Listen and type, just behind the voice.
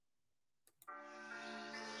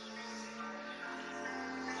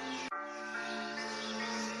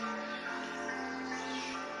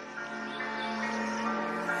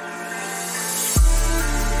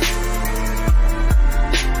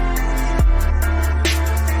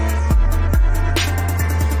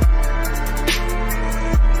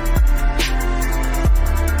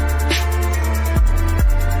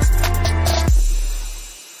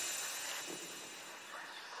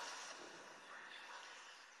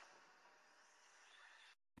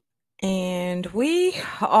And we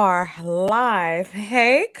are live.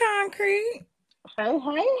 Hey, Concrete. Hey,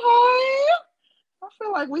 hey, hey. I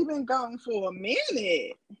feel like we've been gone for a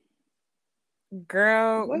minute.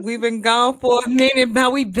 Girl, What's we've been gone for a minute. Now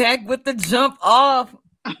we back with the jump off.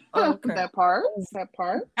 Okay. that part? That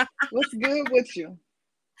part. What's good with you?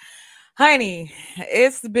 Honey,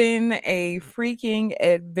 it's been a freaking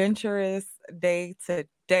adventurous day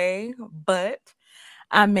today, but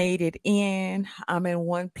I made it in. I'm in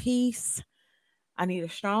one piece. I need a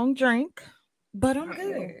strong drink, but I'm Uh-oh.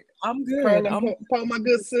 good. I'm good. Carlin, pour my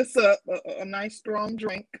good sis up a nice strong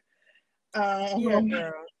drink. Yeah, Um,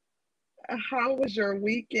 girl. how was your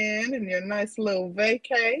weekend and your nice little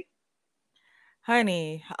vacay?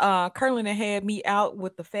 Honey, Curlin had me out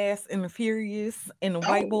with the Fast and the Furious and the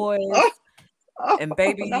White Oh, Boys. oh, And not the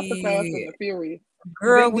Fast and baby, the Furious.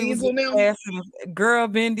 girl, Vin we was with Diesel the now. Fast and girl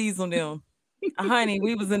Vin Diesel them. Honey,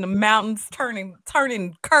 we was in the mountains turning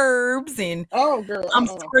curbs and Oh, girl. I'm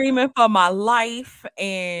screaming for my life.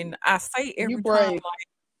 And I say You every time, brave. like,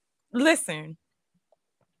 listen,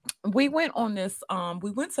 we went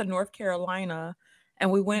to North Carolina and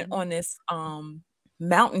we went Mhm. on this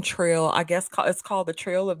mountain trail. I guess it's called the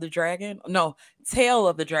Trail of the Dragon. No, Tail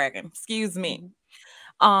of the Dragon. Excuse me.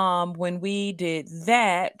 Mhm. When we did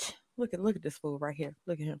that, look at this fool right here.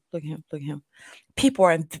 Look at him. Look at him. Look at him. People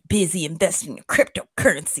are busy investing in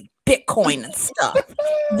cryptocurrency, Bitcoin and stuff.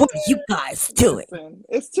 What are you guys doing? Listen,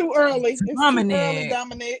 it's too early. It's too early, Dominic,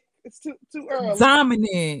 Dominic. It's too early.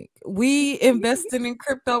 Dominic, we invested in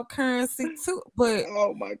cryptocurrency too, but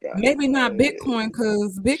Oh my God. maybe not Bitcoin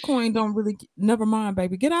because Bitcoin don't really. Never mind,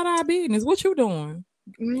 baby. Get out of our business. What you doing?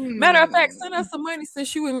 Matter of fact, send us Mm, some money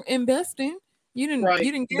since you investing. right.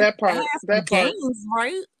 You didn't get That part. have some That part. gains,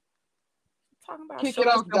 right? Talking about Kick show it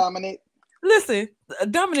us off, your Dominic. listen.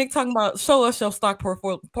 Dominic talking about show us your stock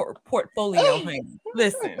portfolio, honey.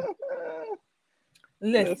 Listen.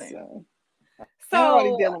 Listen. I'm already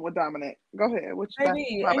So, dealing with Dominic. Go ahead. What you got?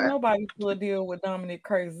 baby, My ain't bad. nobody will deal with Dominic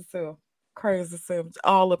crazy self,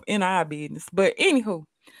 all up in our business. But anywho,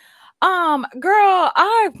 girl,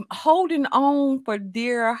 I'm holding on for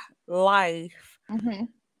dear life. Hmm.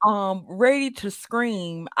 Ready to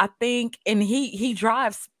scream. I think, and he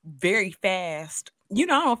drives very fast.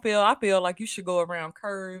 I feel like you should go around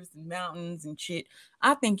curves and mountains and shit.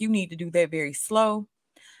 I think you need to do that very slow.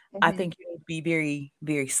 I Hmm. think you need to be very,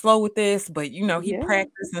 very slow with this, but he Yeah.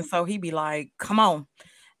 practiced, and so he be like, "Come on,"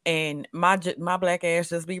 and my black ass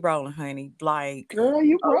just be rolling, honey, like, Girl,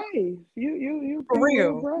 you oh, brave. You for being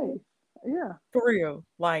real real, brave. Yeah.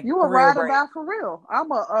 like You a for real, ride or right? die for real.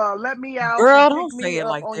 I'm a let me out and Girl, pick don't say me it up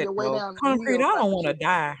like on that, your way though. down the Concrete, hill I type don't of want to shit.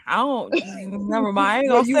 die. I don't. Never mind. I ain't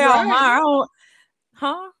Well, gonna you stay on mine. I riding. don't.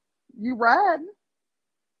 Huh? You riding.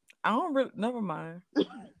 I don't really. Never mind.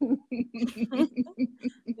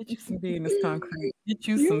 Get you some business, concrete. Get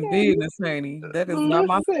you You some know you business, honey. That is not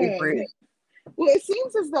my favorite. listen. Well, it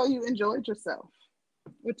seems as though you enjoyed yourself,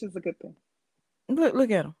 which is a good thing.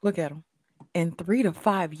 Look at him. Look at him. In 3 to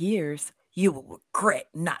 5 years, you will regret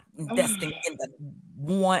not investing in the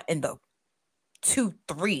one in the two,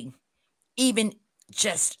 three, even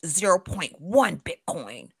just 0.1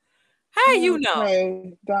 Bitcoin. How you know?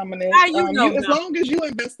 Okay, Dominic. How you You know, as Dom? long as you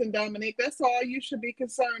invest in Dominic, that's all you should be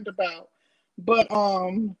concerned about. But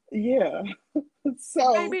yeah.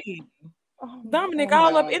 So, Baby, oh Dominic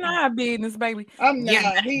all up my, in our business, baby. I'm You're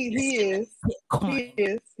not. not He investing is. in He Bitcoin.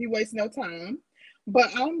 is. He wastes no time. But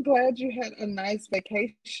I'm glad you had a nice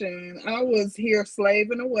vacation. I was here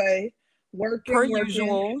slaving away, Per working,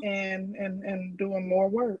 usual. and doing more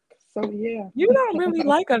work. So yeah. You don't really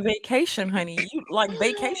like a vacation, honey. You like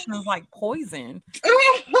vacation is like poison.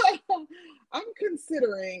 I'm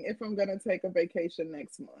considering if I'm gonna take a vacation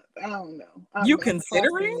next month. I don't know. You I'm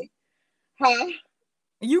considering? crossing it. Huh?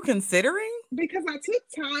 You considering? Because I took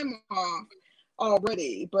time off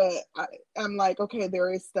already, but I'm like, okay,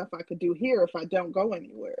 there is stuff I could do here if I don't go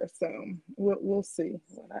anywhere. So we'll see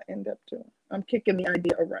what I end up doing. I'm kicking the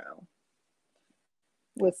idea around.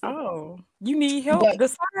 We'll see. Oh, you need help But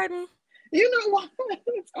deciding? you know what?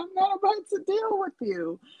 I'm not about to deal with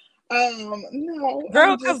you. No,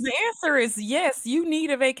 Girl, I'm because the just. answer is yes, you need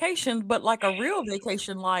a vacation, but like a real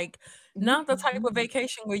vacation, like not the type of Mhm.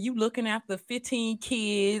 vacation where you looking after 15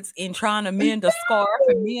 kids and trying to mend a scarf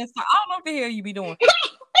and mend stuff. I don't know what the hell you be doing.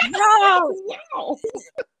 No, Wow.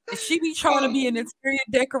 she be trying to be an Um, interior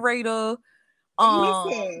decorator. Um,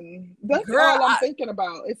 Listen, that's girl, all I'm thinking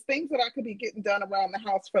about. It's things that I could be getting done around the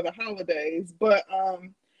house for the holidays, but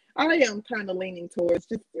I am kind of leaning towards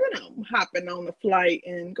just hopping on the flight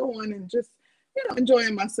and going and just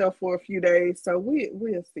enjoying myself for a few days. So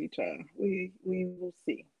we'll see, child. We will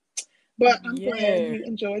see. But I'm glad Yeah. you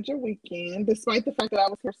enjoyed your weekend, despite the fact that I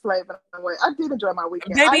was here slaving away. I did enjoy my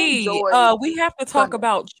weekend. I Baby, enjoyed we have to talk Sunday.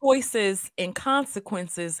 about choices and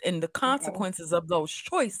consequences and the Uh-oh. consequences of those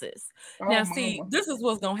choices. Oh, Now, see, mama. this is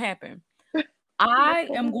what's gonna happen. I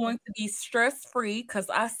am going to be stress free because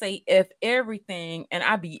I say F everything and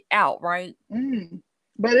I be out, right? Mm.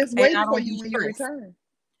 But it's And I waiting for don't you be when you stressed. return.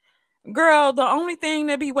 Girl, the only thing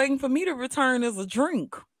that be waiting for me to return is a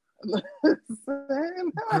drink.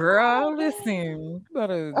 Listen. Girl, listen. You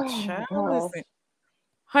better Oh my child gosh. listen.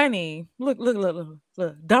 Honey, look.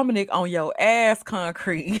 Dominic on your ass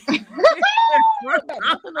concrete. Got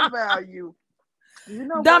nothing of value. You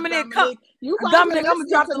know what, Dominic, Dominic? You right here Dominic, I'm gonna listening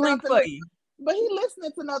drop to the link nothing, for you. but he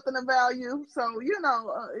listening to nothing of value. So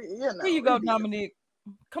Here you go, it is. Dominic.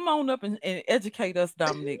 Come on up and educate us,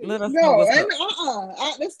 Dominic. Let us know No, what's and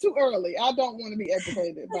up. it's too early. I don't want to be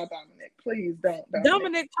educated by Dominic. Please don't, Dominic.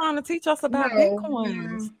 Dominic trying to teach us about No,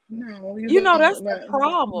 Bitcoins. you You know don't. that's the No,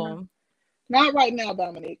 problem. not right now,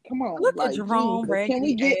 Dominic. Come on, Look at like Jerome Jesus. Can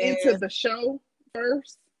we raggedy get into ass. the show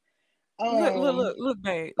first? Look,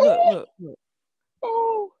 babe. Oh, Look.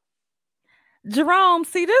 oh. Jerome,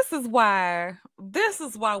 see, this is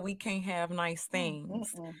why we can't have nice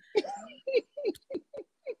things.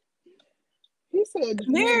 He said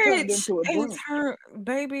men turned Marriage into a ain't drink.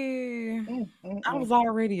 baby. I was Mm.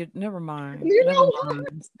 already never mind. You Never know mind.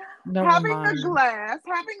 what? Never Having a mind. glass,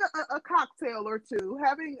 having a cocktail or two,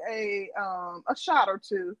 having a shot or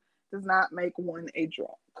two does not make one a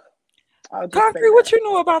drunk. I'll just say Concrete, that. what you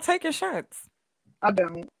know about taking shots? I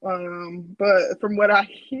don't. But from what I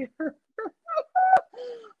hear,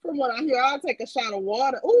 I'll take a shot of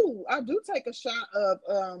water. Ooh, I do take a shot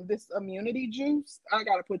of this immunity juice. I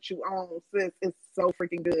gotta put you on, sis. It's so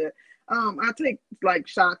freaking good. I take like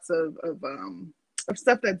shots of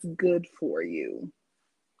stuff that's good for you.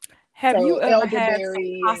 Have So you ever had some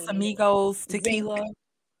elderberry and Casamigos zinc. tequila?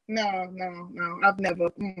 No. I've never.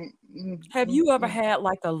 Have you ever had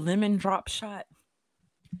like a lemon drop shot?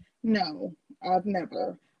 No, I've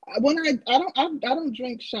never. When I don't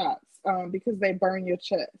drink shots because they burn your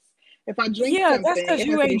chest. If I drink Yeah, that's something, because it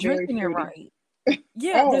you has to be ain't very drinking it fruity. right.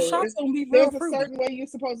 Yeah, the Oh, shots gonna be real there's a fruity. certain way you're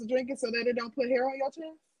supposed to drink it so that it don't put hair on your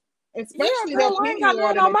chest. Yeah, Especially girl, that I ain't penny got none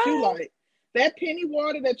water on that you mine. like. That penny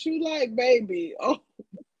water that you like, baby. Oh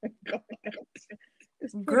my God.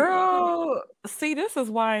 It's pretty good. Girl, see, this is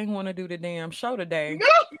why I ain't want to do the damn show today.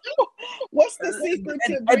 No. What's the secret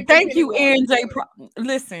to And drinking thank penny you, water? NJ.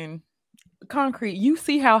 Listen, Concrete, you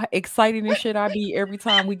see how excited and shit I be every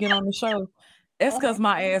time we get on the show? That's because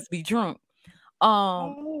my ass be drunk.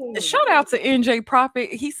 Shout out to NJ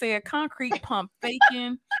Profit. He said concrete pump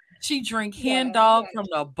faking. She drink hen dog from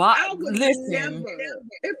the I bottom. would Listen, never.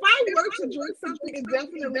 If I were to drink something, it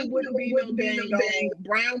definitely wouldn't be no dang on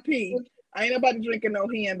brown pea. I ain't nobody drinking no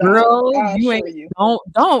hen dog. girl, I you ain't assure you.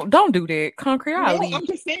 don't do that. Concrete, I'll No, leave. I'm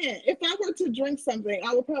just saying, if I were to drink something,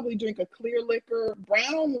 I would probably drink a clear liquor,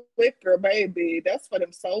 brown liquor, baby. That's for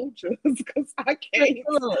them soldiers, because I can't.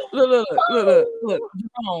 Look,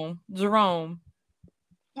 Jerome.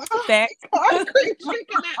 Fact. Concrete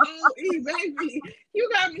drinking that OE, baby. You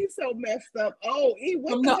got me so messed up. OE,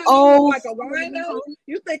 what From the the hell? I look old like a wino?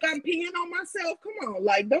 You think I'm peeing on myself? Come on,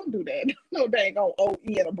 like don't do that. No dang on OE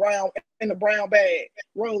in a brown bag,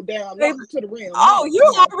 rolled down low to the rim. Oh, No, you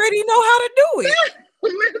come on. already know how to do it.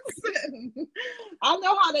 Listen, I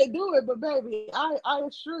know how they do it, but baby, I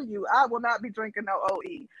assure you, I will not be drinking no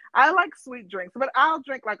OE. I like sweet drinks, but I'll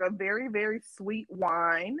drink like a very, very sweet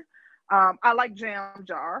wine. I like Jam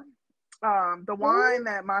Jar. The wine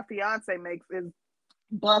that my fiance makes is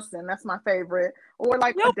bussin'. That's my favorite. Or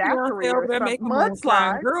like a Your fiance daiquiri over or there something. making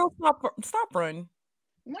moonshine. Mudslide. Girl, stop running.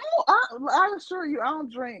 No, I assure you, I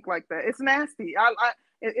don't drink like that. It's nasty.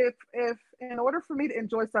 If in order for me to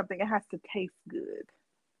enjoy something, it has to taste good.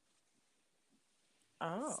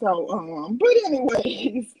 Oh. So but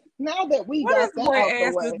anyways, now that we What got is that boy out the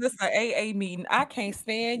ass is way, this an AA meeting? I can't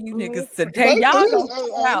stand you niggas listen, today. Y'all it don't is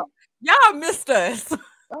chill AA. out. Y'all missed us.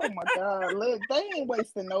 Oh my God, look, they ain't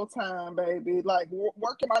wasting no time, baby. Like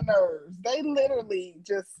working my nerves. They literally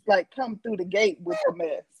just like come through the gate with the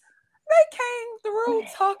mess. They came through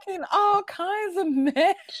talking all kinds of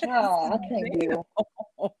mess. Child, I can't deal.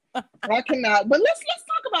 I cannot. But let's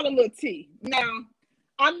talk about a little tea. Now,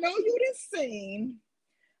 I know you done seen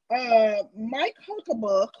Mike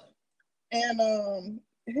Huckabee and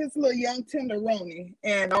his little young tenderoni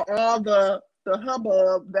and all the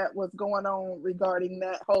hubbub that was going on regarding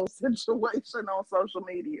that whole situation on social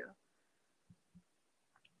media.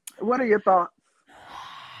 What are your thoughts?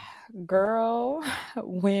 Girl,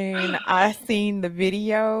 when I seen the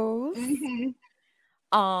videos,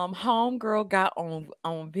 Homegirl got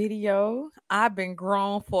on video. I've been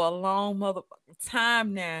grown for a long motherfucking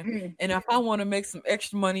time now. Mm. And if I want to make some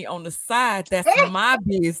extra money on the side, that's my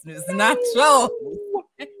business, not yours.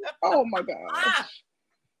 Oh my gosh.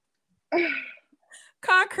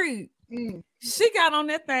 Concrete. Mm. She got on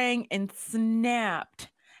that thing and snapped.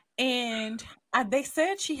 And they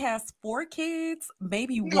said she has 4 kids,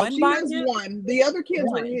 maybe No, one she by has him. one. The other kids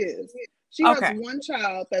were One. his. She has Okay. one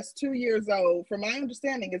child that's 2 years old. From my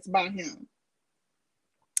understanding, it's by him.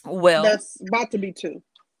 Well, That's about to be 2.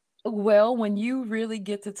 Well, when you really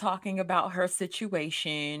get to talking about her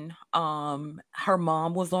situation, her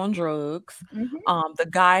mom was on drugs. Mm-hmm. The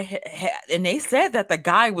guy had, and they said that the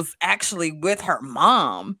guy was actually with her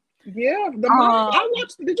mom. Yeah, the mom. Um, I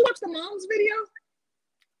watched. Did you watch the mom's video?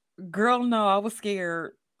 Girl, no, I was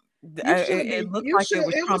scared. You should It be. looked You like should. it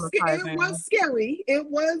was It traumatizing. was scary. It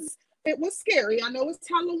was. It was scary. I know it's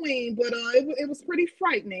Halloween, but it was pretty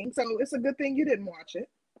frightening. So it's a good thing you didn't watch it.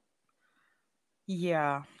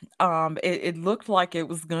 Yeah. It looked like it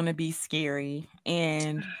was gonna be scary,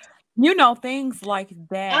 and things like I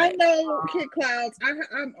that. know, Kid Clouds.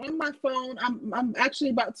 I'm on my phone. I'm actually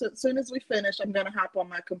about to. As soon as we finish, I'm gonna hop on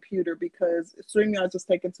my computer because StreamYard's just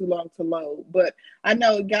taking too long to load. But I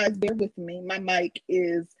know, guys, bear with me. My mic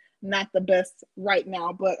is not the best right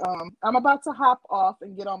now, but I'm about to hop off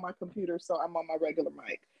and get on my computer, so I'm on my regular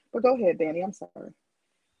mic. But go ahead, Danny. I'm sorry.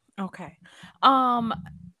 Okay. Um,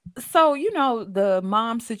 so the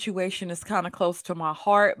mom situation is kind of close to my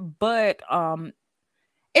heart, but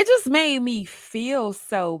it just made me feel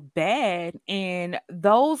so bad, and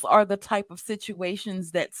those are the type of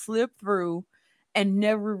situations that slip through and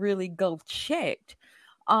never really go checked.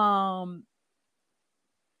 Um,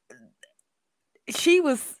 she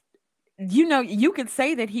was you could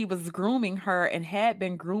say that he was grooming her and had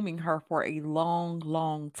been grooming her for a long,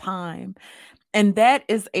 long time. And that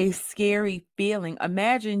is a scary feeling.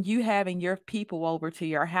 Imagine you having your people over to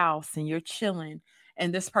your house and you're chilling,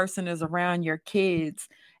 and this person is around your kids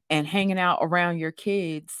and hanging out around your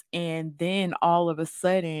kids. And then all of a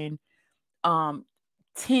sudden, um,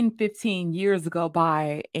 10, 15 years go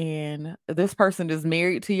by, and this person is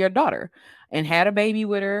married to your daughter and had a baby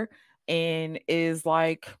with her and is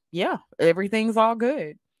like, yeah, everything's all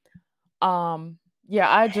good. Um,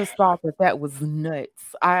 yeah, I just thought that that was nuts.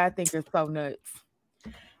 I think it's so nuts.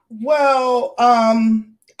 Well,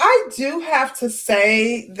 I do have to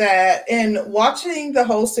say that in watching the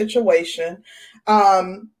whole situation,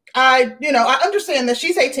 I understand that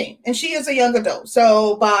she's 18 and she is a young adult.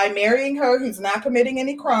 So by marrying her, he's not committing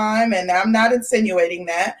any crime, and I'm not insinuating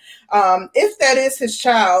that. If that is his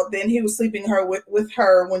child, then he was sleeping with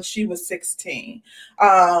her when she was 16,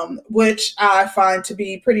 which I find to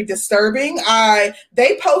be pretty disturbing. I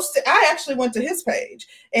actually went to his page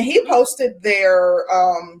and he posted their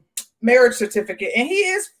marriage certificate, and he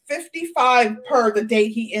is 55 per the date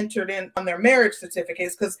he entered in on their marriage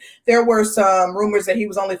certificates, because there were some rumors that he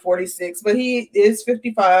was only 46, but he is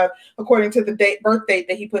 55 according to the birth date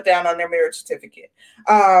that he put down on their marriage certificate.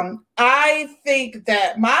 I think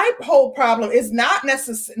that my whole problem is not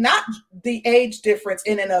the age difference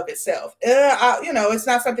in and of itself. It's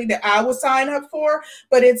not something that I would sign up for,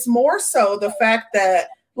 but it's more so the fact that,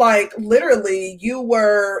 like, literally you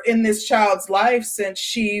were in this child's life since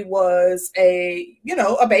she was a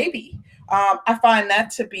baby. I find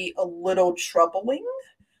that to be a little troubling.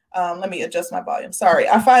 Let me adjust my volume. Sorry.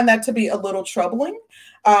 I find that to be a little troubling.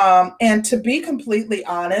 And to be completely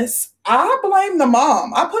honest, I blame the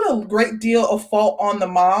mom. I put a great deal of fault on the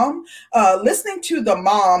mom. Listening to the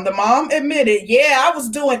mom admitted, yeah, I was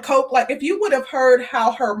doing coke. Like, if you would have heard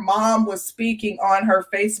how her mom was speaking on her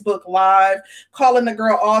Facebook Live, calling the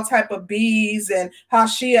girl all type of B's and how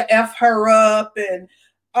she F her up, and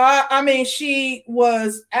I mean, she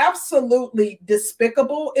was absolutely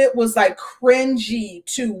despicable. It was like cringy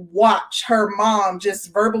to watch her mom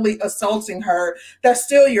just verbally assaulting her. That's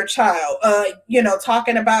still your child.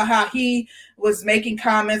 Talking about how he was making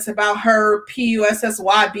comments about her PUSSY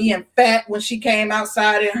being fat when she came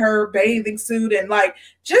outside in her bathing suit, and like,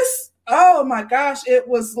 just, oh my gosh, it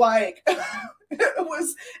was like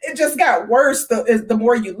it just got worse the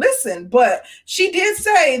more you listen. But she did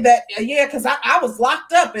say that, yeah, because I was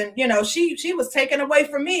locked up, and she was taken away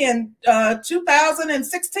from me in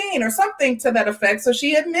 2016 or something to that effect. So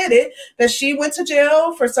she admitted that she went to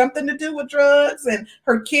jail for something to do with drugs, and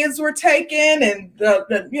her kids were taken,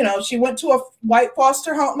 and she went to a white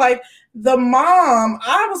foster home. Like, the mom,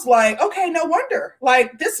 I was like, okay, no wonder.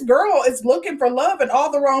 Like, this girl is looking for love in all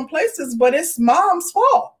the wrong places, but it's mom's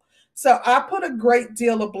fault. So I put a great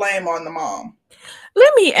deal of blame on the mom.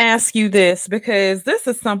 Let me ask you this, because this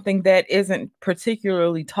is something that isn't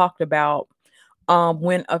particularly talked about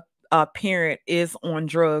when a parent is on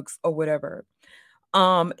drugs or whatever.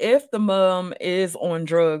 If the mom is on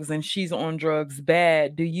drugs and she's on drugs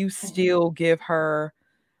bad, do you still give her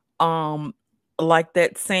um like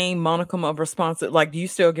that same monicum of responsibility? Like, do you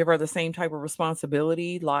still give her the same type of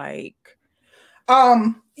responsibility? Like,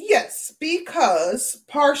 Yes, because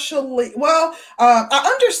partially, well,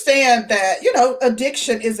 I understand that,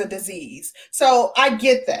 addiction is a disease. So I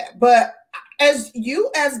get that. But as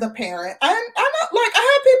the parent, I'm not like,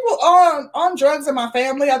 I have people on drugs in my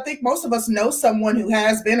family. I think most of us know someone who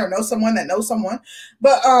has been, or know someone that knows someone.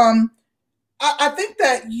 But I think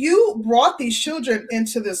that you brought these children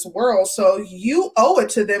into this world, so you owe it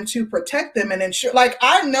to them to protect them and ensure. Like,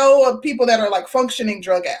 I know of people that are like functioning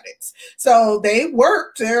drug addicts. So they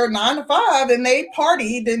worked their 9 to 5 and they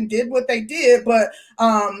partied and did what they did. But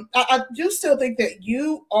I do still think that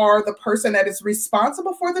you are the person that is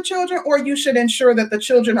responsible for the children, or you should ensure that the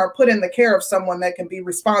children are put in the care of someone that can be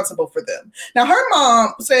responsible for them. Now, her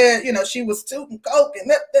mom said, she was tooting coke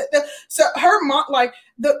and so her mom, like,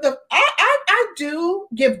 I do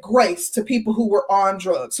give grace to people who were on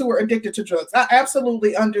drugs, who were addicted to drugs. I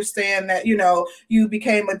absolutely understand that, you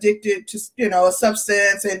became addicted to, a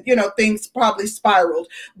substance and, things probably spiraled.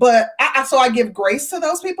 But so I give grace to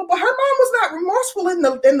those people. But her mom was not remorseful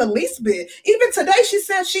in the least bit. Even today, she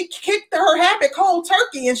said she kicked her habit cold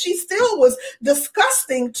turkey, and she still was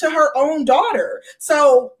disgusting to her own daughter.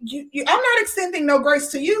 So I'm not extending no grace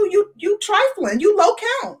to you. You trifling. You low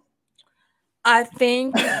count. I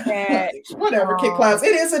think that whatever, Kid Clouds,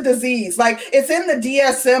 it is a disease. Like, it's in the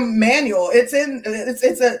DSM manual.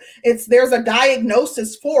 There's a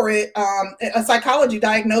diagnosis for it, a psychology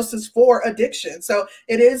diagnosis for addiction. So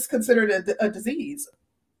it is considered a disease.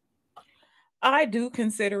 I do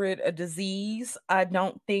consider it a disease. I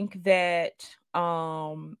don't think that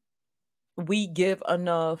we give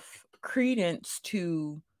enough credence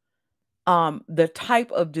to the type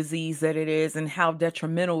of disease that it is and how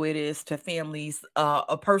detrimental it is to families,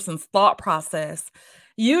 a person's thought process.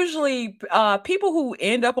 Usually people who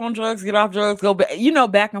end up on drugs, get off drugs, go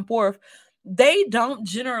back and forth, they don't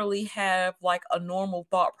generally have like a normal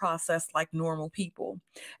thought process like normal people.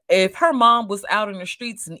 If her mom was out in the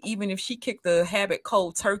streets, and even if she kicked the habit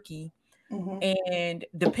cold turkey, and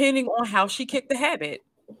depending on how she kicked the habit,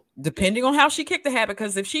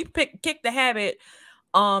 because if she kicked the habit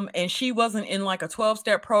and she wasn't in like a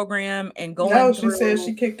 12-step program and going she said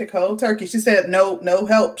she kicked the cold turkey. She said no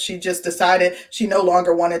help. She just decided she no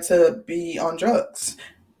longer wanted to be on drugs.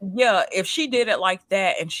 Yeah, if she did it like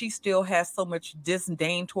that and she still has so much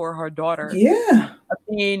disdain toward her daughter, yeah, I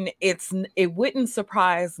mean, it wouldn't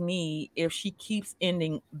surprise me if she keeps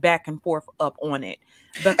ending back and forth up on it.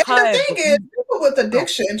 Because and the thing is, people with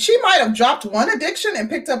addiction, she might have dropped one addiction and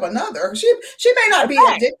picked up another. She may not be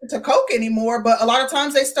addicted to coke anymore, but a lot of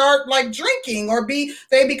times they start like drinking, or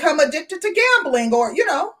they become addicted to gambling, or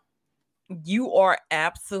You are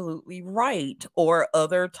absolutely right. Or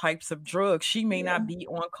other types of drugs. She may not be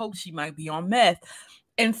on coke, she might be on meth.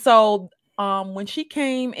 And so when she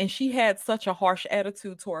came and she had such a harsh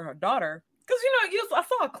attitude toward her daughter, because I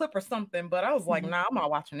saw a clip or something, but I was like, nah, I'm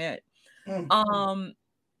not watching it.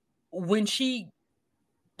 When she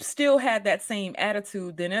still had that same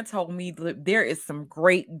attitude, then it told me that there is some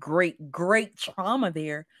great trauma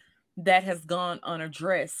there that has gone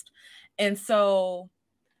unaddressed. And so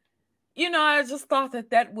I just thought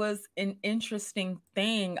that was an interesting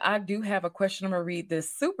thing. I do have a question. I'm going to read this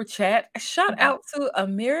super chat. Shout out to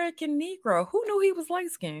American Negro. Who knew he was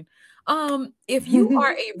light-skinned? If you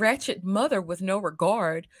are a ratchet mother with no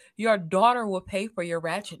regard, your daughter will pay for your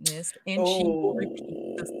ratchetness, and she will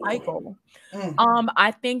repeat the cycle.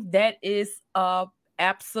 I think that is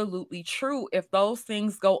absolutely true. If those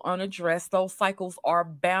things go unaddressed, those cycles are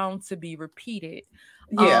bound to be repeated.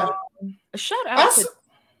 Yeah. Shout out to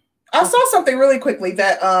I saw something really quickly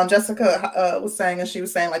that Jessica was saying, and she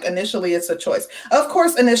was saying, like, initially it's a choice. Of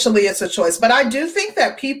course, initially it's a choice. But I do think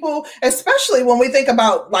that people, especially when we think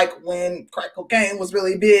about like when crack cocaine was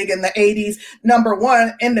really big in the 80s, number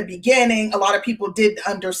one, in the beginning, a lot of people didn't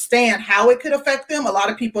understand how it could affect them. A lot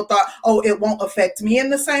of people thought, oh, it won't affect me in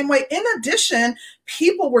the same way. In addition,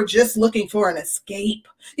 people were just looking for an escape.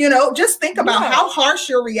 Just think about how harsh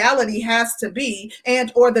your reality has to be,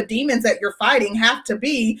 and or the demons that you're fighting have to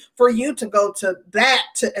be for you to go to that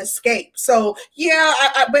to escape. So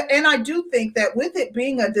I do think that with it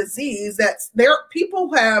being a disease,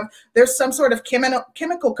 there's some sort of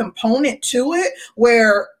chemical component to it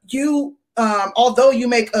where you although you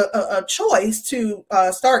make a choice to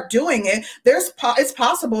start doing it, it's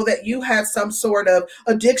possible that you had some sort of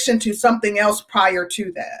addiction to something else prior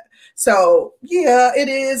to that. So yeah, it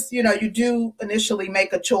is, you know, you do initially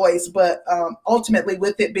make a choice, but ultimately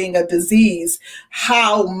with it being a disease,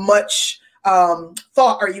 how much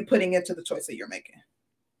thought are you putting into the choice that you're making?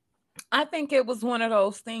 I think it was one of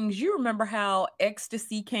those things. You remember how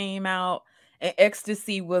ecstasy came out, and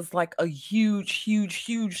ecstasy was like a huge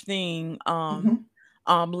thing.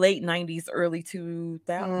 Mm-hmm. Late 90s, early 2000,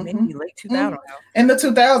 Mm-hmm. maybe late 2000. In the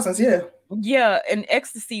 2000s, yeah. Yeah, and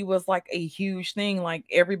ecstasy was like a huge thing. Like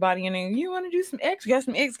everybody in there, you want to do some X, got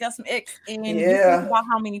some X, got some X. And you think Yeah. about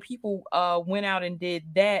how many people went out and did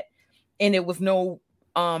that, and it was no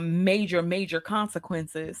major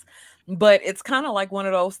consequences. But it's kind of like one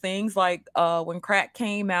of those things like when crack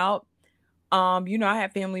came out. You know, I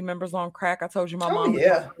had family members on crack. I told you my Oh mom was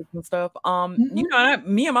yeah. on drugs and stuff. Mm-hmm. You know,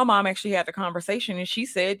 me and my mom actually had the conversation, and she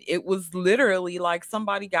said it was literally like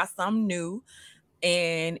somebody got something new,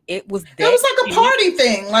 and it was It that was like a cheap. party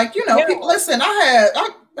thing. Like, you know, Yeah. people, listen, I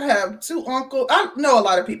have two uncles. I know a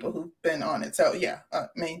lot of people who've been on it. So yeah, I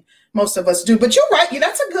mean, most of us do. But you're right. Yeah,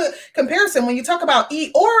 that's a good comparison. When you talk about E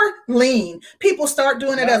or lean, people start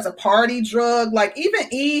doing it as a party drug. Like even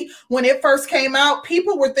E, when it first came out,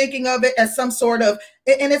 people were thinking of it as some sort of,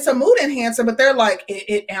 and it's a mood enhancer, but they're like,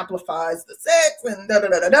 it amplifies the sex and da da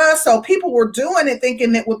da da da. So people were doing it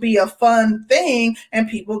thinking it would be a fun thing, and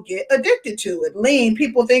people get addicted to it. Lean,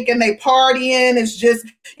 people thinking they partying is just,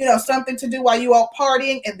 you know, something to do while you are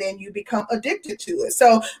partying, and then you become addicted to it.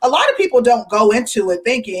 So a lot of people don't go into it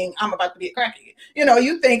thinking I'm about to be a crackhead. You know,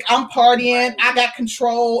 you think I'm partying, I got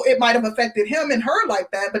control. It might have affected him and her like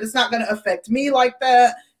that, but it's not going to affect me like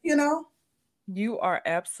that, you know? You are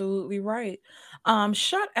absolutely right.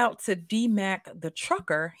 Shout out to D Mac the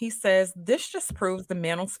trucker. He says this just proves the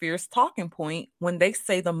manosphere's talking point when they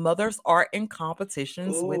say the mothers are in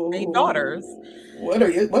competitions with their daughters.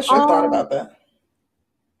 What's your thought about that?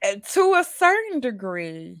 To a certain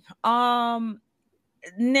degree. Now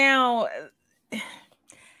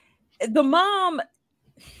the mom,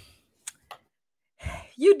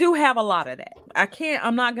 you do have a lot of that.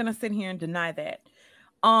 I'm not gonna sit here and deny that.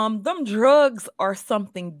 Them drugs are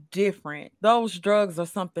something different. Those drugs are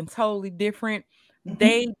something totally different. Mm-hmm.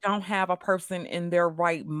 They don't have a person in their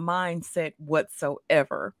right mindset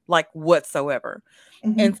whatsoever, like whatsoever.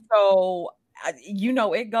 Mm-hmm. And so, you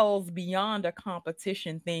know, it goes beyond a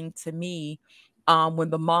competition thing to me. When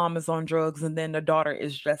the mom is on drugs and then the daughter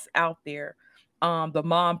is just out there. The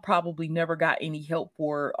mom probably never got any help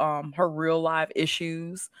for her real life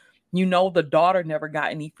issues. You know, the daughter never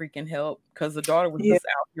got any freaking help because the daughter was just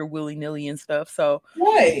out here willy-nilly and stuff. So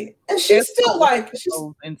right. And she's still like she's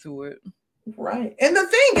into it. Right. And the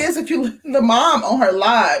thing is, if you look at the mom on her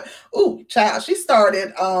live, ooh, child, she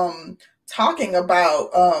started talking about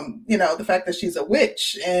you know, the fact that she's a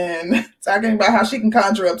witch and talking about how she can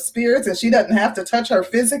conjure up spirits and she doesn't have to touch her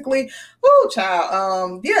physically. Ooh,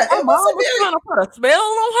 child. Yeah, it was trying to put a spell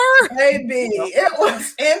on her. Baby, it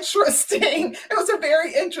was interesting. It was a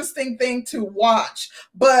very interesting thing to watch.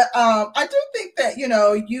 But I do think that, you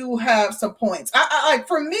know, you have some points. I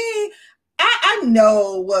for me, I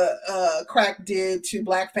know what crack did to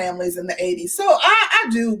Black families in the 80s. So I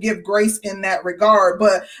do give grace in that regard.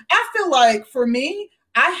 But I feel like for me,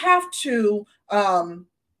 I have to,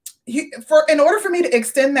 in order for me to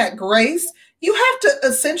extend that grace, you have to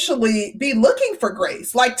essentially be looking for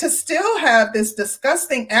grace, like to still have this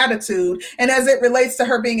disgusting attitude. And as it relates to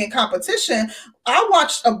her being in competition, I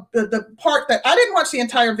watched the part that I didn't watch the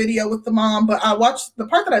entire video with the mom, but I watched the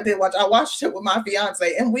part that I did watch. I watched it with my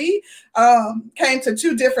fiance, and we came to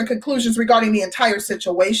two different conclusions regarding the entire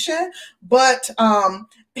situation. But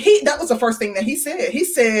that was the first thing that he said. He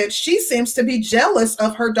said she seems to be jealous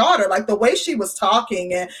of her daughter, like the way she was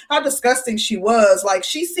talking and how disgusting she was. Like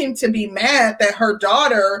she seemed to be mad that her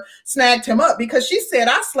daughter snagged him up, because she said,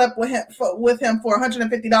 I slept with him for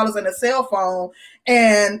 $150 and a cell phone,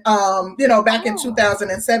 and you know, back in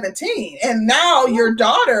 2017, and now your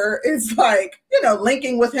daughter is like, you know,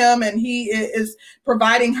 linking with him, and he is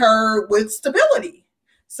providing her with stability.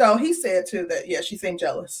 So he said too that, yeah, she seemed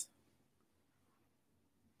jealous.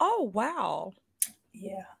 Oh, wow.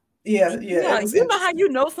 Yeah. You know how you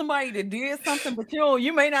know somebody that did something, but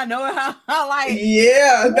you may not know how like.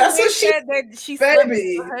 Yeah, that's what she said, that she slept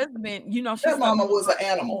with her husband. You know, that mama was an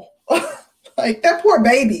animal. Like that poor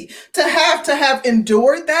baby to have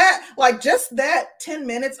endured that, like just that 10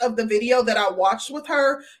 minutes of the video that I watched with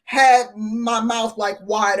her had my mouth like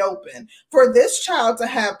wide open. For this child to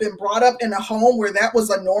have been brought up in a home where that was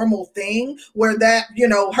a normal thing, where that, you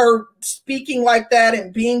know, her speaking like that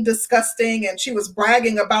and being disgusting, and she was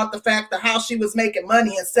bragging about the fact that how she was making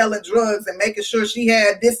money and selling drugs and making sure she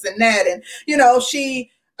had this and that, and you know,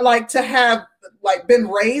 she like to have like been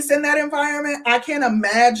raised in that environment. I can't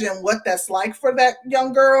imagine what that's like for that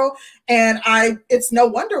young girl. And it's no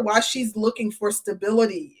wonder why she's looking for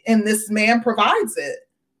stability, and this man provides it.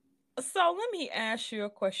 So let me ask you a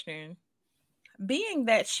question. Being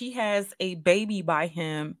that she has a baby by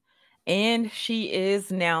him and she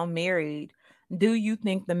is now married, do you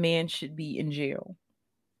think the man should be in jail?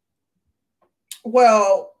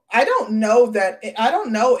 Well, I don't know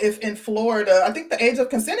if in Florida, I think the age of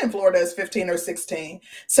consent in Florida is 15 or 16.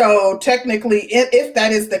 So technically, if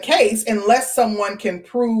that is the case, unless someone can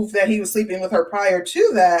prove that he was sleeping with her prior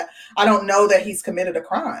to that, I don't know that he's committed a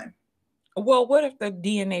crime. Well, what if the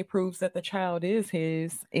DNA proves that the child is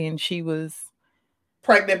his and she was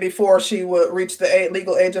pregnant before she would reach the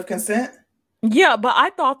legal age of consent? Yeah, but I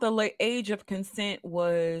thought the age of consent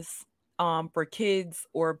was for kids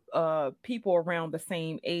or people around the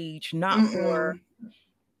same age, not for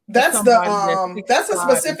that's a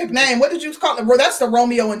specific name. What did you call it? Well, that's the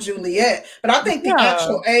Romeo and Juliet. But I think the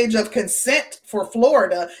actual age of consent for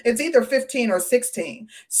Florida, it's either 15 or 16.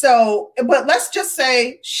 So, but let's just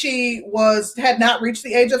say she had not reached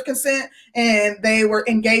the age of consent and they were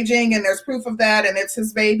engaging and there's proof of that and it's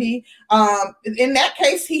his baby. In that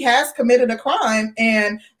case, he has committed a crime.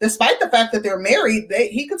 And despite the fact that they're married,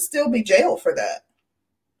 he could still be jailed for that.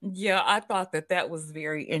 Yeah, I thought that was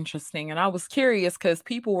very interesting. And I was curious because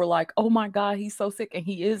people were like, oh my God, he's so sick. And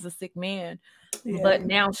he is a sick man. Yeah. But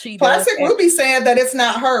now she Classic Ruby saying that it's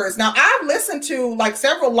not hers. Now, I've listened to like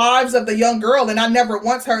several lives of the young girl, and I never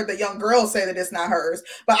once heard the young girl say that it's not hers.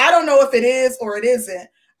 But I don't know if it is or it isn't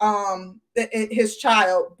his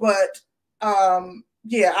child. But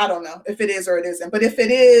yeah, I don't know if it is or it isn't. But if it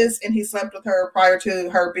is, and he slept with her prior to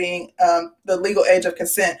her being the legal age of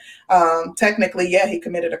consent, technically, yeah, he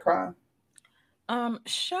committed a crime.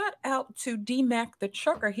 Shout out to D-Mac the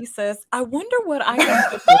trucker. He says, I wonder what I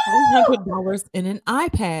can get for $300 in an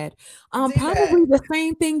iPad. Probably the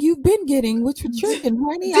same thing you've been getting, which you're tricking,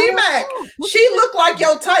 honey. D-Mac, she looked like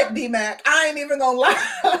your type, D-Mac. I ain't even gonna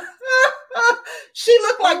lie. She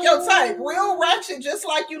looked like your type, real ratchet, just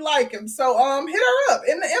like you like him. So hit her up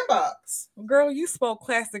in the inbox. Girl, you spoke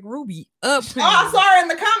Classic Ruby up. Oh, I saw her in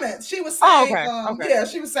the comments. She was saying, yeah,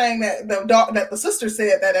 she was saying that the sister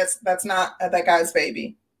said that that's not that guy's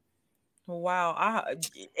baby. Wow,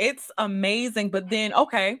 it's amazing. But then,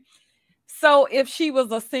 okay, so if she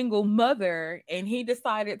was a single mother and he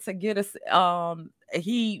decided to get us,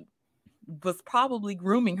 he was probably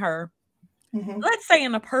grooming her. Mm-hmm. Let's say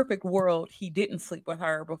in a perfect world, he didn't sleep with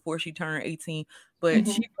her before she turned 18, but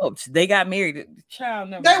they got married. The child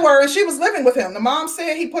never. They were, and she was living with him. The mom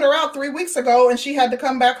said he put her out 3 weeks ago, and she had to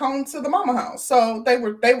come back home to the mama house. So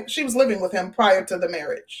she was living with him prior to the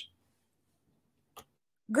marriage.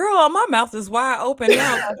 Girl, my mouth is wide open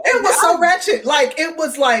now. It was so ratchet. Like it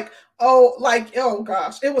was like, oh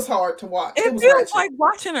gosh, it was hard to watch. It feels ratchet. Like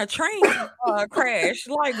watching a train crash.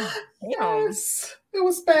 Like, yes, it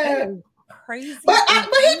was bad. Crazy. But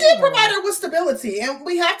he did provide her with stability, and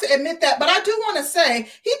we have to admit that. But I do want to say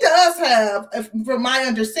he does have, from my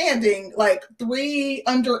understanding, like 3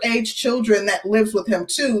 underage children that lives with him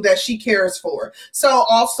too that she cares for. So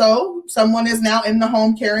also someone is now in the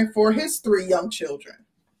home caring for his 3 young children.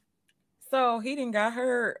 So he didn't got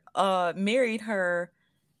her, married her,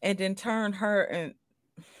 and then turned her and.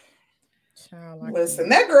 Listen,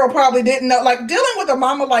 that girl probably didn't know, like dealing with a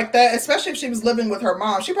mama like that, especially if she was living with her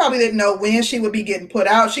mom, she probably didn't know when she would be getting put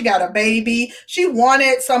out. She got a baby. She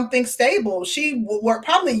wanted something stable. She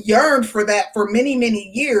probably yearned for that for many,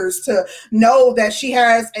 many years, to know that she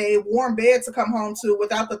has a warm bed to come home to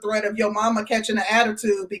without the threat of your mama catching an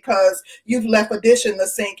attitude because you've left a dish in the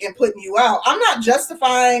sink and putting you out. I'm not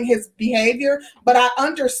justifying his behavior, but I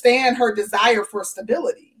understand her desire for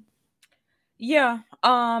stability. Yeah,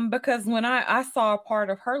 because when I saw a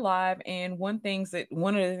part of her live, and one of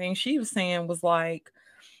the things she was saying was like,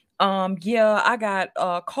 yeah, I got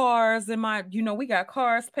cars in my, we got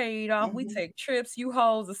cars paid off. We take trips. You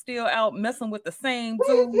hoes are still out messing with the same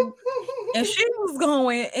dude. And she was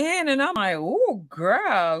going in, and I'm like, oh,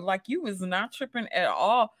 girl, like you was not tripping at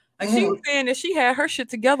all. Like she was saying that she had her shit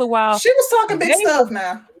together while she was talking big stuff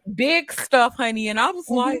now. Big stuff, honey. And I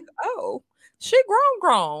was like, oh, she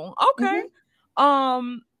grown. Okay.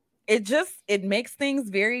 it makes things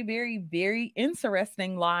very, very, very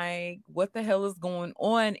interesting. Like, what the hell is going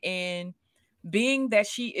on? And being that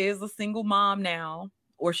she is a single mom now,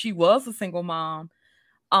 or she was a single mom,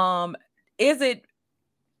 um, is it,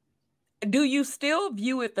 do you still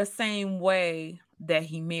view it the same way that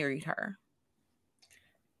he married her?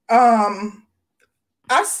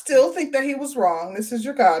 I still think that he was wrong. This is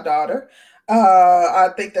your goddaughter. I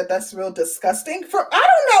think that that's real disgusting. For I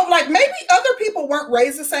don't know, like maybe other people weren't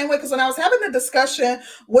raised the same way. Because when I was having the discussion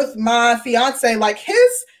with my fiance, like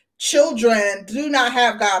his children do not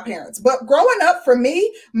have godparents. But growing up for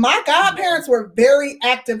me, my godparents were very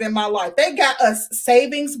active in my life. They got us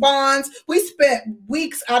savings bonds. We spent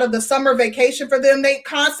weeks out of the summer vacation for them. They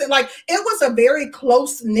constant, like it was a very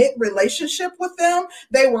close knit relationship with them.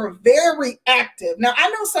 They were very active. Now I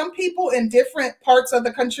know some people in different parts of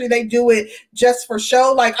the country, they do it just for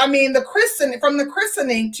show. Like, I mean, from the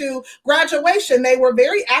christening to graduation, they were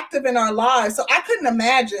very active in our lives. So I couldn't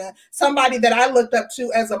imagine somebody that I looked up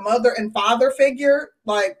to as a mother and father figure,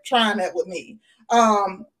 like trying that with me.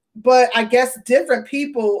 But I guess different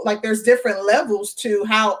people, like there's different levels to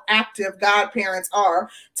how active godparents are.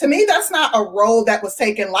 To me, that's not a role that was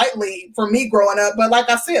taken lightly for me growing up. But like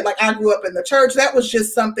I said, like I grew up in the church. That was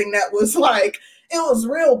just something that was like, it was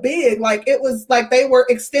real big. Like it was like they were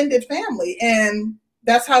extended family, and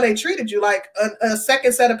that's how they treated you, like a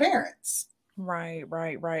second set of parents. Right.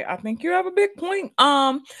 I think you have a big point.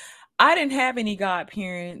 I didn't have any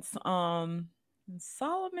godparents.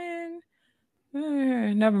 Solomon,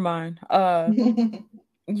 never mind.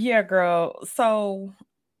 Yeah, girl. So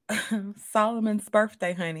Solomon's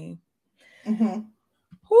birthday, honey. Mm-hmm.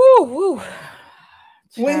 Woo.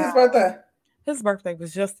 When his birthday? His birthday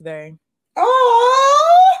was yesterday.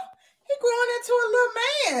 Oh, he growing into a little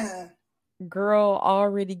man. Girl,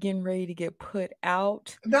 already getting ready to get put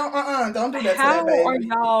out. Don't do that. How to that baby. are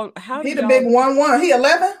y'all? How he the big 1-1? He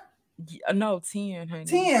 11? No, 10, honey.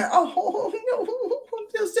 10. Oh,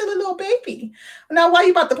 still a little baby. Now, why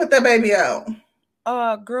you about to put that baby out?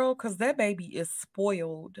 Girl, because that baby is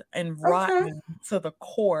spoiled and rotten to the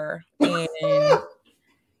core, and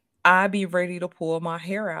I be ready to pull my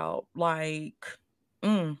hair out, like,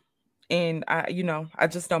 and I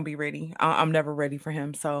just don't be ready. I'm never ready for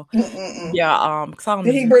him. So, yeah.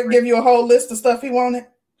 Did he give you a whole list of stuff he wanted?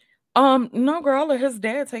 No, girl, let his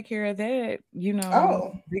dad take care of that.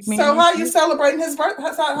 Oh, so how you celebrating his birthday?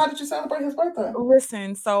 How did you celebrate his birthday?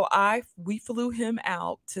 Listen, so we flew him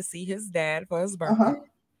out to see his dad for his birthday,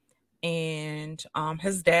 and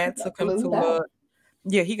his dad took him to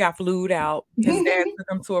he got flued out. His dad took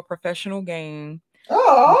him to a professional game.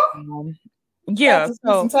 Oh, yeah, to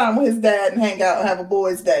spend some time with his dad and hang out and have a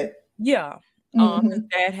boys' day. Yeah, his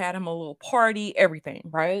dad had him a little party, everything,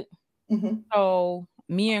 right? So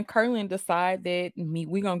me and Curlin decide that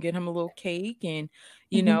we're gonna get him a little cake, and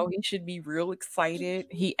he should be real excited.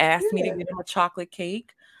 He asked me to get him a chocolate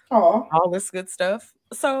cake, all this good stuff.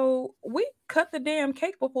 So we cut the damn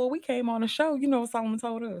cake before we came on the show. You know what Solomon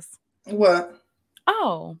told us? What?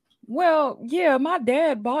 Oh, well, yeah, my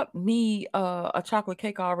dad bought me a chocolate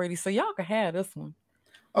cake already, so y'all can have this one.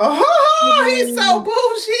 Oh, he's so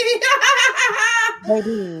bougie.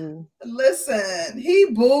 Listen, he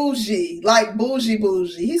bougie, like bougie.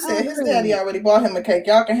 He said his daddy already bought him a cake.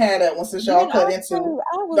 Y'all can have that one since y'all cut into it.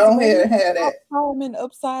 Go ahead and have that. Solomon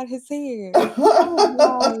upside his head.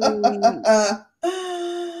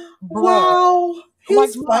 Wow.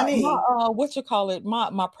 He's like funny.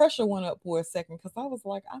 My pressure went up for a second because I was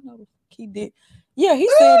like, I know the fuck he did. Yeah, he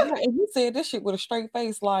said that, and he said this shit with a straight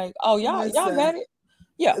face, like, oh, y'all got it.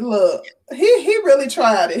 Yeah. Look, he really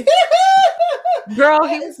tried it. Girl,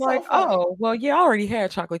 he was like, oh, well, yeah, I already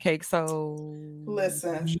had chocolate cake, so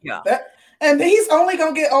listen. Yeah. And he's only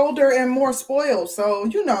gonna get older and more spoiled. So,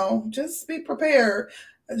 just be prepared.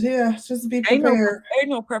 Yeah, just be prepared. Ain't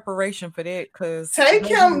no preparation for that, because take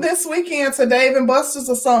him this weekend to Dave and Buster's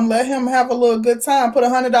or something. Let him have a little good time. Put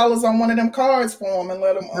 $100 on one of them cards for him and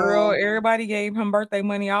let him. Girl, everybody gave him birthday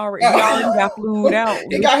money already. He already got flued out.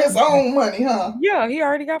 He got his own money, huh? Yeah, he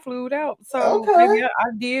already got flued out. So maybe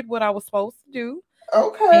I did what I was supposed to do.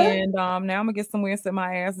 Okay. And now I'm gonna get somewhere and sit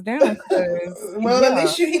my ass down. Well, at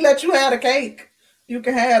least he let you have a cake. You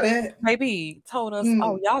can have it. Maybe told us,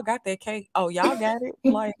 oh, y'all got that cake. Oh, y'all got it.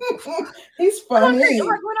 Like, he's funny.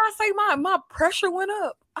 When I say my pressure went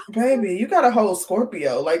up. Baby, you got a whole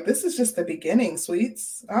Scorpio. Like, this is just the beginning,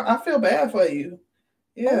 sweets. I feel bad for you.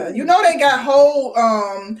 Yeah. They got whole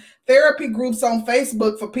therapy groups on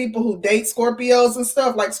Facebook for people who date Scorpios and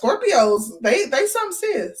stuff. Like, Scorpios, they something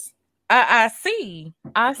serious. I see.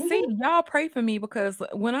 I see. Y'all pray for me because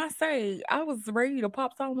when I say I was ready to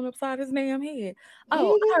pop Solomon upside his damn head,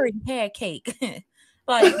 oh, I already had cake.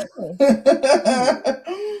 Like, He's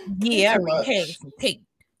yeah, I too already had much. some cake.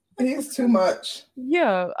 He's too much.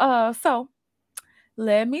 Yeah. So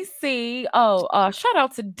let me see. Oh, shout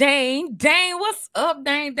out to Dane. Dane, what's up,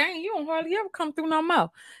 Dane? Dane, you don't hardly ever come through no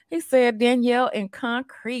more. He said Danielle in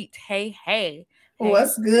concrete. Hey.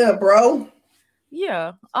 What's good, bro?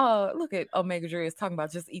 Yeah. Look at Omega Dre is talking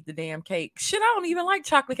about just eat the damn cake. Shit, I don't even like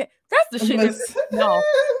chocolate cake. That's the shit that pisses me off.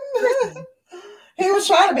 Listen, He was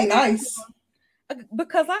trying to be nice.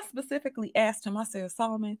 because I specifically asked him, I said,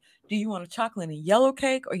 Solomon, do you want a chocolate and yellow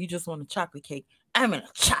cake or you just want a chocolate cake? I'm in a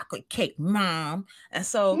chocolate cake, mom. And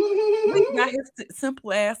so we got his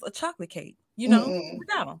simple ass a chocolate cake. You know, we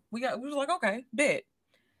got him. We was like, okay, bet.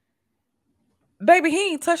 Baby,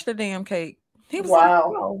 he ain't touched the damn cake. He was like,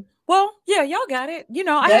 oh, well, yeah, y'all got it. You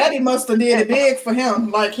know, Daddy must have did it big for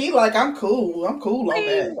him. Like I'm cool. I'm cool on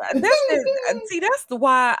that. That's the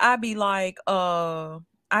why I be like, I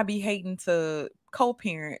be hating to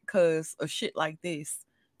co-parent because of shit like this.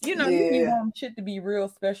 You know, you be wanting shit to be real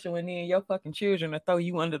special, and then your fucking children will throw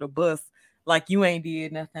you under the bus like you ain't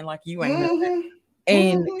did nothing, like you ain't nothing.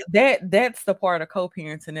 And that's the part of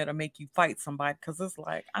co-parenting that'll make you fight somebody because it's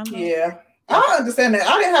like, I understand that.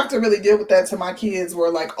 I didn't have to really deal with that till my kids were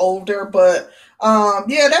like older, but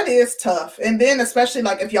that is tough. And then especially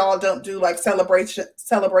like if y'all don't do like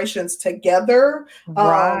celebrations together,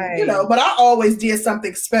 right. You know, but I always did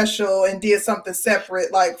something special and did something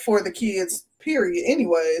separate like for the kids, period,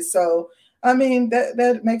 anyway. So I mean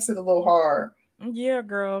that makes it a little hard. Yeah,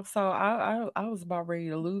 girl. So I was about ready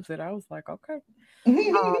to lose it. I was like, okay.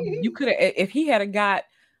 You could have, if he had got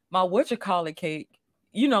my whatchamacallit cake,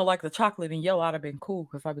 you know, like the chocolate and yellow, I'd have been cool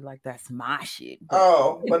because I'd be like, that's my shit.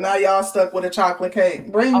 But now y'all stuck with a chocolate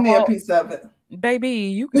cake. Bring me a piece of it. Baby,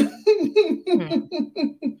 you can.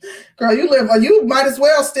 Girl, you might as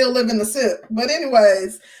well still live in the SIP. But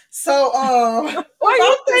anyways, so why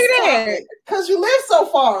you say that? Because you live so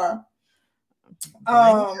far.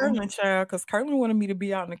 Curlin child, because Curlin wanted me to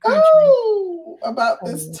be out in the country. About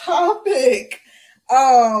this topic.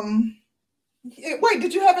 Wait,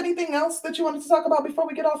 did you have anything else that you wanted to talk about before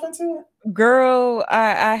we get off into it? Girl,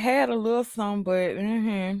 I had a little something,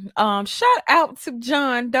 but shout out to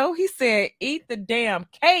John Doe. He said, eat the damn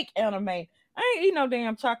cake, anime. I ain't eat no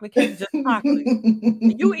damn chocolate cake, just chocolate.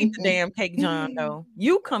 You eat the damn cake, John Doe.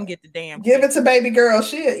 You come get the damn cake. Give it to baby girl.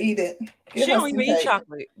 She'll eat it. She don't even eat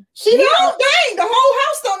chocolate. She don't. Dang, the whole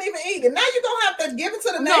house don't even eat it. Now you're gonna have to give it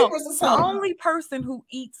to the neighbors or something. The only person who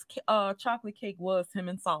eats chocolate cake was him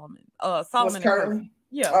and Solomon. Solomon and Curlin.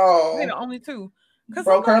 Yeah. They're the only two.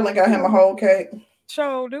 Bro, Curlin got him a whole cake.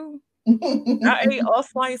 Sure do. I ate a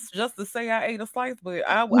slice just to say I ate a slice, but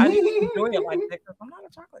I didn't enjoy it like that because I'm not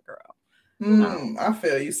a chocolate girl. I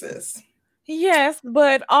feel you, sis. Yes,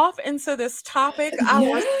 but off into this topic,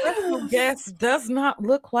 our special guest does not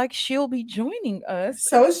look like she'll be joining us.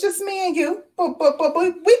 So it's just me and you. But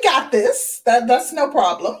we got this. That's no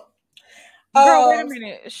problem. Girl, wait a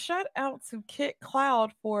minute. Shout out to Kit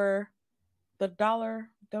Cloud for the $1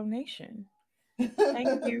 donation.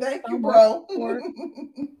 Thank you. Thank you, bro.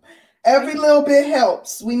 Every little bit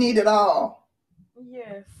helps. We need it all.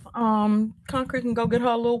 Yes. Concrete can go get her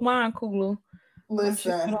a little wine cooler.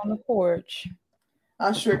 Listen, on the porch.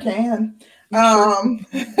 I sure can. But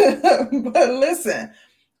listen.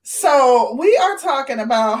 So we are talking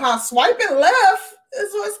about how swiping left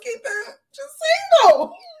is what's keeping you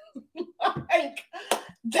single. Like,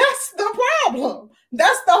 that's the problem.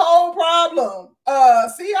 That's the whole problem.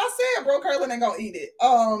 See, I said bro Curlin ain't gonna eat it.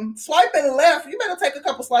 Swiping left, you better take a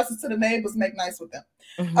couple slices to the neighbors, make nice with them.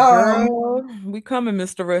 Girl, we coming,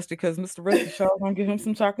 Mr. Rusty, because Mr. Rusty sure gonna give him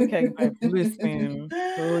some chocolate cake. Listen.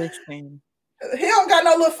 He don't got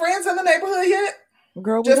no little friends in the neighborhood yet.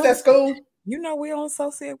 Girl, just at school. You know we don't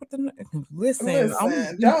associate with them. Listen,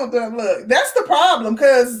 don't look. That's the problem,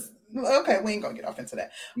 because okay, we ain't gonna get off into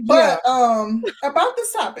that. But about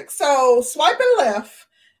this topic, so swiping left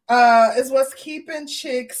is what's keeping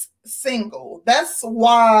chicks single. That's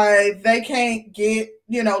why they can't get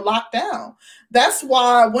locked down. That's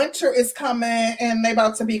why winter is coming and they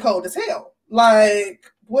about to be cold as hell. Like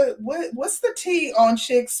what's the tea on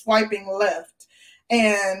chicks swiping left?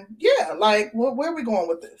 And like where are we going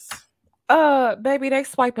with this? Baby, they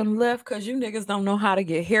swiping left because you niggas don't know how to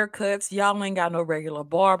get haircuts. Y'all ain't got no regular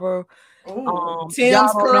barber. Ooh, Y'all Tim's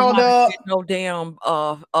don't know curled how to up. get no damn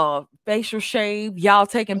facial shave. Y'all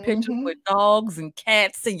taking pictures Mhm. with dogs and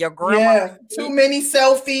cats and your grandma. Yeah, too many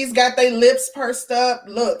selfies. Got their lips pursed up.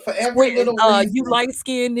 Look, for every Squinting, little you reason. light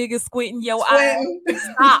skinned niggas squinting your eyes.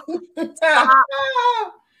 Squinting. Stop. Stop.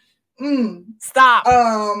 Mm. Stop.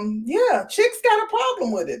 Yeah, chicks got a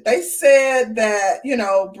problem with it. They said that, you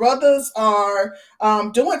know, brothers are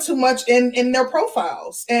doing too much in their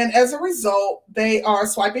profiles, and as a result, they are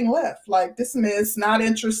swiping left, like dismiss, not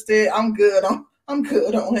interested. I'm good on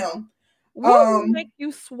him. What would make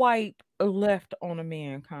you swipe left on a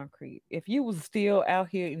man, Concrete? If you was still out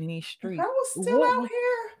here in these If streets, I was still out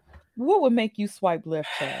here, what would make you swipe left,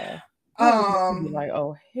 child? What would make you be like,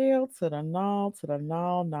 oh hell to the no,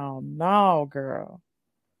 no, girl.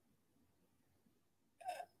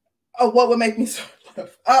 Oh, what would make me swipe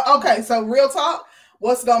left? Okay, so real talk.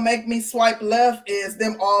 What's gonna make me swipe left is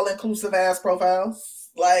them all inclusive ass profiles.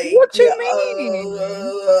 Like, What you yeah,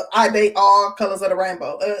 mean? they all colors of the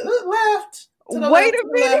rainbow. Left. To the Wait left, a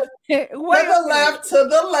minute. Wait to the left, to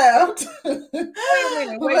the left.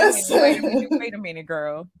 Wait a minute,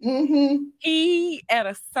 girl. Mm-hmm. He at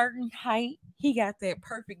a certain height, he got that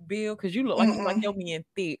perfect build because you look like your man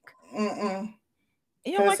thick.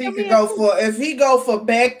 Because he could go for, if he go for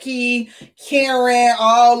Becky, Karen,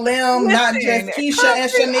 all them, not just Keisha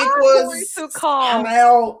and Shaniqua's, I'm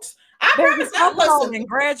out. I'm calling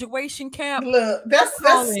graduation camp. Look, that's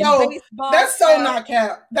so not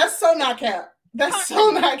cap. That's so not cap. That's so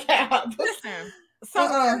not cap. Listen, some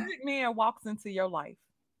perfect man walks into your life.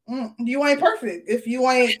 You ain't perfect if you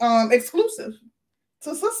ain't exclusive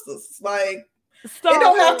to sisters. Like, it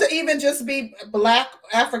don't have to even just be Black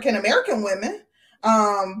African American women.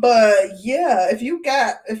 But yeah, if you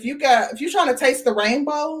trying to taste the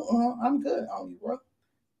rainbow, I'm good on you, bro.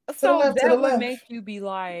 So that would make you be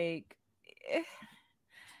like,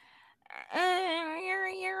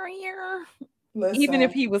 listen, even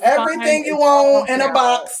if he was everything you want in a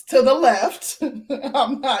box to the left.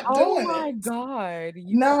 I'm not doing it. Oh my god!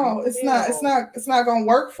 No, it's not gonna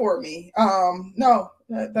work for me. No,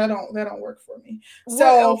 that don't work for me.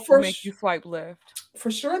 So for make you swipe left.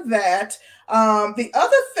 For sure that. The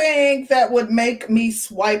other thing that would make me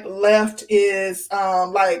swipe left is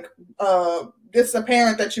it's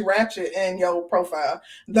apparent that you ratchet in your profile.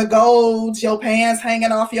 The golds, your pants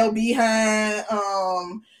hanging off your behind,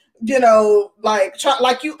 you know, like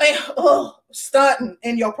you stunting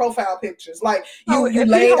in your profile pictures. Like you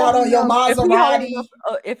laid out on your Maserati.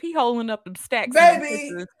 If he holding up them stacks,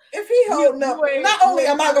 baby, if he holding up, not only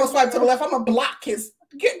am I gonna swipe to the left, I'm gonna block his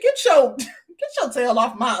get your tail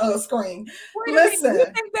off my screen. Listen, you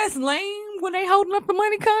think that's lame when they holding up the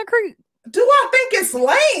money, Concrete? Do I think it's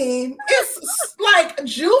lame? It's like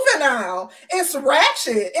juvenile. It's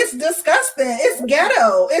ratchet. It's disgusting. It's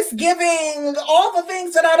ghetto. It's giving all the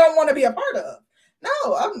things that I don't want to be a part of.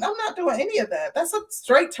 No, I'm not doing any of that. That's a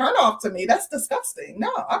straight turnoff to me. That's disgusting.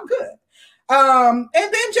 No, I'm good. And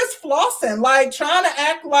then just flossing, like trying to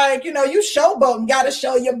act like, you know, you showboating, got to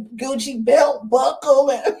show your Gucci belt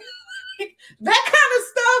buckle and that kind of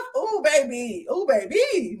stuff. Oh, baby.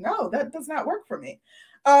 No, that does not work for me.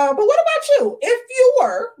 But what about you? If you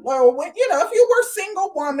were, if you were a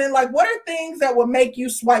single woman, like what are things that would make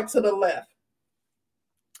you swipe to the left?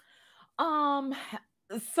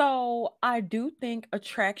 So I do think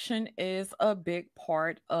attraction is a big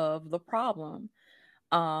part of the problem,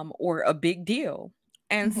 or a big deal.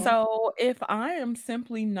 And so if I am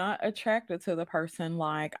simply not attracted to the person,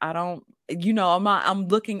 like I don't, I'm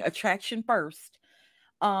looking attraction first.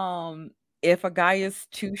 If a guy is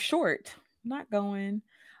too short, not going.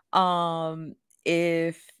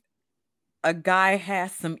 If a guy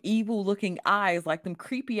has some evil looking eyes, like them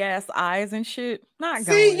creepy ass eyes and shit, not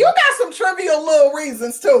going. See, you got some trivial little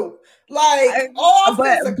reasons too. Like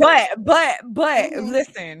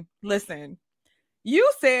listen.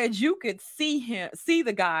 You said you could see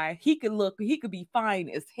the guy. He could be fine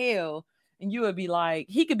as hell. And you would be like,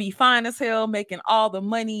 he could be fine as hell, making all the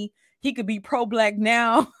money. He could be pro-Black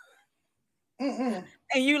now. And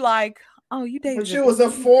you like, oh, you dated. But you was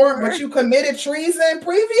but you committed treason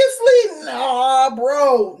previously? Nah,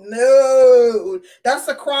 bro. No. That's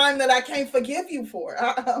a crime that I can't forgive you for.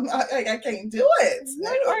 I can't do it.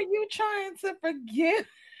 What are you trying to forgive?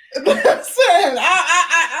 Listen,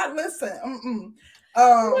 I listen.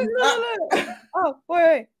 Oh,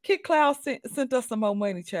 wait. Kid Cloud sent us some more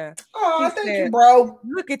money, child. Oh, thank you, bro.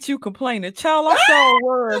 Look at you complaining. Child, I saw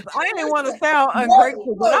words. I didn't want to sound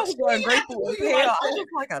ungrateful, but I was ungrateful as hell. I was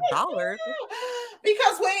like $1.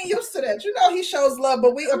 Because we ain't used to that. You know, he shows love,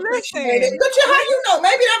 but we appreciate it. But how you know?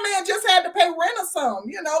 Maybe that man just had to pay rent or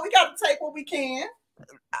something. You know, we got to take what we can.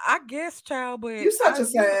 I guess, child, but You such a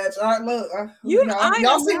sage. Look, I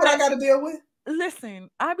y'all am see what I not. got to deal with. Listen,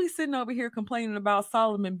 I be sitting over here complaining about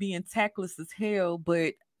Solomon being tactless as hell,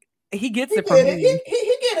 but he gets He it from get it. me.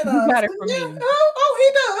 He get it. He got it from Yeah. me. Oh,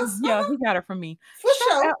 he does. Yeah, he got it from me. For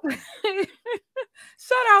sure.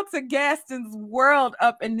 Shout out to Gaston's World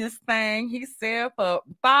up in this thing. He said for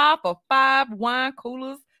 5 wine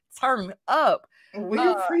coolers, turn up. We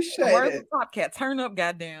appreciate it. Popcat, turn up,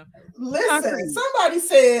 goddamn. Listen, somebody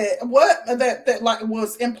said that like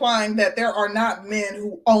was implying that there are not men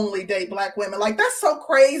who only date black women. Like, that's so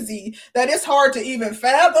crazy that it's hard to even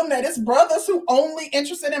fathom that it's brothers who only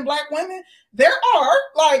interested in black women. There are,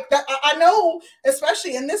 like, that I know,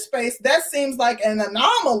 especially in this space, that seems like an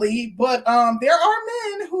anomaly, but there are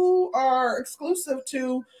men who are exclusive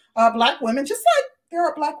to black women, just like there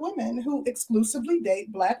are black women who exclusively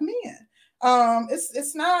date black men.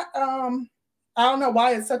 It's not I don't know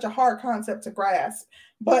why it's such a hard concept to grasp,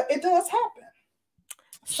 but it does happen.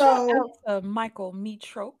 Shout out to Michael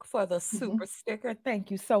Metroke for the super sticker.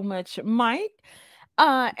 Thank you so much, Mike.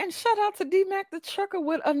 And shout out to D-Mac the trucker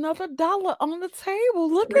with another $1 on the table.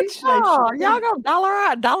 Look at y'all. Y'all go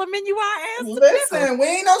dollar menu our ass. Listen, we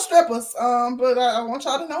ain't no strippers. But I want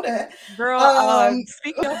y'all to know that. Girl,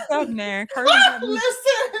 speak yourself now. Listen.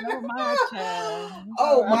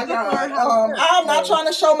 Oh my God. I'm not trying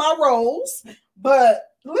to show my roles, but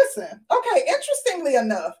listen. Okay, interestingly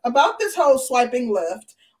enough, about this whole swiping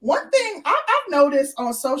left, one thing I've noticed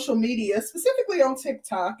on social media, specifically on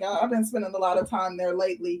TikTok, I've been spending a lot of time there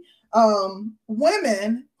lately.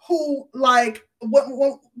 Women who, like,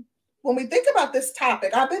 when we think about this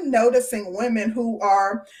topic, I've been noticing women who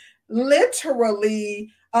are literally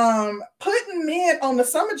putting men on the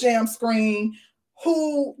Summer Jam screen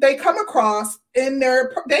who they come across in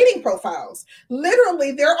their dating profiles.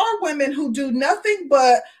 Literally, there are women who do nothing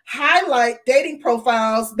but highlight dating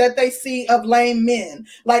profiles that they see of lame men,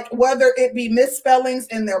 like whether it be misspellings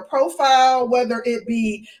in their profile, whether it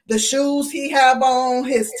be the shoes he have on,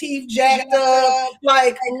 his teeth jacked up,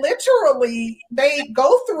 like literally they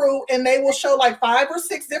go through and they will show like 5 or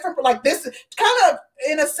 6 different, like this kind of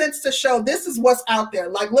in a sense to show this is what's out there.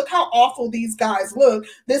 Like, look how awful these guys look.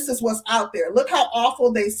 This is what's out there. Look how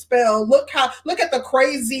awful they spell. Look at the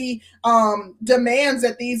crazy demands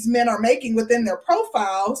that these men are making within their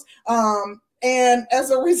profiles. And as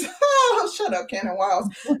a result, shut up, Cannon Wiles.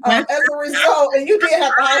 As a result, and you did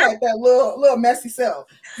have to highlight that little messy self.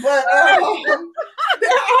 But I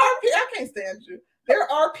can't stand you. There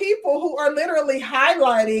are people who are literally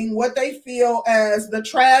highlighting what they feel as the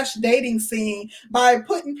trash dating scene by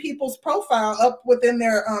putting people's profile up within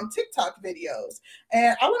their TikTok videos.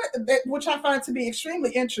 And which I find to be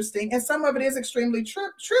extremely interesting. And some of it is extremely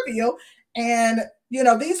trivial. And, you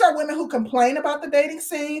know, these are women who complain about the dating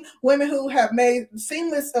scene, women who have made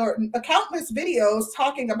seamless or countless videos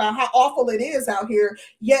talking about how awful it is out here,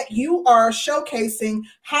 yet you are showcasing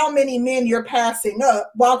how many men you're passing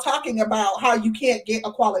up while talking about how you can't get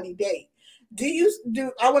a quality date.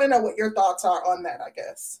 I want to know what your thoughts are on that, I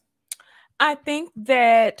guess. I think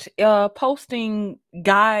that posting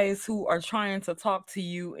guys who are trying to talk to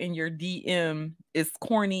you in your DM is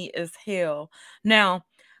corny as hell. Now,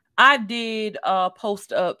 I did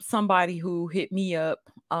post up somebody who hit me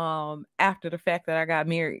up after the fact that I got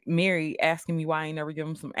married, asking me why I ain't never give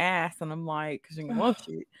him some ass, and I'm like, because you can love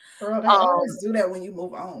shit. Girl, they always do that when you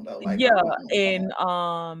move on, though. Like, yeah, and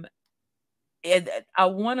I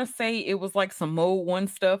want to say it was like some Mode 1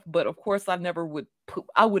 stuff, but of course I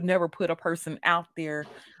would never put a person out there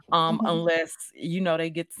unless, you know,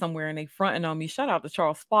 they get somewhere and they fronting on me. Shout out to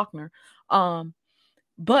Charles Faulkner.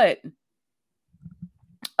 But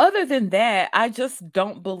other than that, I just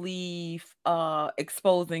don't believe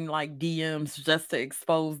exposing like DMs just to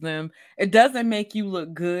expose them. It doesn't make you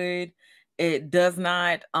look good. It does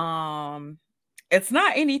not it's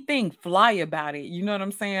not anything fly about it. You know what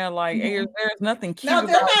I'm saying? Like there's nothing cute. No,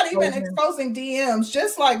 they're not even exposing DMs,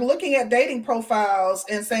 just like looking at dating profiles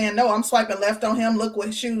and saying, no, I'm swiping left on him. Look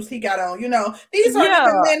what shoes he got on. You know, these are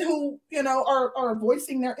the men who, you know, are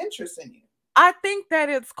voicing their interest in you. I think that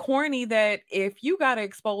it's corny that if you got to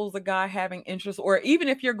expose a guy having interest, or even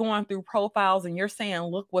if you're going through profiles and you're saying,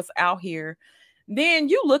 look what's out here, then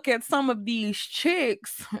you look at some of these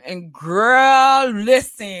chicks and girl,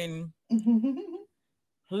 listen,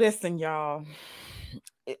 y'all,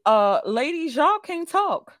 ladies, y'all can't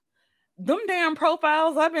talk. Them damn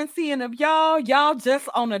profiles I've been seeing of y'all just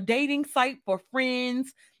on a dating site for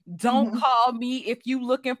friends. Don't call me if you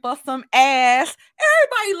looking for some ass.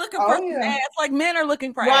 Everybody looking for some ass. Like, men are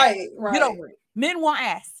looking for ass. Right. Get over it. Men want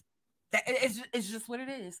ass. It's just what it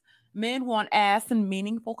is. Men want ass and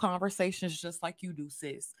meaningful conversations just like you do,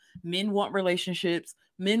 sis. Men want relationships.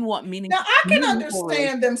 Men want Now, I can meaningful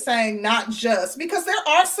understand them saying not just, because there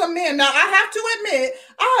are some men. Now, I have to admit,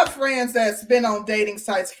 I have friends that's been on dating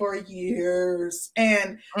sites for years,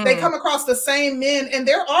 and they come across the same men, and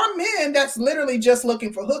there are men that's literally just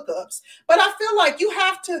looking for hookups. But I feel like you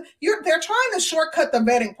have to, they're trying to shortcut the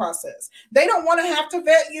vetting process. They don't want to have to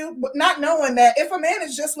vet you, not knowing that if a man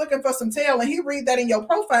is just looking for some tail and he read that in your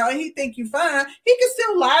profile and he think you fine, he can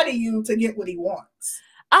still lie to you to get what he wants.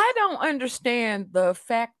 I don't understand the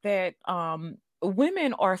fact that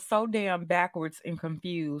women are so damn backwards and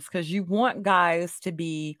confused, because you want guys to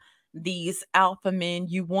be these alpha men.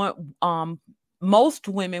 You want most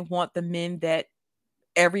women want the men that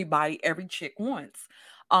every chick wants.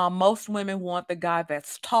 Most women want the guy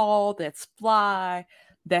that's tall, that's fly,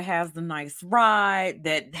 that has the nice ride,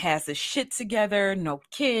 that has his shit together, no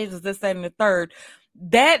kids, this, that, and the third.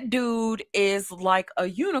 That dude is like a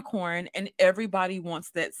unicorn, and everybody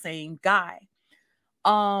wants that same guy.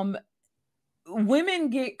 Women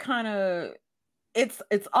get kind of, it's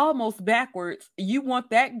almost backwards. You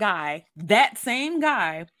want that guy, that same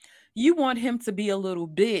guy, you want him to be a little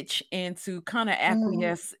bitch and to kind of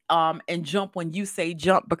acquiesce and jump when you say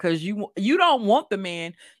jump, because you don't want the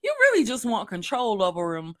man. You really just want control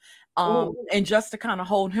over him, and just to kind of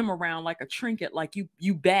hold him around like a trinket, like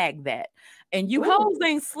you bag that. And you hoes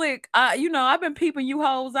ain't slick. I've been peeping you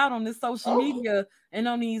hoes out on this social media and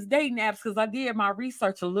on these dating apps, because I did my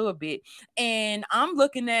research a little bit, and I'm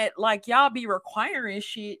looking at like y'all be requiring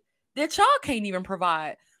shit that y'all can't even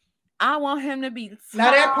provide. I want him to be tall.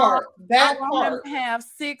 Now that part. I want him to have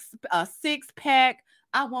a six pack.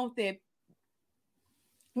 I want that.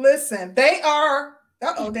 Listen, they are.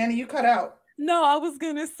 Danny, you cut out. No, I was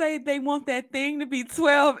gonna say they want that thing to be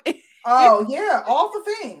 12. Oh yeah, all the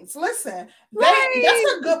things. Listen,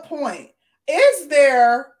 that's a good point. Is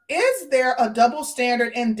there a double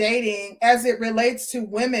standard in dating as it relates to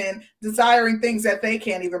women desiring things that they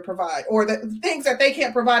can't even provide, or the things that they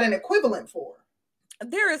can't provide an equivalent for?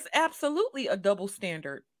 There is absolutely a double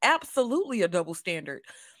standard. Absolutely a double standard.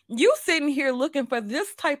 You sitting here looking for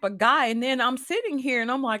this type of guy, and then I'm sitting here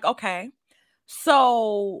and I'm like, okay,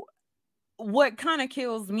 so what kind of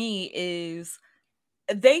kills me is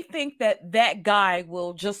they think that guy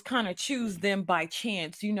will just kind of choose them by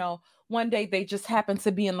chance. One day they just happened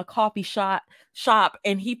to be in the coffee shop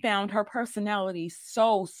and he found her personality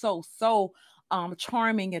so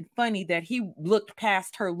charming and funny that he looked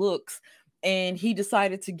past her looks and he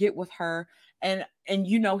decided to get with her. And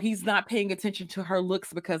he's not paying attention to her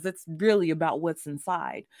looks because it's really about what's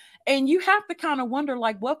inside. And you have to kind of wonder,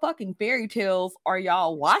 like, what fucking fairy tales are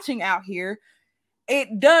y'all watching out here?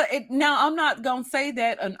 Now, I'm not gonna say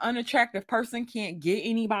that an unattractive person can't get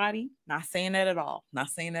anybody. Not saying that at all. I'm not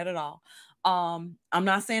saying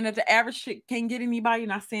that the average chick can't get anybody.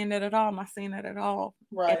 Not saying that at all. I'm not saying that at all.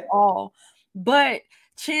 Right. At all. But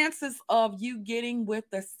chances of you getting with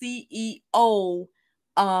the CEO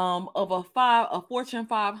of a Fortune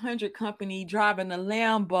 500 company driving a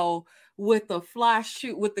Lambo with a fly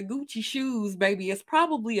shoe with the Gucci shoes, baby, it's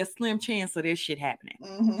probably a slim chance of this shit happening.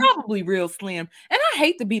 Probably real slim. And I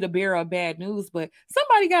hate to be the bearer of bad news, but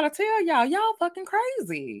somebody gotta tell y'all fucking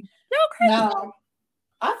crazy. Y'all crazy. Now,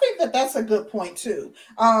 I think that that's a good point too.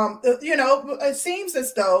 It seems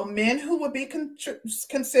as though men who would be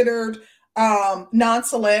considered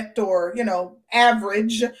non-select or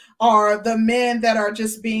average are the men that are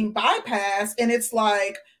just being bypassed. And it's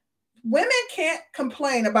like, women can't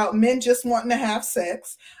complain about men just wanting to have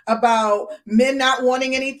sex, about men not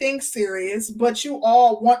wanting anything serious, but you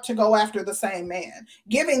all want to go after the same man,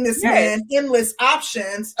 giving this man endless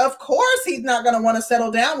options. Of course, he's not going to want to settle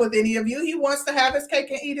down with any of you. He wants to have his cake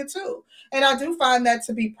and eat it too. And I do find that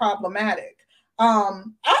to be problematic.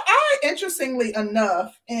 I interestingly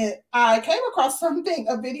enough, and I came across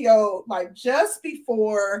a video like just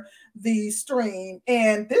before the stream,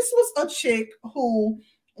 and this was a chick who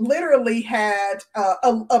literally had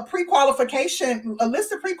a pre-qualification, a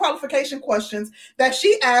list of pre-qualification questions that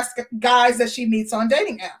she asked guys that she meets on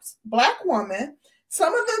dating apps. Black woman.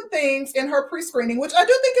 Some of the things in her pre-screening, which I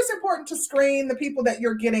do think is important to screen the people that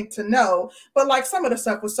you're getting to know, but like some of the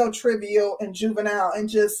stuff was so trivial and juvenile and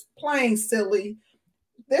just plain silly.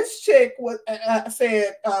 This chick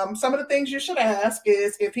said some of the things you should ask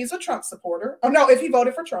is if he's a Trump supporter. Oh no, if he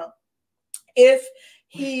voted for Trump. If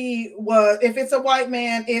it's a white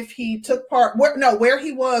man, if he took part, where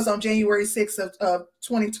he was on January 6th of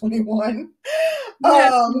 2021.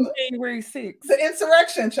 January 6th. The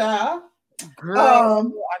insurrection, child. Girl,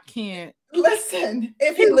 I can't. Listen,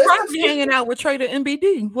 if he was probably hanging out with Trader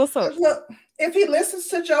MBD. What's up? Look, if he listens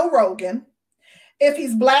to Joe Rogan, if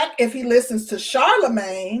he's black, if he listens to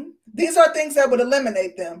Charlemagne, these are things that would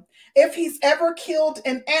eliminate them. If he's ever killed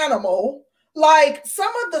an animal, like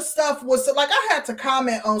some of the stuff was like, I had to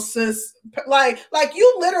comment on sis, like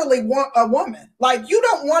you literally want a woman, like you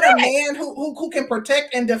don't want a man who can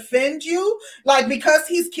protect and defend you, like because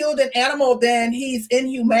he's killed an animal, then he's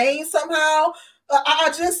inhumane somehow.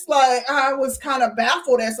 I just like, I was kind of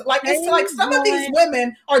baffled as like, it's like some of these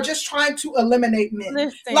women are just trying to eliminate men.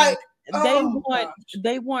 Listen, like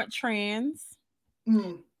they want trans.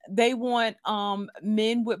 They want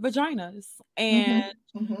men with vaginas, and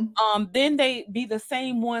then they be the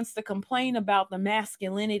same ones to complain about the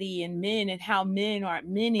masculinity in men and how men aren't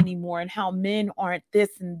men anymore and how men aren't this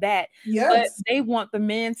and that. But they want the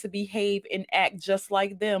men to behave and act just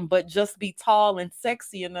like them, but just be tall and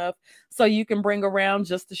sexy enough so you can bring around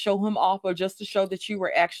just to show him off or just to show that you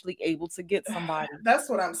were actually able to get somebody. That's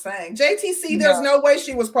what I'm saying. JTC, there's no way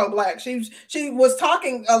she was pro-black. She was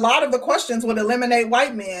talking, a lot of the questions would eliminate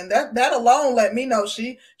white men. That alone let me know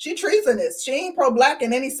she treasonous. She ain't pro-black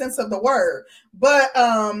in any sense of the word. But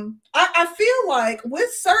I feel like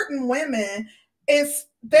with certain women, it's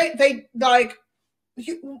they like,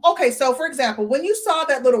 okay, so for example, when you saw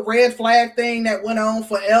that little red flag thing that went on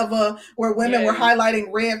forever where women were highlighting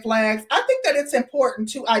red flags, I think that it's important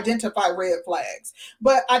to identify red flags.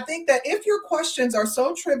 But I think that if your questions are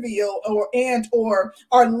so trivial or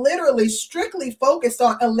are literally strictly focused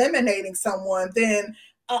on eliminating someone, then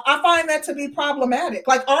I find that to be problematic.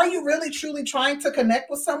 Like, are you really truly trying to connect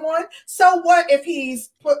with someone? So what if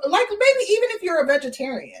he's like, maybe even if you're a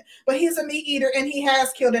vegetarian, but he's a meat eater and he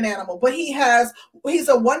has killed an animal, but he's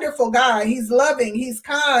a wonderful guy. He's loving, he's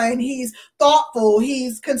kind, he's thoughtful,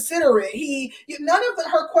 he's considerate. None of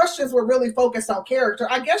her questions were really focused on character.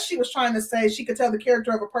 I guess she was trying to say she could tell the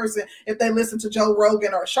character of a person if they listen to Joe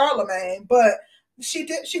Rogan or Charlemagne, but she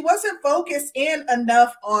wasn't focused in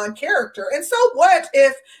enough on character. And so what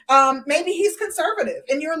if maybe he's conservative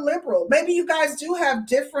and you're liberal? Maybe you guys do have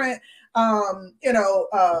different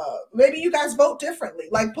maybe you guys vote differently,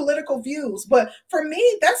 like political views. But for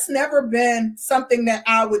me, that's never been something that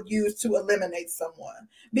I would use to eliminate someone,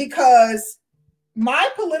 because my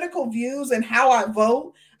political views and how I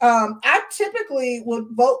vote, I typically would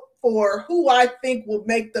vote for who I think will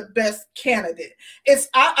make the best candidate.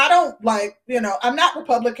 I don't like, I'm not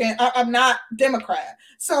Republican, I'm not Democrat.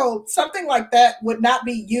 So something like that would not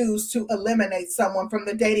be used to eliminate someone from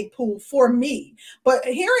the dating pool for me. But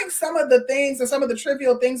hearing some of the things and some of the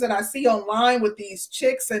trivial things that I see online with these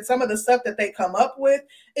chicks and some of the stuff that they come up with,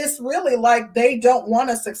 it's really like they don't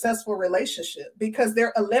want a successful relationship because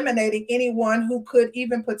they're eliminating anyone who could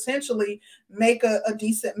even potentially make a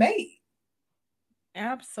decent mate.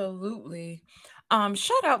 Absolutely.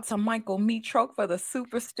 Shout out to Michael Metroke for the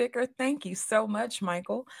super sticker. Thank you so much,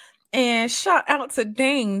 Michael. And shout out to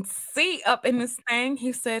Dane C up in this thing.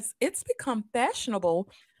 He says it's become fashionable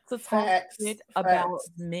to talk shit about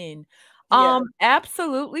men.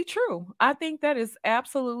 Absolutely true. I think that is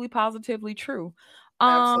absolutely positively true.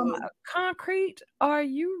 Concrete, are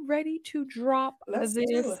you ready to drop this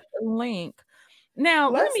link? Now,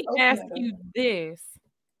 let me ask you this.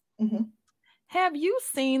 Have you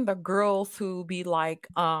seen the girls who be like,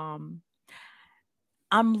 I'm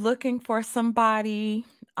looking for somebody.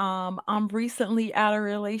 I'm recently out of a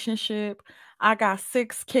relationship. I got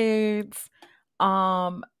 6 kids.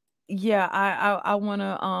 Yeah, I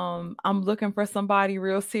wanna, I'm looking for somebody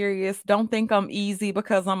real serious. Don't think I'm easy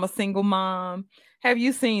because I'm a single mom. Have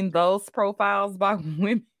you seen those profiles by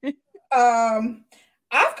women?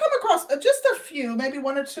 I've come across just a few, maybe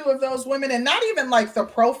 1 or 2 of those women, and not even like the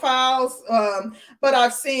profiles, but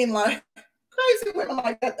I've seen like crazy women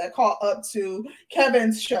like that call up to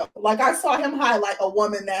Kevin's show. Like I saw him highlight a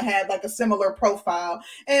woman that had like a similar profile.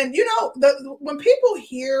 And when people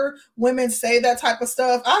hear women say that type of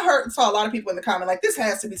stuff, I saw a lot of people in the comment like, this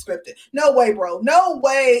has to be scripted. No way, bro. No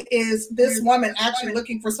way is this woman actually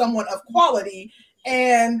looking for someone of quality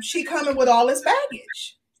and she coming with all this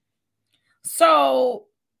baggage. So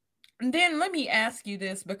then let me ask you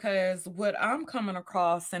this, because what I'm coming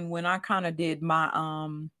across, and when I kind of did my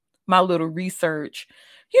my little research,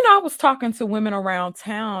 I was talking to women around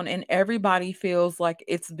town, and everybody feels like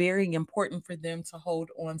it's very important for them to hold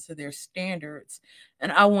on to their standards.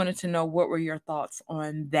 And I wanted to know, what were your thoughts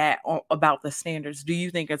on that, about the standards? Do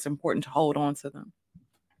you think it's important to hold on to them?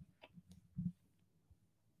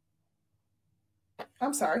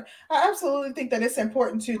 I'm sorry. I absolutely think that it's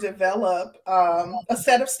important to develop a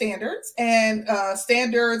set of standards and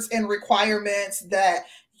requirements that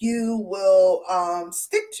you will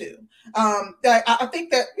stick to. I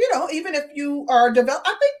think that, you know, even if you are I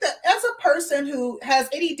think that as a person who has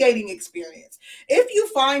any dating experience, if you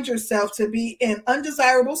find yourself to be in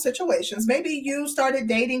undesirable situations, maybe you started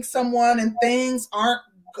dating someone and things aren't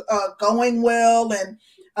going well, and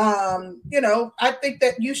you know, I think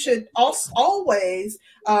that you should also always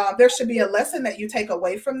there should be a lesson that you take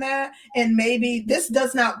away from that. And maybe this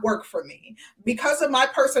does not work for me because of my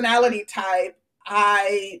personality type.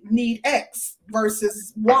 I need X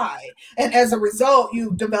versus Y. And as a result,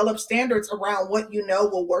 you develop standards around what you know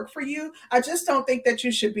will work for you. I just don't think that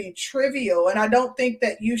you should be trivial. And I don't think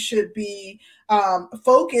that you should be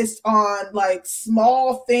focused on like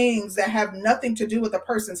small things that have nothing to do with a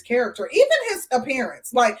person's character, even his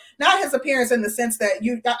appearance. Like, not his appearance in the sense that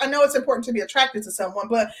I know it's important to be attracted to someone,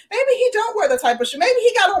 but maybe he don't wear the type of shoe. Maybe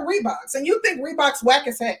he got on Reeboks and you think Reeboks whack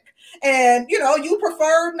as heck. And you know, you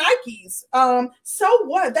prefer Nikes. So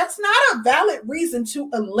what? That's not a valid reason to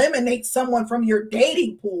eliminate someone from your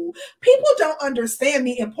dating pool. People don't understand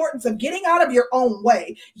the importance of getting out of your own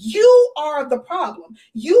way. You are the problem.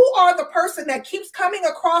 You are the person that keeps coming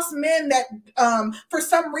across men that for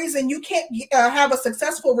some reason you can't have a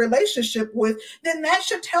successful relationship with. Then that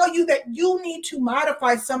should tell you that you need to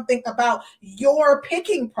modify something about your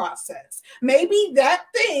picking process. Maybe that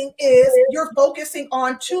thing is you're focusing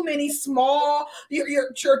on too many small,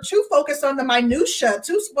 you're too focused on the minutia,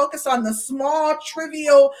 too focused on the small,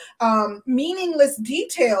 trivial, meaningless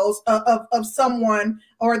details of someone,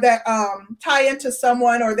 or that tie into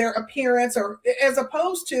someone or their appearance, or as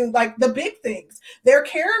opposed to like the big things, their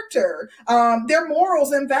character, their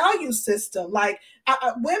morals and value system. Like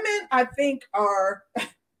women, I think are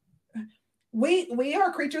we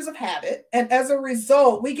are creatures of habit, and as a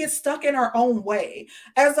result we get stuck in our own way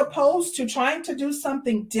as opposed to trying to do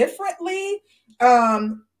something differently.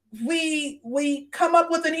 We come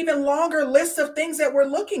up with an even longer list of things that we're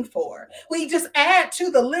looking for. We just add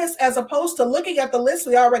to the list as opposed to looking at the list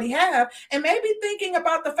we already have and maybe thinking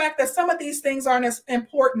about the fact that some of these things aren't as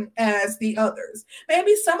important as the others.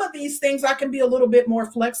 Maybe some of these things I can be a little bit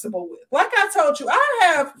more flexible with. Like I told you, I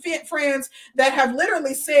have friends that have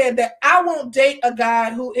literally said that I won't date a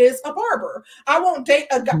guy who is a barber. I won't date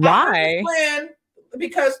a guy. Why?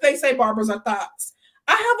 Because they say barbers are thoughts.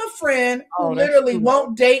 I have a friend who literally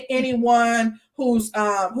won't date anyone who's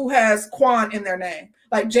who has Quan in their name,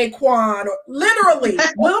 like Jaquan, or literally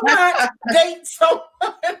will not date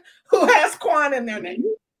someone who has Quan in their name.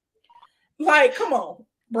 Like, come on,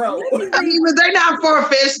 bro. I mean, but they're not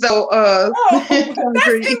far-fetched though.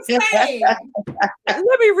 That's insane.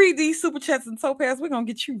 Let me read these super chats and Topaz. We're gonna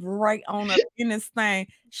get you right on up in this thing.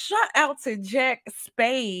 Shout out to Jack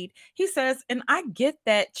Spade. He says, and I get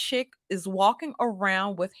that chick is walking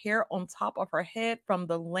around with hair on top of her head from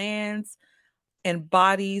the lands and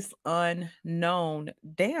bodies unknown.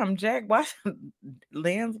 Damn, Jack, why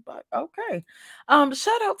lands? Okay.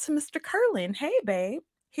 Shout out to Mr. Curlin. Hey, babe.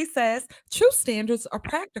 He says, true standards are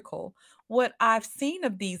practical. What I've seen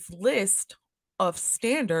of these lists of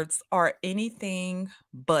standards are anything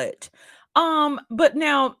but. But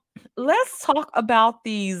now let's talk about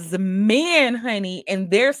these men, honey, and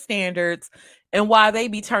their standards and why they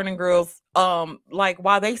be turning girls, like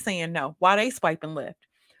why they saying no, why they swiping left.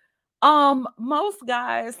 Most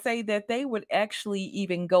guys say that they would actually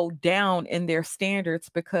even go down in their standards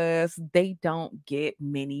because they don't get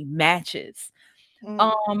many matches.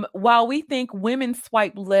 While we think women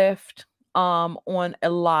swipe left on a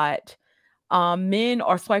lot, men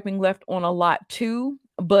are swiping left on a lot too,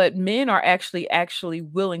 but men are actually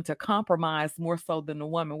willing to compromise more so than the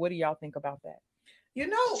woman. What do y'all think about that? You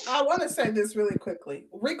know, I want to say this really quickly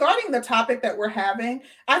regarding the topic that we're having.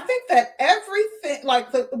 I think that everything, like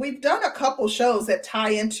we've done a couple shows that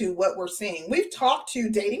tie into what we're seeing. We've talked to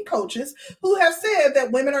dating coaches who have said that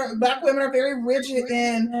Black women are very rigid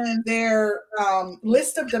in their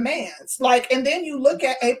list of demands. Like, and then you look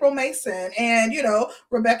at April Mason and, you know,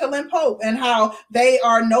 Rebecca Lynn Pope and how they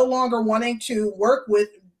are no longer wanting to work with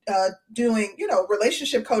doing, you know,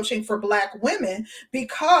 relationship coaching for Black women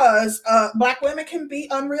because Black women can be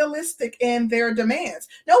unrealistic in their demands.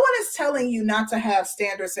 No one is telling you not to have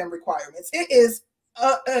standards and requirements. It is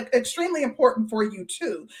extremely important for you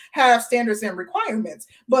to have standards and requirements,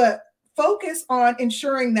 but focus on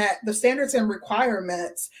ensuring that the standards and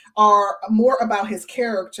requirements are more about his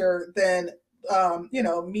character than, you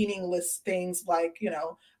know, meaningless things like, you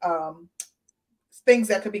know, things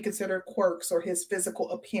that could be considered quirks or his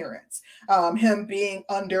physical appearance, him being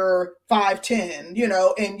under 5'10", you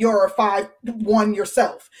know, and you're 5'1"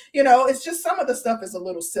 yourself. You know, it's just some of the stuff is a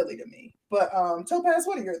little silly to me. But Topaz,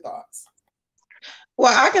 what are your thoughts?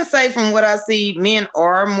 Well, I can say from what I see, men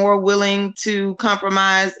are more willing to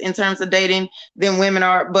compromise in terms of dating than women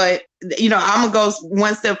are. But, I'm going to go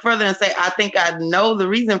one step further and say, I think I know the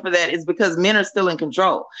reason for that is because men are still in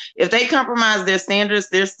control. If they compromise their standards,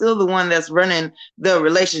 they're still the one that's running the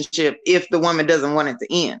relationship if the woman doesn't want it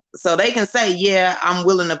to end. So they can say, yeah, I'm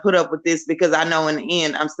willing to put up with this because I know in the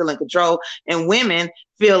end I'm still in control. And women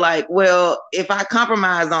feel like, well, if I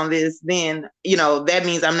compromise on this, then, that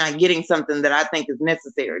means I'm not getting something that I think is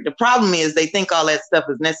necessary. The problem is they think all that stuff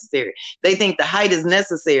is necessary. They think the height is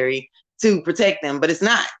necessary to protect them, but it's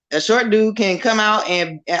not. A short dude can come out,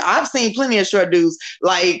 and I've seen plenty of short dudes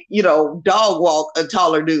dog walk a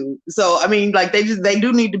taller dude. So, I mean, like they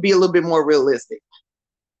do need to be a little bit more realistic.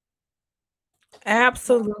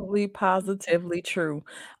 Absolutely, positively true.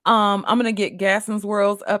 I'm gonna get Gaston's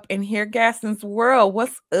Worlds up in here. Gaston's World,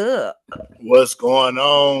 what's up? What's going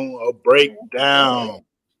on? A breakdown.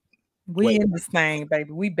 We in this thing,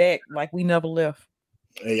 baby. We back like we never left.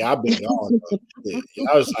 Hey, I've been gone.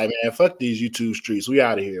 I was like, man, fuck these YouTube streets. We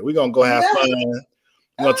out of here. We're gonna go have fun.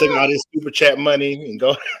 We're gonna take all this super chat money and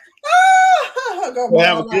go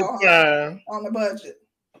have a good time on the budget.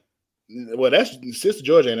 Well, that's Sister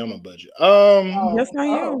George ain't on a budget. Yes, I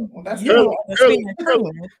am.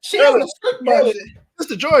 She on a strict budget.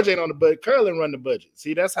 Sister George ain't on the budget. Curlin run the budget.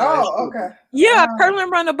 See, that's how. Okay. Yeah, Curlin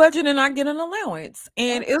run the budget, and I get an allowance,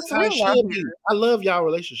 and it's real. I love y'all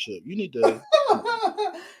relationship. You need to.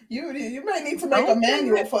 You may need to make a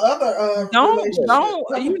manual for other. Don't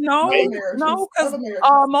because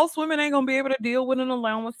most women ain't gonna be able to deal with an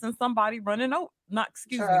allowance and somebody running out.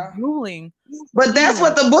 Ruling. But that's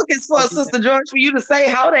what the book is for, Sister George, for you to say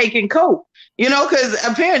how they can cope. Because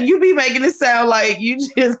apparently you be making it sound like you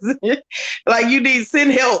just like you need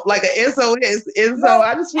send help, like an SOS. And so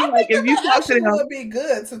I just feel like if you talk to them, would be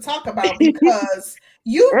good to talk about because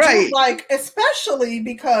you do like, especially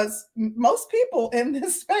because most people in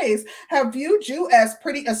this space have viewed you as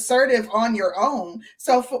pretty assertive on your own.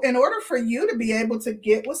 So in order for you to be able to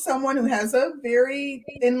get with someone who has a very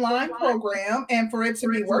in-line program and for it to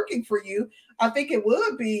be working for you, I think it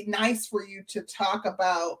would be nice for you to talk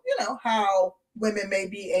about, how women may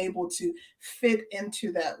be able to fit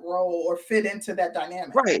into that role or fit into that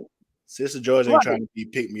dynamic. Right. Sister George ain't trying to be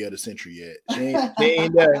pick me of the century yet. She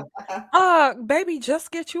ain't there. Baby,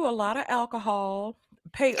 just get you a lot of alcohol.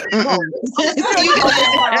 Pay. Now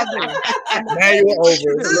you're over.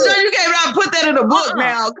 Sister, you can't put that in the book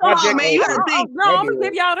now. Come on, man. You gotta think. No, I'm gonna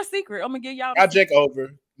give y'all the secret. I'll check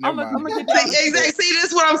over. I'm gonna give exactly. See, this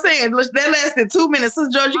is what I'm saying. That lasted 2 minutes.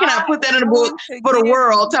 Sister George, you cannot put that in the book for the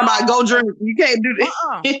world. Talking about go drink. You can't do that.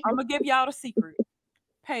 I'm gonna give y'all the secret.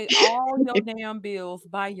 Pay all your damn bills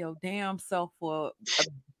by your damn self for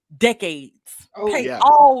decades. Pay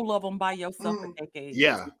all of them by yourself for decades.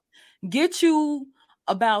 Yeah. Get you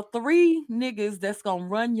about 3 niggas that's gonna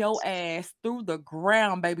run your ass through the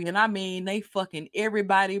ground, baby. And I mean they fucking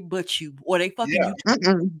everybody but you, or they fucking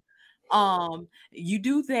you. You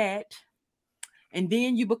do that, and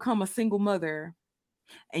then you become a single mother,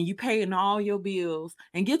 and you paying all your bills,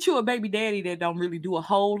 and get you a baby daddy that don't really do a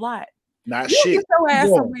whole lot. Not shit. Get your ass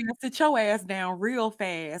somewhere and sit your ass down real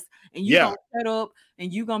fast, and you gonna set up,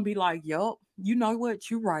 and you gonna be like, "Yup, you know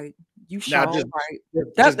what? You right. You sure right."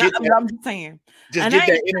 I'm just saying. Just get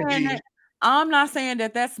that energy. I'm not saying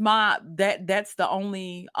that that's the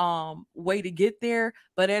only way to get there,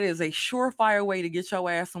 but that is a surefire way to get your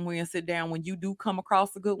ass somewhere and sit down when you do come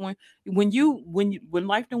across a good one. When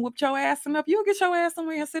life done whipped your ass enough, you'll get your ass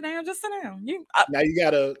somewhere and sit down. Just sit down. Now you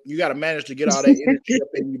gotta manage to get all that energy up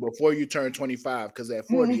in you before you turn 25, because at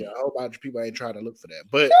 40, a whole bunch of people ain't trying to look for that.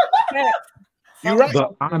 But you're right. The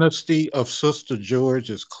honesty of Sister George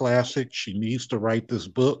is classic. She needs to write this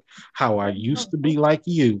book. How I used to be like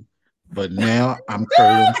you, but now I'm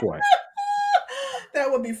Curlin White. That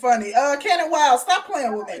would be funny. Cannon Wild, stop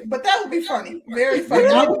playing with me. But that would be funny. Very funny.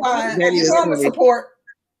 Support.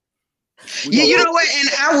 Yeah, you know what? And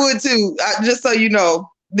I would too. Just so you know.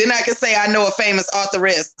 Then I can say I know a famous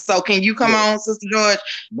authoress. So can you come on, Sister George?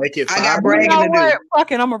 Make it $5. I got bragging to do.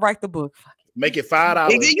 Fuck it, I'm gonna write the book. Make it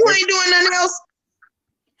 $5. You ain't doing nothing else.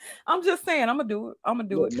 I'm just saying, I'm gonna do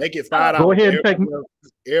it. Make it $5. Go ahead and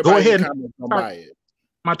go ahead and buy it.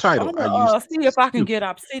 My title. I'm gonna see if I can get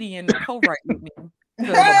Obsidian to co-write with me.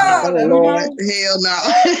 Hell no.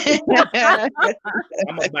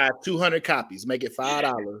 I'm gonna buy 200 copies. Make it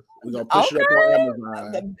 $5. We're gonna push it up on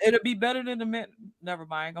Amazon. It'll be better than the mint. Never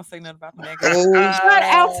mind. I ain't gonna say nothing about the man. Shout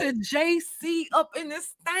out to JC up in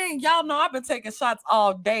this thing. Y'all know I've been taking shots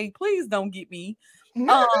all day. Please don't get me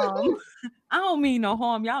I don't mean no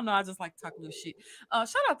harm. Y'all know I just like to talk a little shit.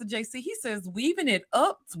 Shout out to JC. He says weaving it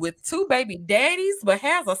up with 2 baby daddies, but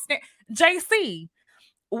has a JC.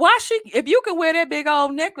 Why she? If you can wear that big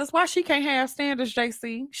old necklace, why she can't have standards,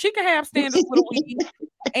 JC? She can have standards with a weave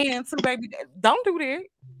and 2 baby. Don't do that.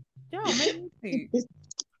 Y'all make me sick.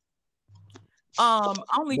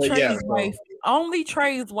 Only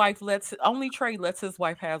Trey's wife lets his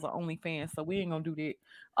wife has an OnlyFans, so we ain't gonna do that.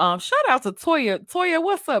 Shout out to Toya. Toya,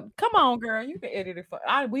 what's up? Come on, girl. You can edit it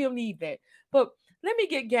we'll need that. But let me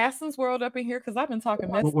get Gaston's World up in here because I've been talking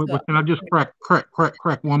mess up. Can I just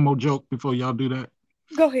crack one more joke before y'all do that?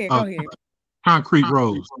 Go ahead. Concrete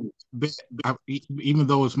Rose. Even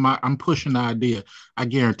though I'm pushing the idea, I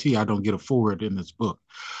guarantee I don't get a forward in this book.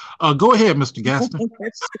 Go ahead, Mr. Gaston.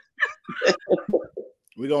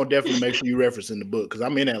 We're gonna definitely make sure you reference in the book because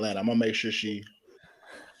I'm in Atlanta. I'm gonna make sure she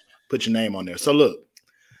put your name on there. So look,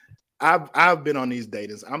 I've been on these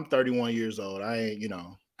datings. I'm 31 years old. I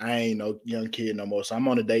ain't no young kid no more. So I'm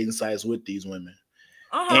on the dating sites with these women.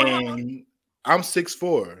 And I'm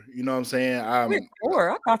 6'4". You know what I'm saying? I'm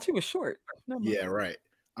 6'4". I thought you were short. Yeah, right.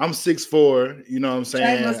 I'm 6'4". You know what I'm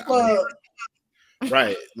saying?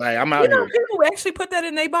 Right. Like I'm out here. People actually put that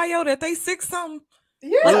in their bio that they 6 something.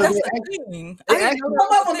 Yeah, that's the thing. Some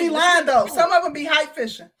of them be lying though. Some of them be height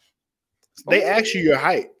fishing. They ask you your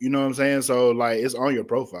height. You know what I'm saying? So like it's on your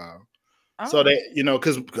profile. So they,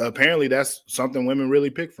 because apparently that's something women really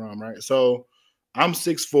pick from, right? So I'm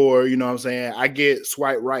 6'4", you know what I'm saying? I get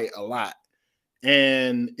swipe right a lot.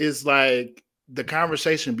 And it's like the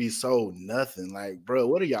conversation be so nothing. Like, bro,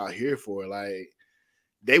 what are y'all here for? Like,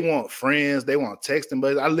 they want friends, they want texting,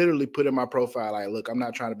 but I literally put in my profile, like, look, I'm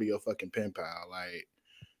not trying to be your fucking pen pal. Like,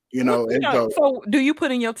 so do you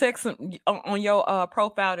put in your text on your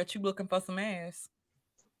profile that you looking for some ass?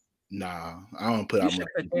 Nah, I don't put out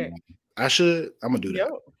my. I should. I'm gonna do that.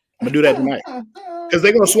 I'm gonna do that tonight because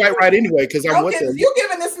they're gonna swipe right anyway. Because I'm with them. You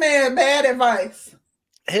giving this man bad advice?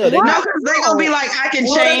 Hell, because they're gonna be like, I can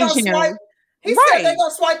change him. He said they're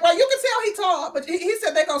gonna swipe right. You can tell he tall, but he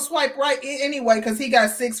said they're gonna swipe right anyway because he got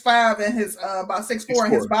 6'5" in his about 6'4"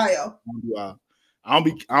 in his bio. I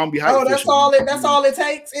don't be. That's all it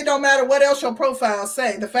takes. It don't matter what else your profile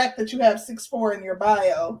say. The fact that you have 6'4" in your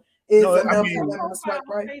bio is enough for them to swipe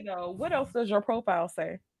right. What else does your profile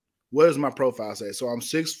say? What does my profile say? So I'm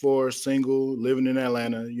 6'4", single, living in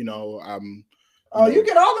Atlanta. You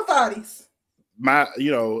get all the bodies. I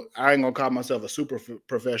ain't gonna call myself a super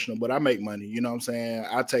professional, but I make money. You know what I'm saying?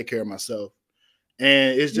 I take care of myself,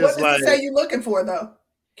 and it's just what does it say you're looking for though?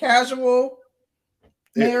 Casual,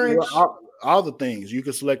 marriage, all the things. You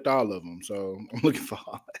can select all of them. So I'm looking for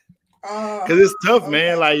all that because it's tough,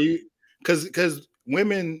 man. Like because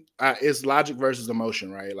women, it's logic versus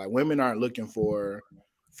emotion, right? Like women aren't looking for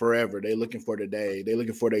forever. They're looking for today. They're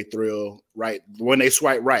looking for their thrill, right? When they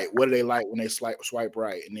swipe right, what do they like when they swipe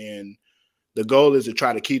right? And then the goal is to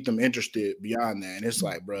try to keep them interested beyond that. And it's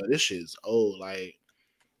like, bro, this shit's old. Like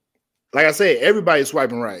I said, everybody's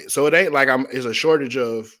swiping right. So it ain't like it's a shortage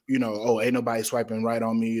of, ain't nobody swiping right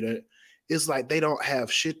on me. It's like they don't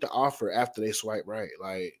have shit to offer after they swipe right.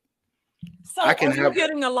 Like, so are you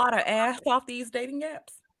getting a lot of ass off these dating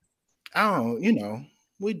apps? I don't,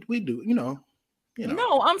 we do,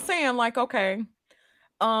 No, I'm saying like, okay,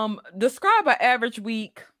 describe an average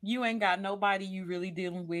week. You ain't got nobody you really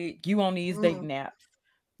dealing with. You on these dating apps.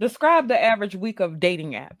 Describe the average week of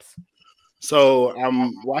dating apps. So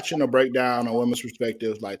I'm watching a breakdown on women's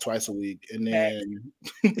perspectives like twice a week, and then,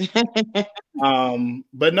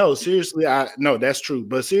 but no, seriously, that's true.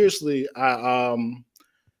 But seriously, I'm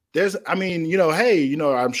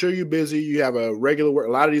sure you're busy. You have a regular work.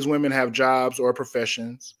 A lot of these women have jobs or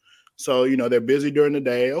professions. So, they're busy during the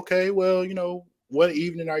day. Okay, well, what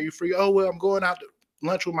evening are you free? Oh, well, I'm going out to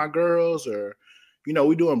lunch with my girls, or, we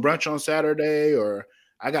doing brunch on Saturday, or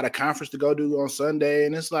I got a conference to go do on Sunday.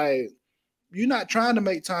 And it's like, you're not trying to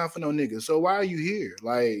make time for no niggas. So why are you here?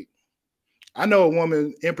 Like, I know a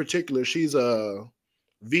woman in particular, she's a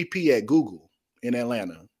VP at Google in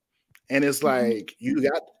Atlanta. And it's like,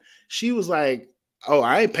 she was like, oh,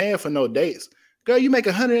 I ain't paying for no dates. Girl, you make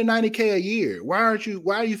 $190K a year. Why do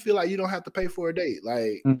you feel like you don't have to pay for a date?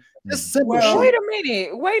 Like, it's simple shit. Wait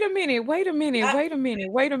a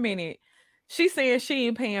minute. She's saying she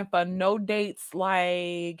ain't paying for no dates.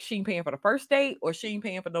 Like, she ain't paying for the first date, or she ain't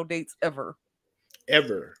paying for no dates ever.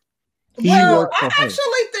 Ever. Well, I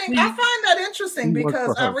actually think I find that interesting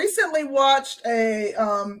because I recently watched a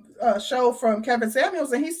show from Kevin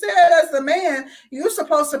Samuels, and he said, as a man, you're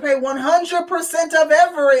supposed to pay 100% of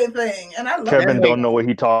everything. And I love Kevin don't know what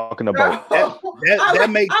he's talking about. That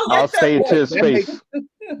makes. I'll say it to his face.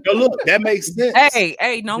 No, look, that makes sense.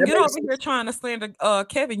 Hey, don't That get makes over sense. here trying to slander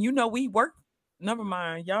Kevin. You know we work. Never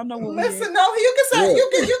mind. Y'all know what we Listen, no, you can say you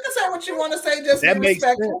can say what you want to say, just That be makes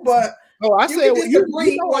respectful. sense. But Oh, I you said can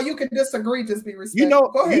disagree. Well, you can disagree, just be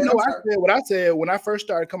respectful. Go ahead. I said what I said when I first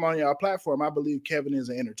started coming on y'all platform. I believe Kevin is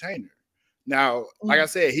an entertainer. Now, like I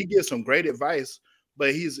said, he gives some great advice,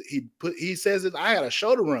 but he says that I got a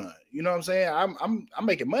show to run. You know what I'm saying? I'm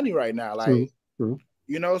making money right now. Like, True.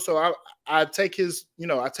 You know, so I take his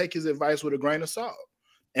advice with a grain of salt.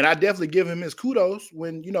 And I definitely give him his kudos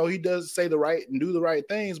when, you know, he does say the right and do the right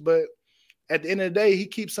things. But at the end of the day, he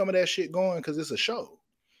keeps some of that shit going because it's a show.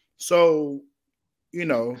 So, you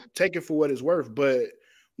know, take it for what it's worth. But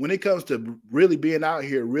when it comes to really being out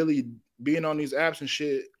here, really being on these apps and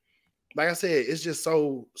shit, like I said, it's just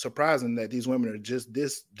so surprising that these women are just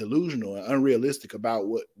this delusional and unrealistic about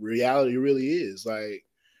what reality really is. Like,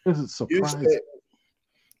 this is surprising.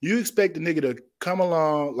 You expect the nigga to come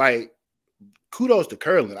along, like, kudos to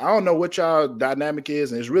Curlin. I don't know what y'all dynamic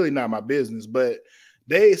is, and it's really not my business, but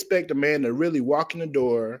they expect a man to really walk in the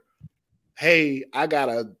door. Hey, I got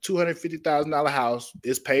a $250,000 house.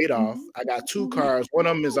 It's paid off. I got 2 cars. One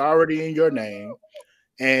of them is already in your name,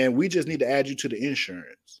 and we just need to add you to the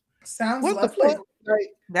insurance. Sounds lovely. Like,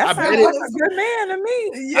 that sounds like a good man to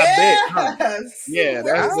me. Yes. Yeah,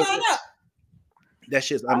 that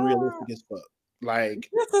shit's unrealistic as fuck. Like,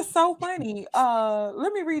 this is so funny.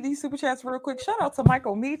 Let me read these super chats real quick. Shout out to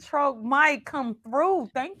Michael Mitro. Mike, come through.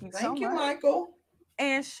 Thank you so much. Thank you, Michael.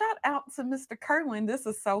 And shout out to Mr. Curlin. This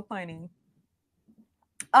is so funny.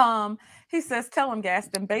 He says, tell him,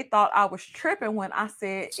 Gaston, they thought I was tripping when I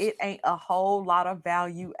said it ain't a whole lot of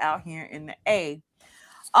value out here in the A.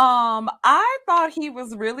 I thought he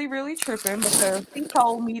was really, really tripping because he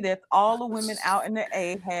told me that all the women out in the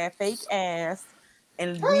A had fake ass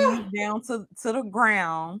and weave down to the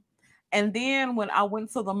ground. And then when I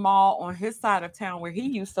went to the mall on his side of town where he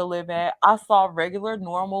used to live at, I saw regular,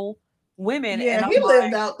 normal women. Yeah, and he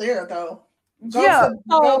lived out there though. Go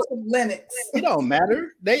to Lenox. It don't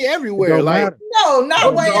matter. They everywhere. Like, no,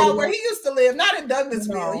 not way out where he used to live. Not in Douglasville.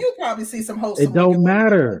 No. You probably see some hosts. It don't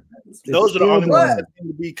matter. Those are the only ones that seem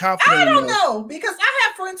to be confident. I don't know, because I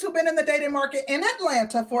have friends who've been in the dating market in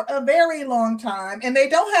Atlanta for a very long time, and they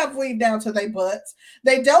don't have weave down to their butts.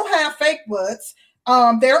 They don't have fake butts.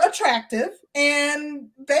 They're attractive, and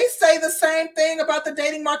they say the same thing about the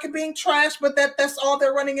dating market being trash, but that's all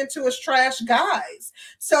they're running into is trash guys.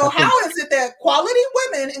 So how is it that quality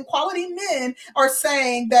women and quality men are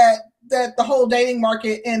saying that the whole dating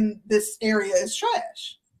market in this area is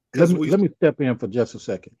trash? Let me step in for just a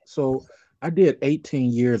second. So I did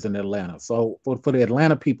 18 years in Atlanta. So for the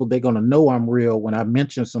Atlanta people, they're going to know I'm real when I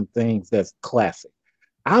mention some things that's classic.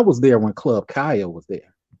 I was there when Club Kaya was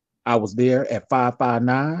there. I was there at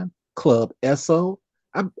 559, Club Esso.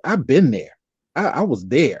 I've been there. I was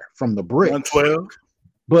there from the brick. 112.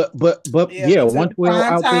 But yeah 112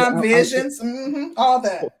 out there. Visions, all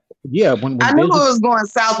that. Yeah, when I knew it was going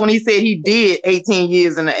south when he said he did 18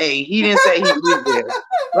 years in the A. He didn't say he lived there.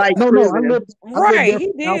 Like no, I lived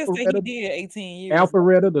he did say he did 18 years.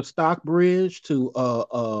 Alpharetta, the Stockbridge to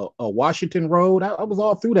Washington Road. I was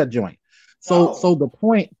all through that joint. So the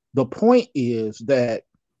point is that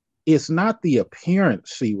it's not the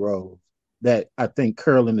appearance, C-Rose, that I think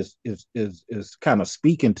Curlin is kind of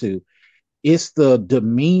speaking to. It's the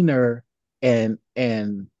demeanor and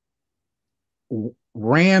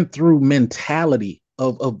ran through mentality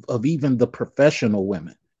of even the professional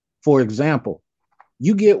women. For example,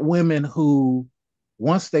 you get women who,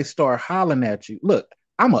 once they start hollering at you, look,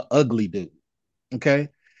 I'm an ugly dude, okay?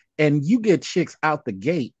 And you get chicks out the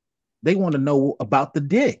gate, they want to know about the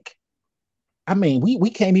dick. I mean, we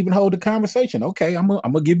can't even hold a conversation. Okay, I'm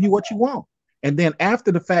gonna give you what you want. And then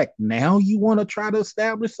after the fact, now you want to try to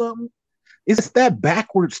establish something? It's that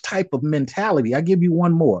backwards type of mentality. I give you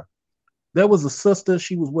one more. There was a sister,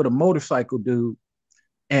 she was with a motorcycle dude,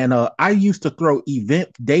 and I used to throw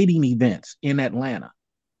dating events in Atlanta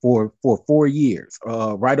for 4 years,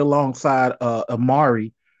 right alongside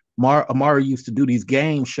Amari. Amari used to do these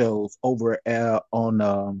game shows over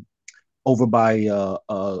by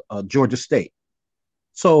Georgia State.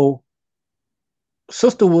 So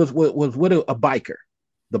sister was with a biker.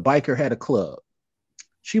 The biker had a club.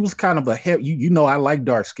 She was kind of a heavy, you know, I like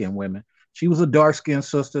dark-skinned women. She was a dark-skinned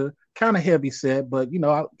sister, kind of heavy set, but you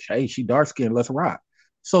know, hey, she dark-skinned, let's rock.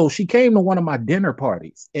 So she came to one of my dinner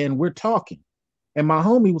parties and we're talking. And my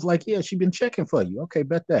homie was like, yeah, she been checking for you. Okay,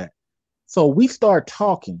 bet that. So we start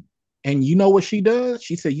talking. And you know what she does?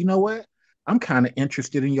 She said, you know what? I'm kind of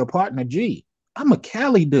interested in your partner, G. I'm a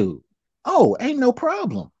Cali dude. Oh, ain't no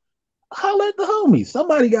problem. holler at the homie.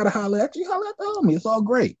 Somebody got to holler at you. Holler at the homie. It's all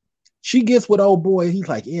great. She gets with old boy. He's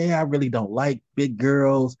like, yeah, I really don't like big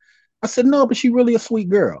girls. I said, no, but she really a sweet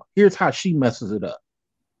girl. Here's how she messes it up.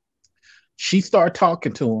 She started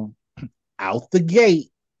talking to him out the gate.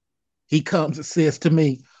 He comes and says to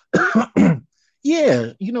me,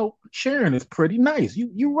 yeah, you know, Sharon is pretty nice.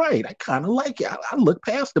 You're right. I kind of like it. I look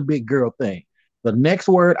past the big girl thing. The next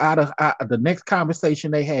word out of the next conversation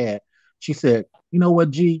they had, she said, you know what,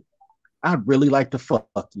 G? I'd really like to fuck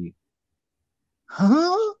you.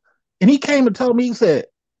 Huh? And he came and told me, he said,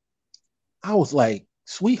 I was like,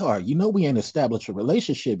 sweetheart, you know we ain't established a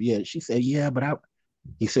relationship yet. She said, yeah, but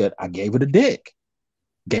he said, I gave her the dick.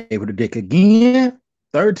 Gave her the dick again.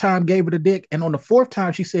 Third time gave her the dick. And on the fourth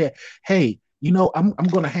time, she said, hey, you know, I'm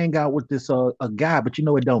going to hang out with this a guy, but you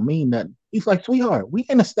know, it don't mean nothing. He's like, sweetheart, we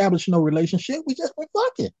ain't established no relationship. We just been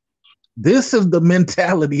fucking. This is the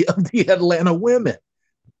mentality of the Atlanta women.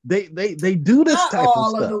 They do this Not type of stuff.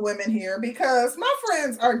 all of the women here, because my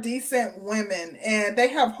friends are decent women and they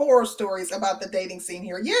have horror stories about the dating scene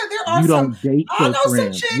here. Yeah, there are some. I know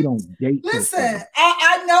some chicks. You don't date. Listen,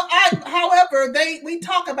 I know. However, we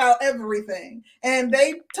talk about everything, and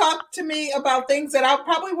they talk to me about things that I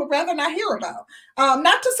probably would rather not hear about.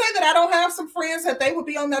 Not to say that I don't have some friends that they would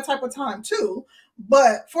be on that type of time too.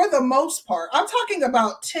 But for the most part, I'm talking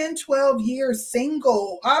about 10, 12 years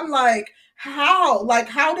single. I'm like, how? Like,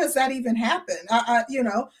 how does that even happen? You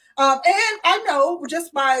know, and I know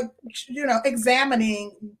just by, you know,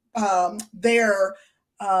 examining their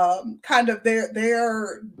kind of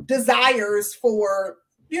their desires for,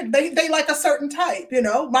 you know, they like a certain type. You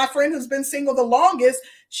know, my friend who's been single the longest,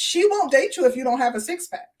 she won't date you if you don't have a six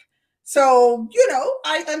pack. So, you know,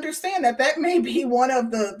 I understand that may be one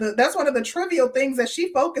of that's one of the trivial things that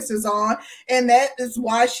she focuses on. And that is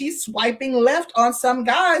why she's swiping left on some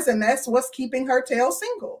guys. And that's what's keeping her tail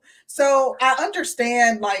single. So I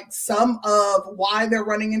understand like some of why they're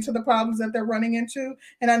running into the problems that they're running into.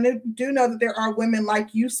 And I do know that there are women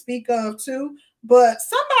like you speak of too. But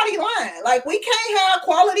somebody lying. Like, we can't have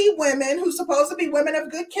quality women who's supposed to be women of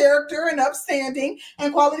good character and upstanding,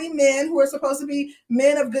 and quality men who are supposed to be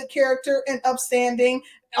men of good character and upstanding,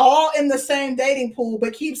 all in the same dating pool,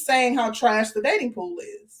 but keep saying how trash the dating pool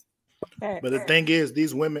is. But the thing is,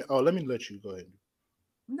 these women. Oh, let me let you go ahead.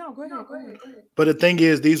 No, go ahead. But the thing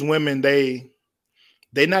is, these women, they're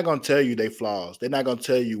not gonna tell you they flaws. They're not gonna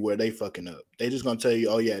tell you where they fucking up. They just gonna tell you,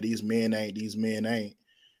 oh yeah, these men ain't.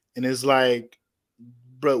 And it's like,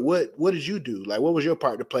 bro, what did you do? Like, what was your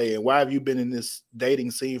part to play? And why have you been in this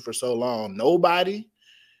dating scene for so long? Nobody.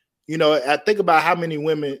 You know, I think about how many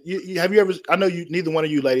women have you ever? I know neither one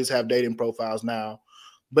of you ladies have dating profiles now,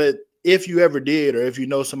 but if you ever did, or if you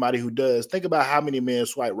know somebody who does, think about how many men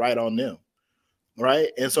swipe right on them, right?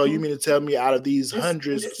 And so you mean to tell me out of these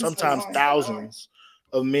hundreds, sometimes thousands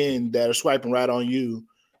of men that are swiping right on you,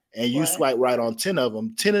 and you swipe right on 10 of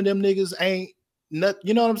them, 10 of them niggas ain't.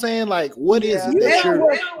 You know what I'm saying? Like, what is it that you're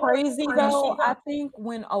what's crazy though? I think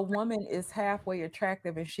when a woman is halfway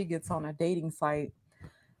attractive and she gets on a dating site,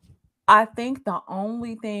 I think the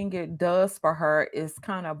only thing it does for her is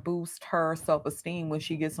kind of boost her self-esteem when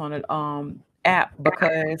she gets on an app,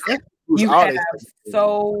 because you have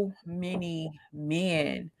so many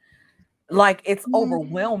men. Like, it's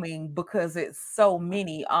overwhelming because it's so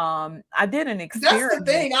many. I did an experiment. That's the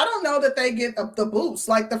thing. I don't know that they get the boost.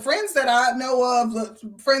 Like, the friends that I know of,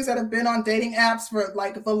 the friends that have been on dating apps for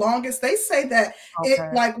like the longest, they say that it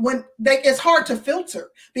like when it's hard to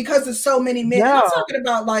filter because there's so many men. Yeah. I'm talking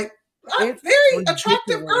about like very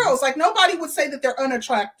attractive girls. Like, nobody would say that they're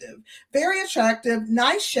unattractive. Very attractive,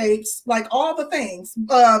 nice shapes, like all the things.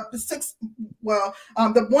 The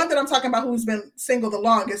one that I'm talking about who's been single the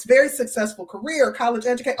longest, very successful career, college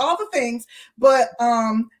educated, all the things. But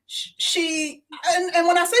she and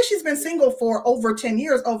when I say she's been single for over 10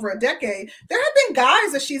 years, over a decade, there have been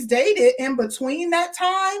guys that she's dated in between that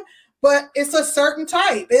time. But it's a certain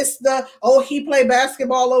type. It's he played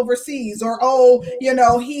basketball overseas, or he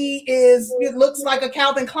looks like a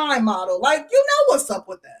Calvin Klein model. Like, you know what's up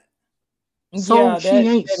with that. So she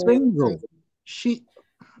ain't single. She's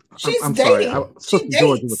dating. Sorry. Sister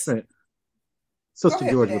Georgia was saying. Sister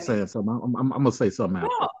Georgia was saying something. I'm gonna say something after.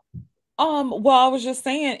 Well, I was just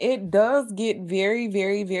saying it does get very,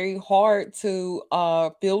 very, very hard to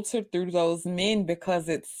filter through those men because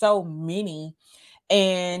it's so many.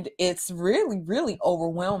 And it's really, really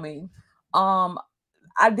overwhelming.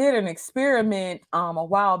 I did an experiment a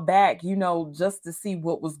while back, just to see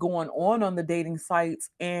what was going on the dating sites.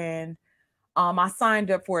 And I signed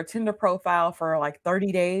up for a Tinder profile for like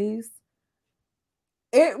 30 days.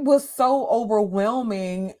 it was so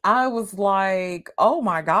overwhelming. I was like, oh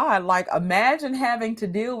my God, like imagine having to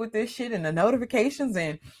deal with this shit and the notifications,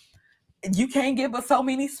 and you can't get but so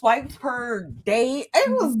many swipes per day.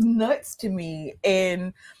 It was nuts to me.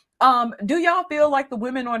 And do y'all feel like the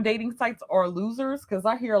women on dating sites are losers? Because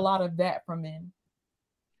I hear a lot of that from men.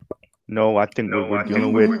 No, I think what we're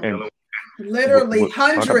dealing with, and literally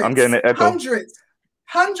hundreds, I'm getting an echo.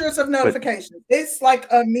 hundreds of notifications. It's like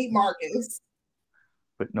a meat market.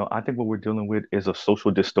 But no, I think what we're dealing with is a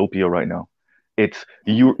social dystopia right now. It's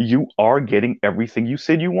you are getting everything you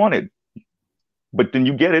said you wanted, but then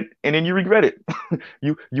you get it and then you regret it.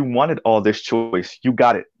 you wanted all this choice, you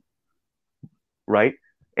got it, right?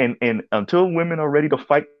 And until women are ready to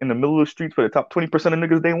fight in the middle of the streets for the top 20% of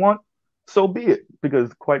niggas they want, so be it.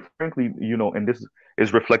 Because quite frankly, and this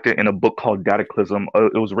is reflected in a book called Cataclysm.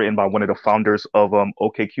 It was written by one of the founders of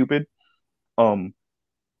OkCupid.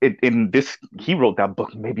 He wrote that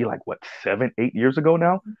book maybe like 7-8 years ago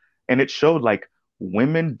now, and it showed like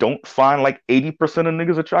women don't find like 80% of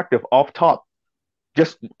niggas attractive off top.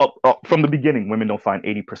 Just up from the beginning, women don't find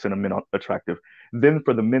 80% of men attractive. Then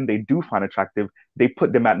for the men they do find attractive, they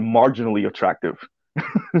put them at marginally attractive.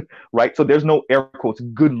 Right? So there's no air quotes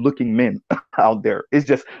good looking men out there. It's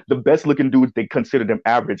just the best looking dudes, they consider them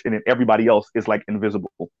average, and then everybody else is like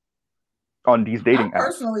invisible on these dating apps.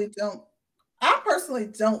 I personally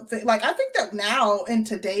don't think, like, I think that now in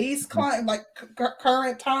today's current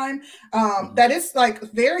time, that it's like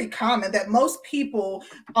very common that most people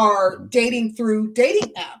are dating through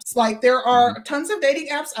dating apps. Like there are tons of dating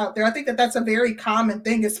apps out there. I think that that's a very common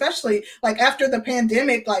thing, especially like after the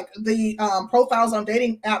pandemic, like the profiles on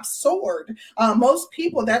dating apps soared. Most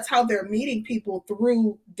people, that's how they're meeting people,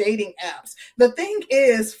 through dating apps. The thing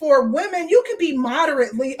is, for women, you can be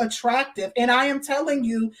moderately attractive, and I am telling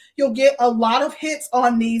you, you'll get a lot of hits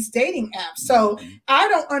on these dating apps. So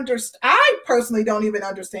I personally don't even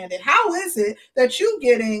understand it. How is it that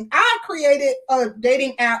I created a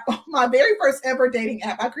dating app, my very first ever dating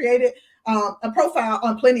app. I created a profile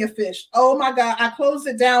on Plenty of Fish. Oh my God, I closed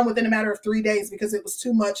it down within a matter of 3 days because it was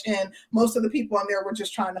too much, and most of the people on there were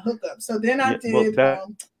just trying to hook up. So then I did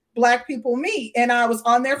Black People Meet, and I was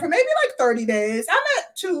on there for maybe like 30 days. I met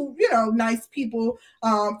two, nice people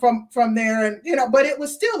from there, and but it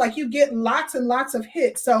was still like you get lots and lots of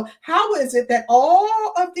hits. So how is it that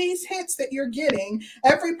all of these hits that you're getting,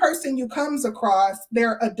 every person you comes across,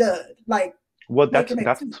 they're a dud? Like, well, that's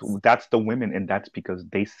the women, and that's because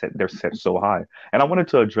they're set so high. And I wanted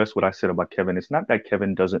to address what I said about Kevin. It's not that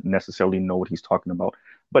Kevin doesn't necessarily know what he's talking about,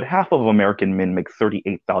 but half of American men make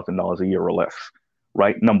 $38,000 a year or less.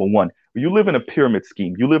 Right? Number one, you live in a pyramid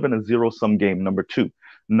scheme. You live in a zero-sum game. Number two.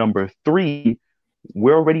 Number three,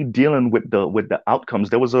 we're already dealing with the outcomes.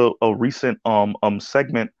 There was a recent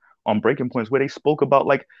segment on Breaking Points where they spoke about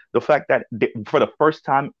like the fact that for the first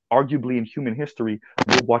time, arguably in human history,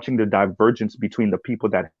 we're watching the divergence between the people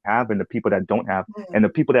that have and the people that don't have, and the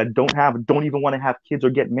people that don't have don't even want to have kids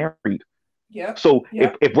or get married. Yeah. So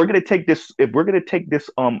if we're gonna take this,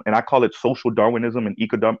 and I call it social Darwinism and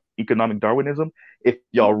economic Darwinism, if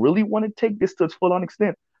y'all really want to take this to its full on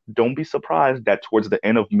extent, don't be surprised that towards the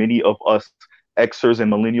end of many of us Xers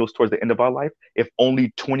and millennials, towards the end of our life, if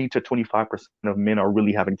only 20 to 25% of men are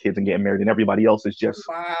really having kids and getting married, and everybody else is just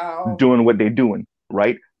doing what they're doing,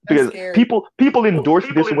 right? Because people endorse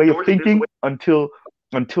this way of thinking until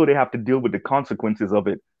they have to deal with the consequences of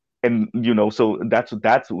it. And so that's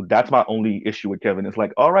my only issue with Kevin. It's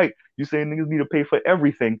like, all right, you saying niggas need to pay for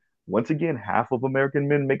everything. Once again, half of American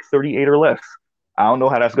men make 38 or less. I don't know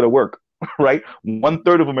how that's gonna work, right?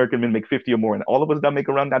 1/3 of American men make 50 or more, and all of us that make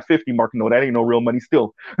around that 50 mark, no, that ain't no real money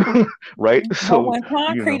still, right? So when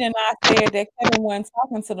Concrete and I said that Kevin wasn't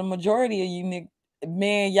talking to the majority of you niggas,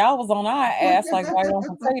 man, y'all was on our ass like white on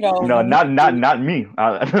potatoes. No, not me. Not me.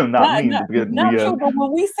 Not true, but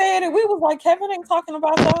when we said it, we was like, Kevin ain't talking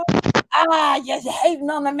about y'all. You're hating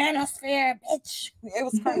on the manosphere, bitch. It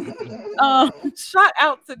was crazy. Shout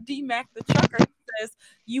out to D-Mac the trucker. He says,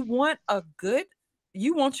 you want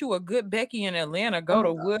you a good Becky in Atlanta, go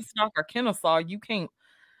to Woodstock or Kennesaw. You can't.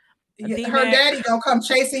 Her daddy gonna come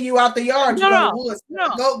chasing you out the yard. No. Go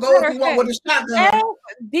if you want with a shotgun.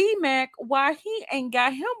 D-Mac, why he ain't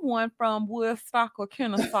got him one from Woodstock or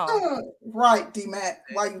Kennesaw? Right, D-Mac.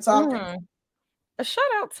 Why you talking? A shout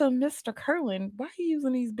out to Mr. Curlin. Why he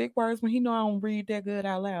using these big words when he know I don't read that good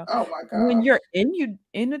out loud? Oh my God. When you're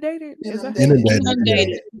inundated.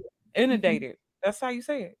 Inundated. That's how you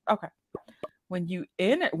say it. Okay. When you're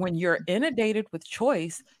inundated with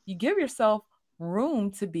choice, you give yourself room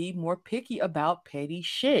to be more picky about petty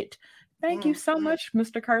shit. Thank you so much,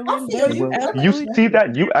 Mr. Curlin. feel you. You see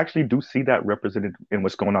that, you actually do see that represented in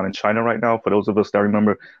what's going on in China right now. For those of us that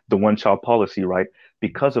remember the one-child policy, right?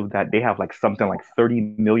 Because of that, they have like something like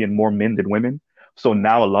 30 million more men than women. So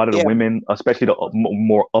now a lot of the women, especially the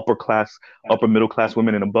more upper middle class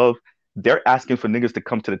women and above, they're asking for niggas to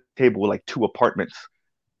come to the table with like 2 apartments.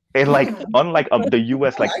 And like, unlike the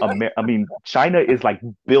U.S., like I mean, China is like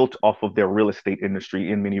built off of their real estate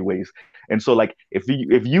industry in many ways. And so, like, if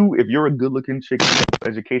you're a good-looking chick with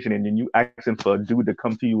education and then you asking for a dude to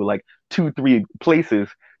come to you with like 2-3 places,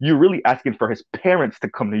 you're really asking for his parents to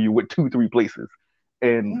come to you with 2-3 places.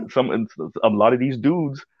 And a lot of these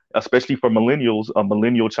dudes, especially for millennials,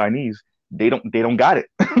 millennial Chinese, they don't got it.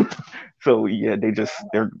 So yeah,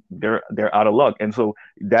 they're out of luck. And so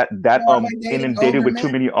that inundated with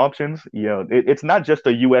too many options, yeah, it's not just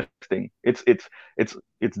a US thing. It's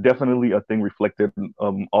definitely a thing reflected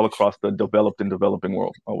all across the developed and developing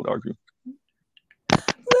world, I would argue.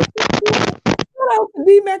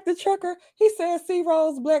 D-Mac the trucker, he says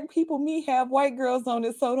C-Rose, black people me have white girls on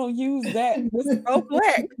it, so don't use that. It's so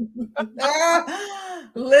black.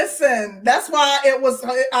 Listen, that's why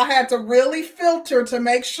I had to really filter to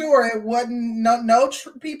make sure it wasn't no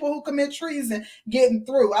people who commit treason getting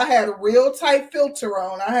through. I had a real tight filter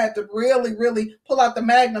on. I had to really, really pull out the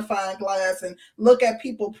magnifying glass and look at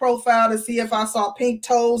people's profile to see if I saw pink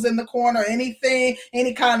toes in the corner, anything,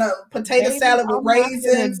 any kind of potato salad with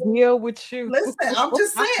raisins. Deal with you. Listen, I'm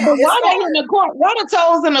just saying. But why they in the corner? Why the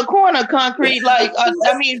toes in the corner, Concrete? Like,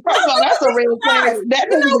 I mean, first of all, that's a real thing. That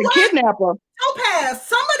is a kidnapper. Topaz,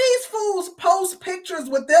 some of these fools post pictures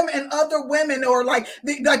with them and other women, or like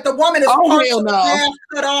the woman is partially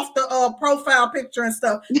cut off the profile picture and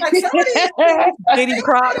stuff. Like some of these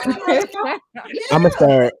I'm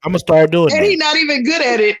gonna start doing and that. He's not even good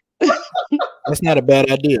at it. That's not a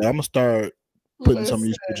bad idea. I'm gonna start putting some of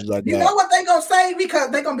these pictures I got. You know what they gonna say?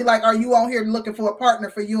 Because they gonna be like, "Are you on here looking for a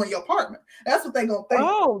partner for you and your partner?" That's what they gonna think.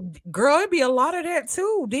 Oh, girl, it'd be a lot of that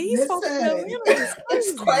too. These folks,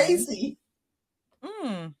 it's crazy.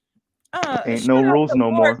 Ain't no rules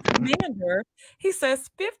no more. Commander, he says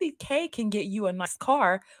 50K can get you a nice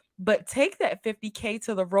car, but take that 50K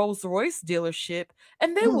to the Rolls Royce dealership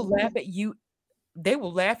and they will laugh at you. They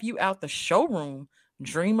will laugh you out the showroom.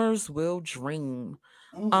 Dreamers will dream.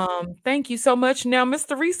 Thank you so much. Now,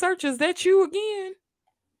 Mr. Research, is that you again?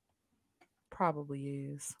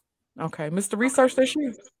 Probably is. Okay, Mr. Research, that's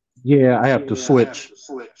you. Yeah, I have to switch.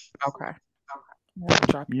 Okay.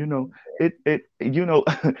 You know,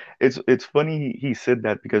 it's funny he said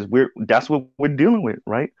that, because that's what we're dealing with,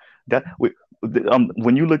 right?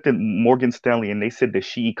 When you looked at Morgan Stanley and they said the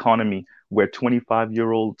she economy, where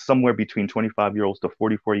 25-year-olds, somewhere between 25-year-olds to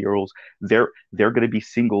 44-year-olds, they're going to be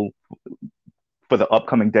single for the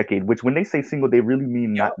upcoming decade, which when they say single, they really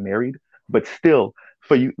mean not married, but still,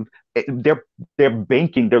 for you, they're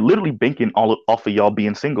literally banking all off of y'all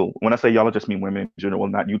being single. When I say y'all, I just mean women in general,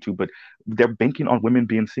 not you two, but they're banking on women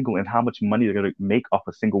being single and how much money they're going to make off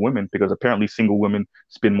of single women, because apparently single women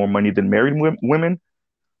spend more money than married women.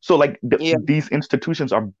 So like these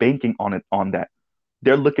institutions are banking on that.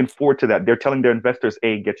 They're looking forward to that. They're telling their investors,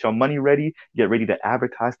 hey, get your money ready, get ready to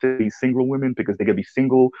advertise to these single women, because they're going to be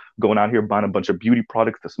single, going out here buying a bunch of beauty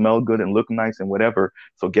products to smell good and look nice and whatever.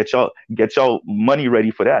 So get y'all money ready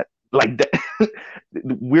for that. Like that.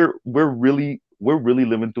 we're really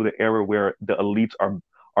living through the era where the elites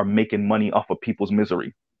are making money off of people's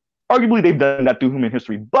misery. Arguably they've done that through human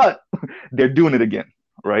history, but they're doing it again,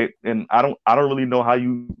 right? And I don't really know how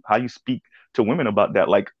you speak to women about that.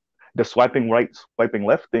 Like the swiping right, swiping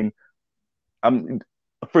left thing.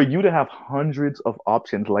 For you to have hundreds of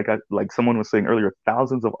options, like someone was saying earlier,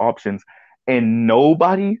 thousands of options, and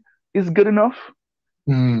nobody is good enough.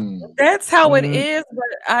 That's how it is,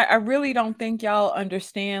 but I really don't think y'all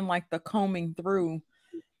understand like the combing through.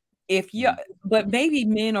 But maybe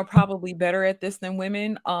men are probably better at this than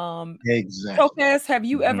women. Exactly. Topaz, have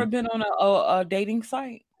you ever been on a dating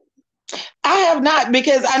site? I have not,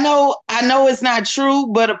 because I know it's not true,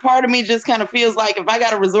 but a part of me just kind of feels like if I got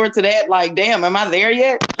to resort to that, like, damn, am I there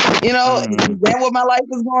yet? You know, is that what my life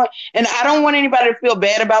is going? And I don't want anybody to feel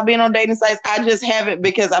bad about being on dating sites. I just haven't,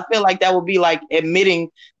 because I feel like that would be like admitting,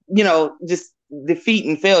 just defeat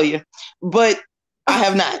and failure. But I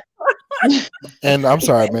have not. And I'm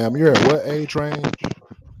sorry, ma'am, you're at what age range?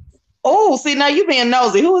 Oh, see, now you being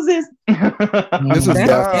nosy. Who is this? This is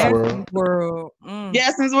Gaston's World.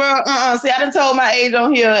 Gaston's World. See, I done told my age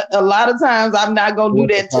on here a lot of times. I'm not gonna do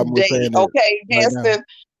that today. Okay, Gaston.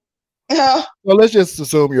 Well, let's just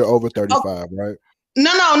assume you're over 35, right?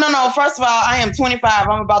 No. First of all, I am 25.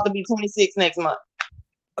 I'm about to be 26 next month.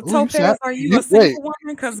 Topaz, are you a wait. single woman?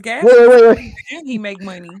 Because Gas Wait. and he make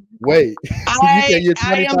money. Wait.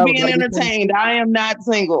 I am being entertained. I am not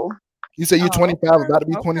single. You say you're 25, about to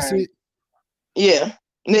be 26? Yeah,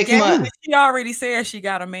 next month. She already said she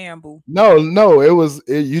got a man, boo. No,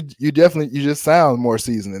 you definitely, you just sound more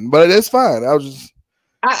seasoned, but it's fine. I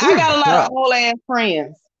got a lot of old ass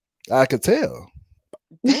friends. I could tell.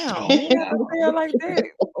 Damn, feel like that.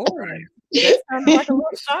 That sounded like a little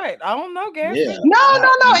shot. I don't know, Gary. Yeah. No,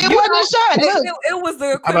 it wasn't a shot. It was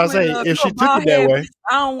the I'm about to say, if she took it that way,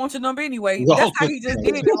 I don't want your number anyway. That's how he just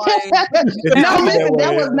did it. No, listen,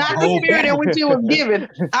 that was not the spirit in which it was given.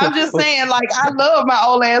 I'm just saying, like, I love my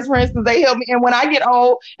old ass friends because they help me. And when I get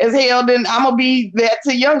old as hell, then I'm gonna be that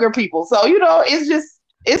to younger people. So it's just.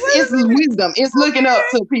 It's wisdom. It's looking up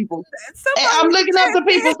to people. And I'm looking up to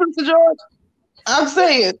people, Sister George. I'm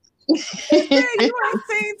saying. Yeah, you ain't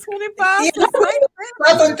seen 25.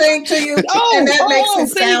 Another thing to you, and that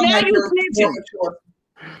makes it sound like you're mature.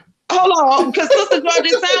 Hold on, because Sister George,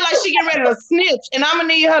 it sounds like she getting ready to snitch, and I'm gonna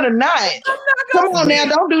need her tonight. Come on now,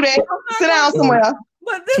 don't do that. Sit down somewhere.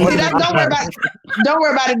 But don't worry about it. Don't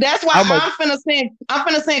worry about it. That's why I'm finna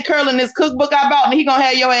send Curl in this cookbook I bought, and he gonna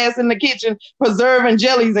have your ass in the kitchen preserving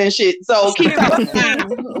jellies and shit. So keep talking. I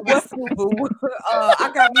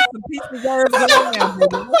got me some peach preserves on there.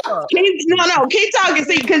 Keep talking.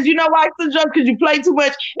 See, because you know why, Sister, because you play too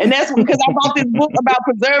much, and that's because I bought this book about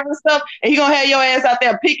preserving stuff, and he gonna have your ass out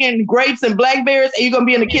there picking grapes and blackberries, and you're gonna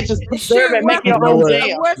be in the kitchen preserving and making your own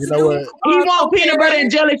jam. You know what? He want peanut butter and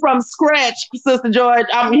jelly from scratch, Sister George.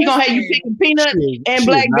 He gonna have you picking peanut and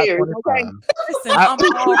blackberries. Okay. I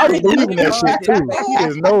was believing that shit too. He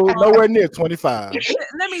is nowhere near 25. Let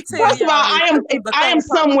me tell you. First of all, I am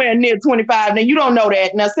somewhere near 25. Now you don't know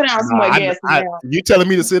that. Now sit down somewhere. You telling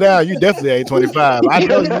me to sit down? You definitely ain't 25. I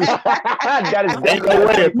know you. That is ain't no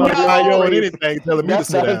way a 25-year-old anything telling me to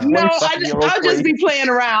sit down. No, I'll just be playing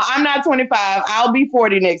around. I'm not 25. I'll be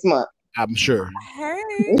 40 next month. I'm sure. Hey,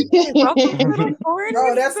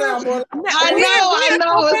 that sounds more. I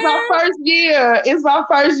know. It's my first year. It's my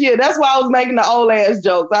first year. That's why I was making the old ass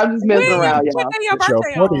jokes. I'm just messing around, y'all. It's your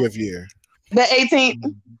 40th year. The 18th.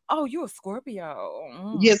 Oh, you a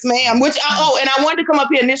Scorpio? Yes, ma'am. And I wanted to come up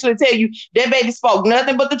here initially to tell you that baby spoke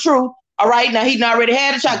nothing but the truth. All right, now he already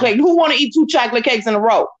had a chocolate cake. Who want to eat 2 chocolate cakes in a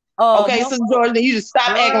row? Okay, Sister George, then you just stop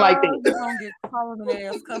acting like that.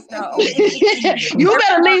 You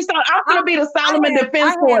better leave. I'm gonna be the Solomon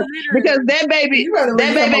Defense Force because that baby ain't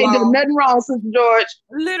doing nothing wrong, Sister George.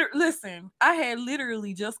 Listen, I had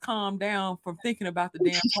literally just calmed down from thinking about the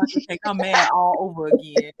damn chocolate cake. I'm mad all over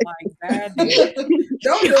again. Like, I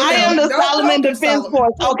am the Solomon Defense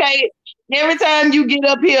Force. Okay. Every time you get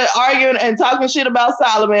up here arguing and talking shit about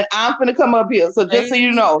Solomon, I'm finna come up here. So just so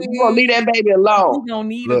you know, you're gonna leave that baby alone.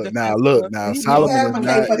 Look now, Solomon is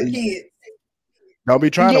not. Don't be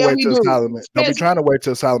trying to wait till Solomon. Don't be trying to wait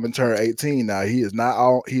till Solomon turn 18. Now he is not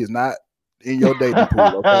in your dating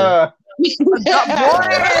pool. Okay.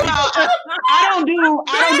 I don't do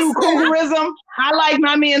cougarism. I like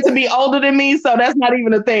my men to be older than me, so that's not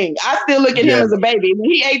even a thing. I still look at him as a baby.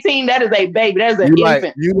 When he 18, that is a baby. That is an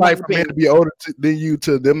infant. You like for men to be older than you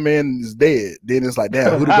till them men is dead. Then it's like,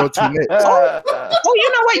 damn, who to go to next? Oh,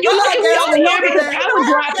 you know what? You like me over here because I would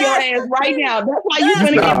drop your ass right now. That's why you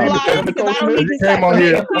finna get blocked because I don't need to came on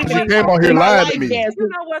here. You came on here lying to me. You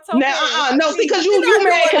know what? No, see, because you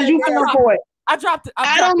mad because you fell for it. I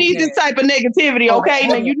don't need this type of negativity, okay?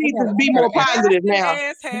 Now you need to be more positive now.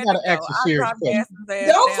 You gotta ask a serious question.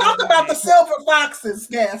 Don't talk about the silver foxes,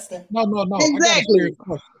 Gaston. No. Exactly.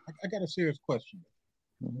 I got a serious question.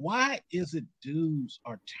 Why is it dudes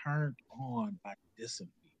are turned on by dissing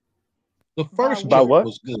people? The first joke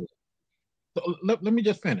was good. So let me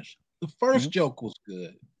just finish. The first joke was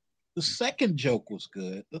good. The second joke was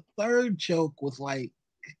good. The third joke was like,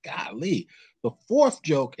 golly. The fourth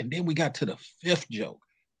joke, and then we got to the fifth joke.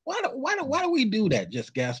 Why do we do that,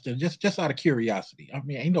 just Gaston? Just out of curiosity. I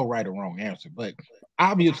mean, ain't no right or wrong answer, but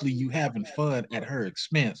obviously you having fun at her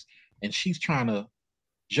expense, and she's trying to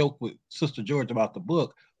joke with Sister George about the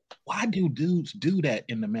book. Why do dudes do that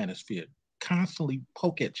in the manosphere? Constantly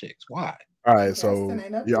poke at chicks. Why? All right, so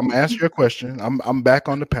I'm gonna answer your question. I'm back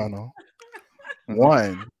on the panel.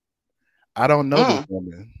 One, I don't know this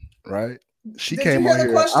woman, right? She came on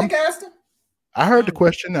here. I heard the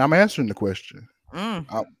question. I'm answering the question.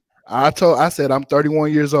 I said I'm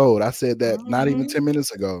 31 years old. I said that not even 10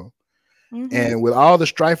 minutes ago. And with all the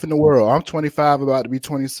strife in the world, I'm 25, about to be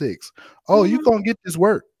 26. Oh, you gonna get this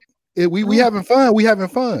work? We having fun. We having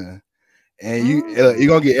fun. And you're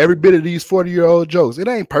gonna get every bit of these 40-year-old jokes. It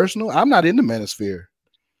ain't personal. I'm not in the manosphere.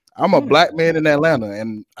 I'm a black man in Atlanta,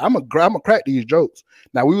 and I'm a crack these jokes.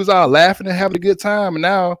 Now we was all laughing and having a good time, and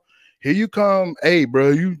now here you come, hey,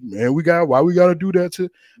 bro, why we gotta do that to?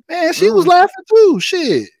 Man, she was laughing too.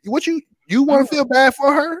 Shit, what you want to feel bad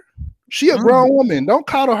for her? She a grown woman. Don't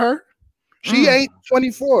coddle her. She ain't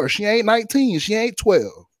 24. She ain't 19. She ain't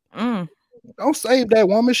 12. Don't save that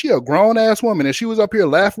woman. She a grown ass woman, and she was up here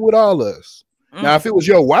laughing with all of us. Now, if it was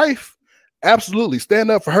your wife, absolutely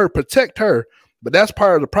stand up for her, protect her. But that's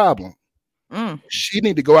part of the problem. She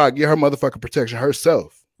need to go out and get her motherfucking protection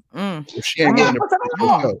herself. If she ain't getting it.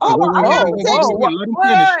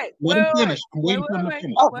 Let him finish. I'm waiting for him to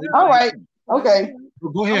finish. All right. Okay.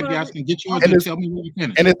 Go ahead, Gaston. Get yours and tell me when you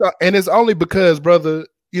finish. And it's only because, brother,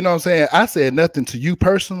 you know what I'm saying? I said nothing to you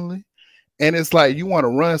personally. And it's like you want to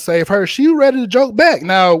run, save her. She ready to joke back.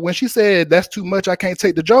 Now, when she said that's too much, I can't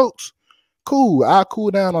take the jokes. Cool. I'll cool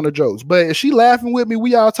down on the jokes. But if she laughing with me,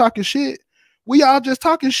 we all talking shit. We all just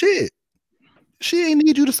talking shit. She ain't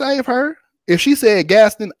need you to save her. If she said,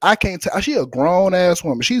 Gaston, I can't tell. She a grown ass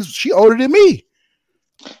woman. She older than me.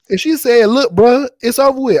 If she said, look, bro, it's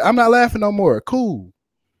over with. I'm not laughing no more. Cool.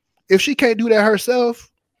 If she can't do that herself,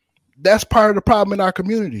 that's part of the problem in our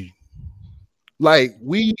community. Like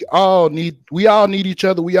we all need each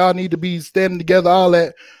other. We all need to be standing together. All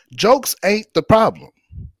that. Jokes ain't the problem.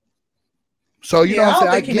 So you know what I'm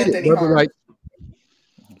saying? I get it, brother. Like,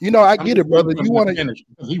 you know, I get it, brother. You want to finish?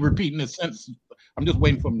 He repeating the sentence. I'm just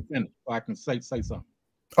waiting for him to finish so I can say something.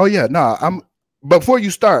 Oh yeah, before you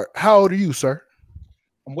start, how old are you, sir?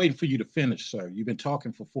 I'm waiting for you to finish, sir. You've been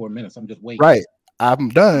talking for 4 minutes. I'm just waiting. Right. I'm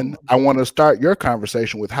done. I want to start your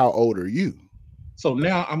conversation with how old are you? So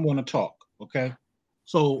now I'm going to talk. Okay.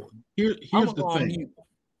 So here's the thing.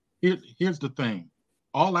 Here's the thing.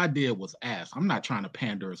 All I did was ask. I'm not trying to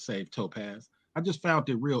pander or save Topaz. I just found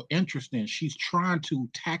it real interesting. She's trying to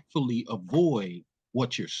tactfully avoid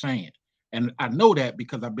what you're saying. And I know that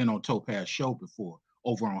because I've been on Topaz's show before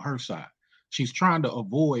over on her side. She's trying to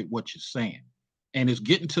avoid what you're saying. And it's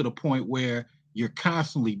getting to the point where you're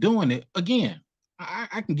constantly doing it. Again,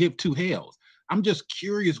 I can give two hells. I'm just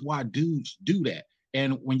curious why dudes do that.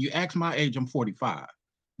 And when you ask my age, I'm 45.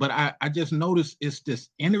 But I just noticed it's this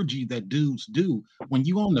energy that dudes do. When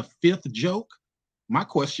you on the fifth joke, my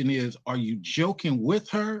question is, are you joking with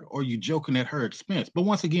her or are you joking at her expense? But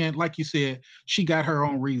once again, like you said, she got her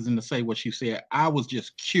own reason to say what she said. I was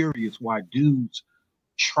just curious why dudes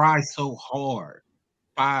try so hard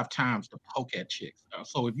 5 times to poke at chicks.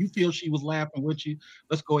 So if you feel she was laughing with you,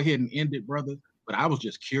 let's go ahead and end it, brother. But I was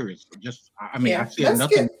just curious. I said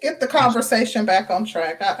nothing. Get the conversation back on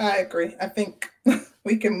track. I agree. I think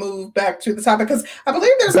we can move back to the topic because I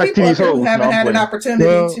believe there's people who haven't had an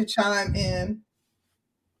opportunity to chime in.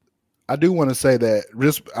 I do want to say that,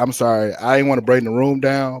 I'm sorry, I didn't want to bring the room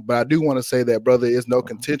down, but I do want to say that, brother, there's no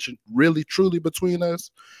contention really, truly between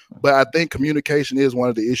us. But I think communication is one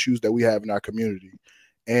of the issues that we have in our community.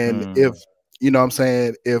 And if, you know what I'm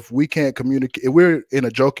saying, if we can't communicate, if we're in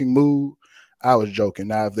a joking mood, I was joking.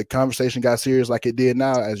 Now, if the conversation got serious like it did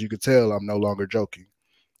now, as you could tell, I'm no longer joking.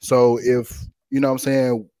 So if, you know what I'm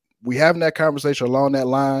saying, we having that conversation along that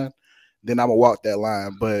line, then I'm going to walk that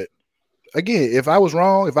line. But again, if I was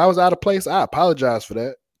wrong, if I was out of place, I apologize for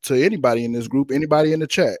that to anybody in this group, anybody in the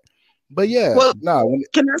chat. But yeah,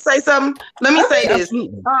 can I say something? Let me say this.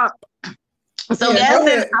 So go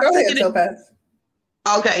ahead, Topaz.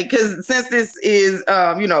 Okay, because since this is,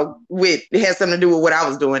 it has something to do with what I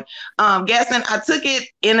was doing. Gaston, I took it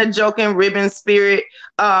in a joking ribbon spirit.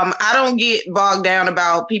 I don't get bogged down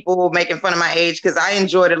about people making fun of my age because I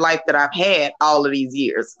enjoy the life that I've had all of these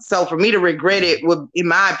years. So for me to regret it would, in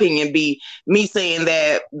my opinion, be me saying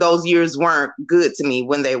that those years weren't good to me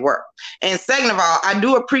when they were. And second of all, I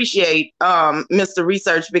do appreciate Mr.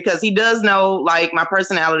 Research because he does know like my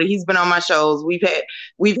personality. He's been on my shows. We've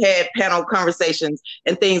had panel conversations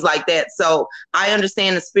and things like that. So I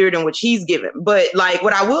understand the spirit in which he's given. But like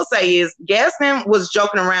what I will say is Gaston was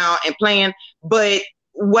joking around and playing, but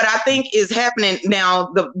what I think is happening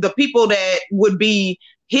now, the people that would be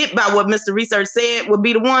hit by what Mr. Research said would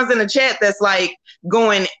be the ones in the chat that's like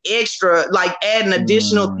going extra, like adding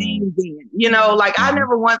additional things in, like I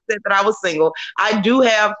never once said that I was single. I do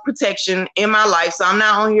have protection in my life. So I'm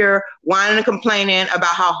not on here whining and complaining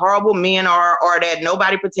about how horrible men are or that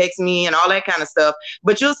nobody protects me and all that kind of stuff.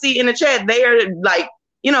 But you'll see in the chat, they are like,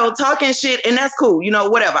 talking shit, and that's cool,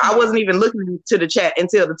 whatever. I wasn't even looking to the chat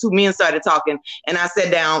until the two men started talking and I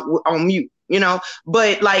sat down on mute,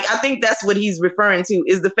 but like, I think that's what he's referring to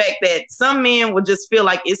is the fact that some men would just feel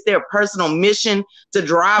like it's their personal mission to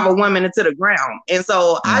drive a woman into the ground. And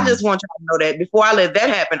so I just want y'all to know that before I let that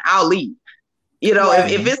happen, I'll leave. You know,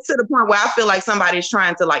 Right. if it's to the point where I feel like somebody's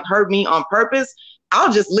trying to like hurt me on purpose,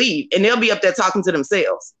 I'll just leave and they'll be up there talking to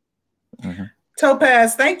themselves. Mm-hmm.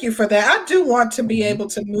 Topaz, thank you for that. I do want to be able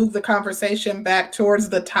to move the conversation back towards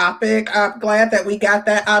the topic. I'm glad that we got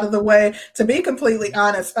that out of the way. To be completely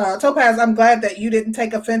honest, Topaz, I'm glad that you didn't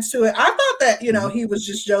take offense to it. I thought that, you know, he was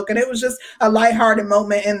just joking. It was just a lighthearted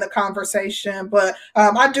moment in the conversation. But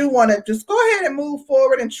I do want to just go ahead and move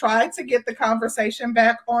forward and try to get the conversation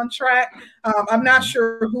back on track. I'm not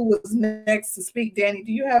sure who was next to speak. Danny,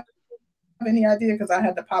 do you have any idea? Because I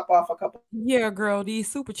had to pop off a couple. Yeah, girl,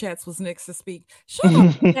 these super chats was next to speak. Shout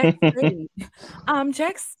out to Jack Spade.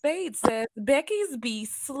 Jack Spade says Becky's be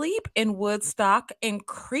sleep in Woodstock and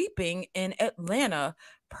creeping in Atlanta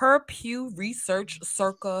per Pew Research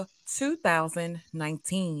circa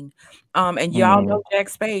 2019. And y'all know Jack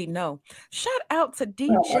Spade. No. Shout out to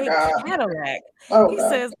DJ Cadillac. He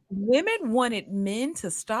says women wanted men to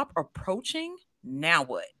stop approaching. Now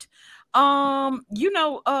what? You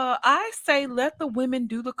know, I say let the women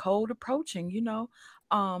do the cold approaching, you know.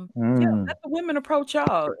 Yeah, let the women approach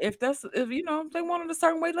y'all. If you know, if they want it a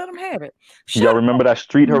certain way, let them have it. Y'all remember that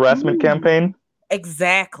street harassment campaign?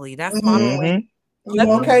 Exactly. That's my point.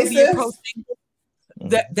 You okay, sis?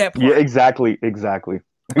 That Yeah, exactly.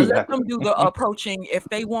 Let them do the approaching if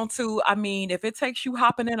they want to. I mean, if it takes you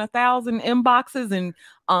hopping in 1,000 inboxes and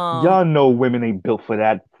y'all know women ain't built for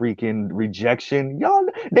that freaking rejection. Y'all,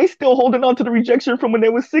 they still holding on to the rejection from when they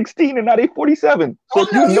was 16 and now they 47. So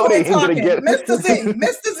you know they ain't ain't gonna get Mr. Z,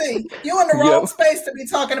 you in the wrong space to be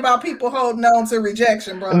talking about people holding on to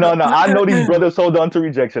rejection, bro. No, I know these brothers hold on to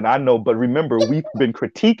rejection. I know, but remember, we've been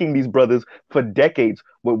critiquing these brothers for decades.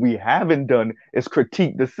 What we haven't done is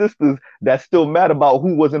critique the sisters that's still mad about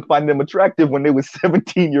who wasn't finding them attractive when they was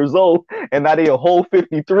 17 years old, and now they a whole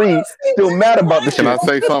 53 still mad about the shit. Can I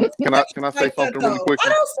say something? Can I say something really quick? I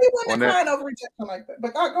don't see women crying over rejection like that.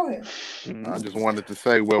 But go ahead. I just wanted to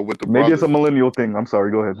say, well, with the maybe brothers, it's a millennial thing. I'm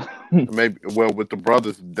sorry. Go ahead. Maybe with the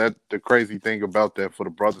brothers, that the crazy thing about that for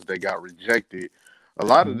the brothers that got rejected, a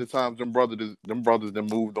lot of the times them brothers that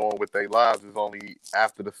moved on with their lives is only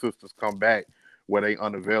after the sisters come back where they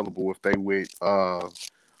unavailable if they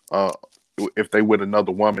with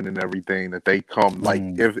another woman and everything that they come like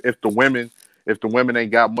if the women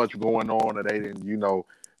ain't got much going on or they didn't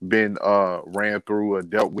been ran through or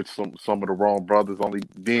dealt with some of the wrong brothers, only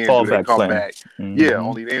then do they come back. Yeah,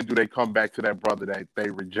 only then do they come back to that brother that they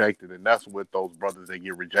rejected, and that's what those brothers that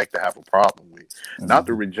get rejected have a problem with. Not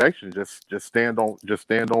the rejection, just stand on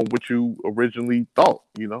what you originally thought,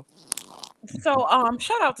 you know. So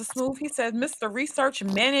shout out to Smooth. He said, Mr. Research,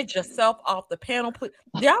 manage yourself off the panel, please.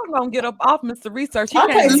 Y'all gonna get up off Mr. Research. He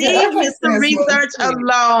can't leave Mr. Research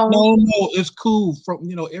alone. No, it's cool. From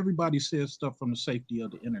everybody says stuff from the safety of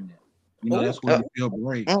the internet. That's where you feel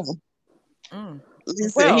great.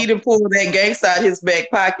 Listen, he done pulled that gangsta out his back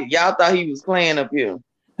pocket. Y'all thought he was playing up here.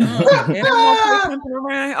 Y'all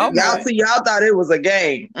thought it was a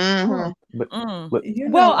game. Well,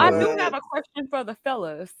 I do have a question for the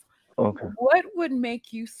fellas. Okay. What would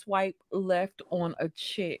make you swipe left on a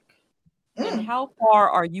chick? And how far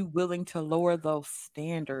are you willing to lower those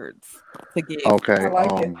standards to get? Okay.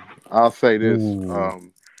 I'll say this. What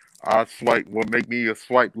make me a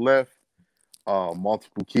swipe left?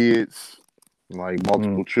 Multiple kids, like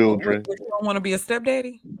multiple children. You don't want to be a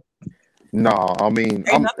stepdaddy? No, I mean,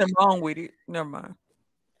 ain't nothing wrong with it. Never mind.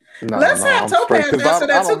 Let's have Topaz answer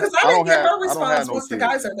that too, because I didn't get her response once the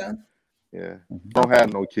guys are done. Yeah, don't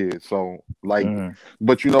have no kids, so like,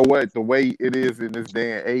 but you know what? The way it is in this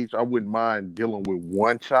day and age, I wouldn't mind dealing with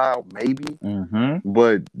one child, maybe,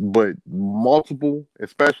 but multiple,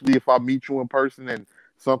 especially if I meet you in person and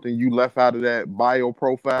something you left out of that bio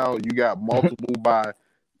profile, you got multiple by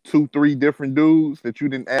 2-3 different dudes that you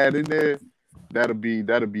didn't add in there. That'll be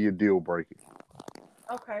a deal breaker.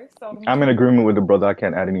 Okay, so I'm in agreement with the brother. I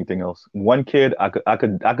can't add anything else. One kid, I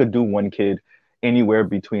could do one kid. Anywhere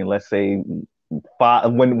between, let's say,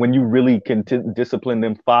 5 when you really can discipline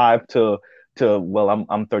them 5 to well,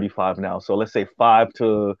 I'm 35 now, so let's say 5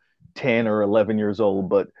 to 10 or 11 years old.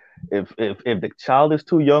 But if the child is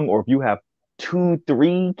too young, or if you have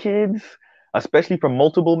 2-3 kids, especially from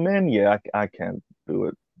multiple men, yeah, I can't do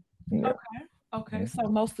it. Yeah. Okay, so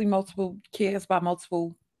mostly multiple kids by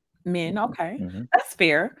multiple men. Okay, that's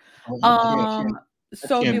fair.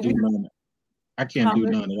 I can't do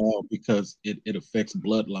none at all because it affects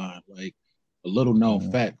bloodline. Like a little known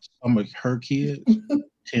fact, some of her kids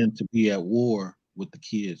tend to be at war with the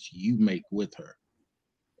kids you make with her,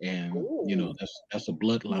 and that's a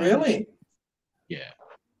bloodline. Really? Yeah.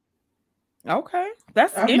 Okay,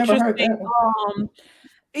 that's interesting.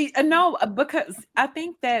 No, because I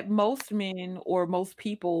think that most men or most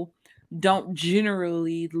people don't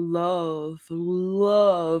generally love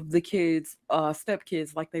the kids,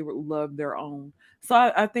 stepkids like they would love their own. So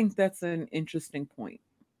I think that's an interesting point.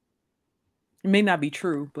 It may not be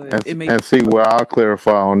true, but And it may. and see where I'll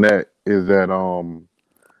clarify on that is that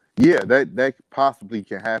yeah, that possibly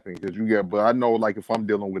can happen because you get. But I know like if I'm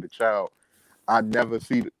dealing with a child, I never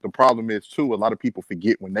see the problem is too. A lot of people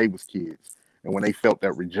forget when they was kids and when they felt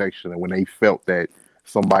that rejection and when they felt that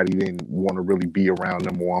somebody didn't want to really be around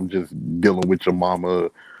them or I'm just dealing with your mama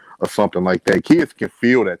or something like that. Kids can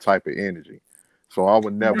feel that type of energy. So I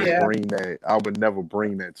would never Yeah. bring that. I would never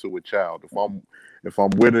bring that to a child. If I'm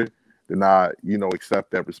with her, then I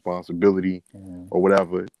accept that responsibility or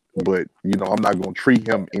whatever. But I'm not gonna treat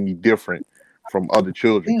him any different from other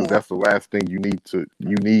children because Yeah. that's the last thing you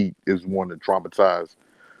need is one to traumatize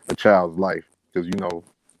a child's life because I think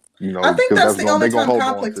because that's the only they're gonna time hold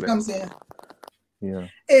on conflict to that. comes in. Yeah.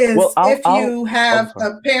 Is Well, if I'll you oh, have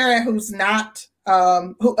sorry. a parent who's not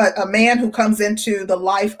a man who comes into the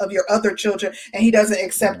life of your other children and he doesn't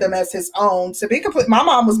accept them as his own. To be complete, my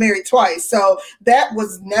mom was married twice, so that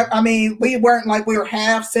was never. I mean, we weren't like we were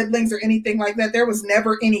half siblings or anything like that. There was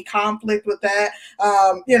never any conflict with that.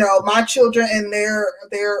 My children and their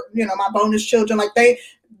my bonus children, like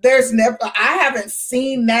there's never, I haven't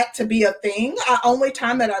seen that to be a thing. Only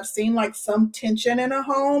time that I've seen like some tension in a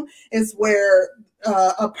home is where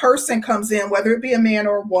a person comes in, whether it be a man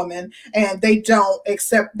or a woman, and they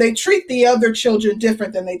treat the other children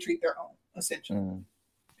different than they treat their own, essentially.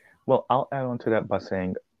 Well, I'll add on to that by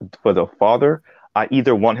saying for the father, I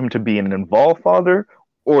either want him to be an involved father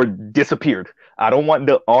or disappeared. I don't want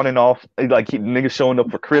the on and off like niggas showing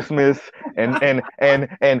up for Christmas and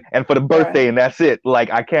for the birthday and that's it.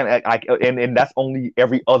 Like I can't and that's only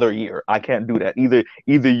every other year. I can't do that. Either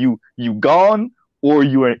you gone or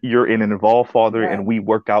you're an involved father and we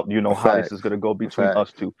work out, how this is gonna go between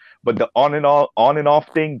us two. But the on and off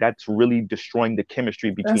thing, that's really destroying the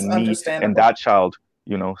chemistry between me and that child,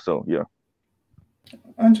 so yeah.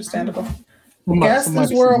 Understandable.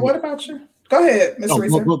 Gaston's world, what about you? Go ahead, Mr.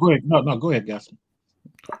 Reeser. Go ahead. No, go ahead, Gaston.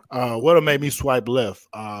 What'll make me swipe left?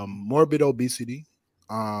 Morbid obesity.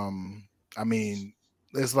 I mean,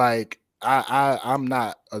 it's like I'm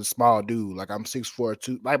not a small dude. Like I'm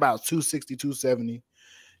 6'4", like about 260, 270.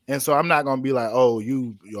 And so I'm not gonna be like, oh,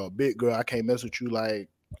 you're a big girl, I can't mess with you. Like,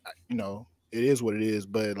 it is what it is.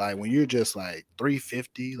 But like when you're just like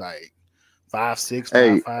 350, like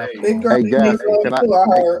 5'6", 5'5".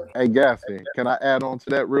 Hey, Gaston, can I add on to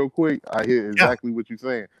that real quick? I hear exactly what you're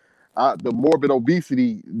saying. The morbid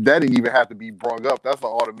obesity, that didn't even have to be brought up. That's an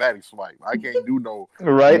automatic swipe. I can't do no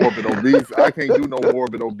morbid obesity. I can't do no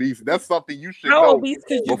morbid obesity. That's something you should know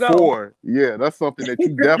before. Yeah, that's something that you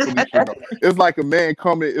definitely should know. It's like a man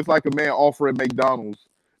offering McDonald's.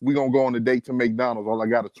 We're gonna go on a date to McDonald's. All I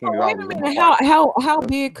got is $20. Wait a minute. How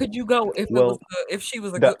big could you go if she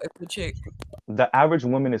was a good chick? The average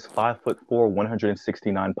woman is 5'4",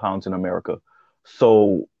 169 pounds in America.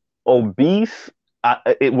 So obese.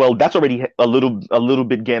 That's already a little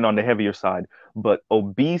bit getting on the heavier side, but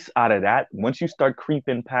obese out of that, once you start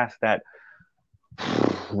creeping past that,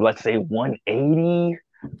 let's say 180,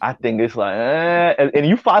 I think it's like, and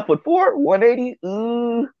you 5'4",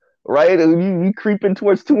 180, right? You creeping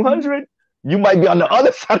towards 200. You might be on the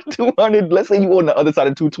other side of 200. Let's say you on the other side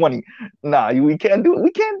of 220. Nah, we can't do it.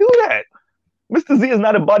 We can't do that. Mr. Z is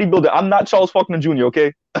not a bodybuilder. I'm not Charles Faulkner Jr.,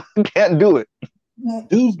 okay? Can't do it.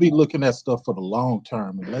 Dudes be looking at stuff for the long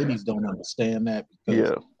term, and ladies don't understand that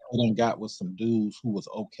because they done got with some dudes who was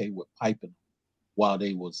okay with piping while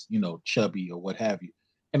they was, chubby or what have you.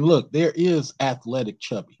 And look, there is athletic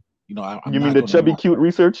chubby. You mean the chubby cute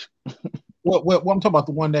research? Well, I'm talking about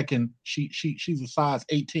the one that can. She's a size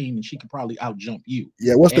 18 and she can probably out jump you.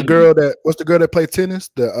 Yeah, what's the girl that played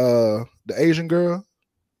tennis? The Asian girl,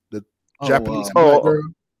 the Japanese black girl.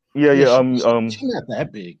 Yeah. She's not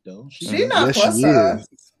that big though. She's not plus size.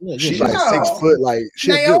 She's like 6 foot. Like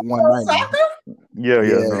she's a good 190.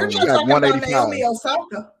 Yeah. She's like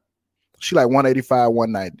 185. She like 185,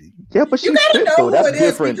 190. Yeah, but she's fit, though. That's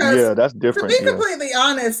different. Yeah, that's different. To be completely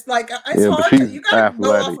honest, like it's hard to you gotta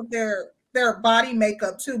go off of their body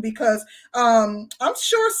makeup too, because I'm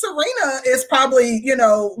sure Serena is probably,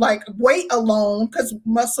 like weight alone, because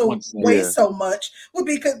muscle weighs so much, would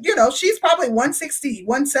be, because she's probably 160,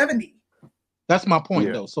 170. That's my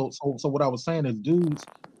point though. So what I was saying is, dudes,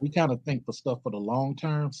 we kind of think for stuff for the long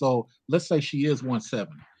term. So let's say she is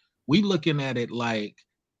 170. We looking at it like,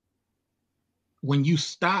 when you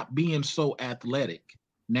stop being so athletic,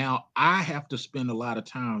 now I have to spend a lot of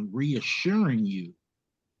time reassuring you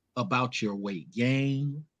about your weight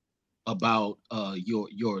gain, about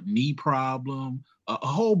your knee problem, a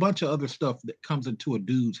whole bunch of other stuff that comes into a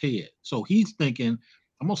dude's head. So he's thinking,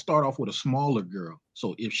 I'm gonna start off with a smaller girl.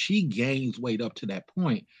 So if she gains weight up to that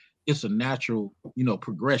point, it's a natural,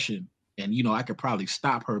 progression. And I could probably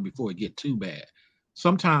stop her before it get too bad.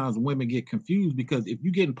 Sometimes women get confused because if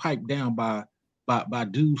you're getting piped down by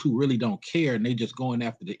dudes who really don't care and they just going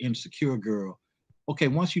after the insecure girl, okay,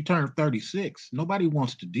 once you turn 36, nobody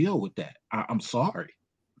wants to deal with that. I'm sorry.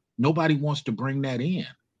 Nobody wants to bring that in.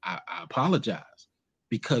 I apologize,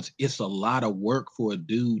 because it's a lot of work for a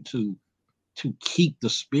dude to keep the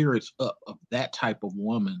spirits up of that type of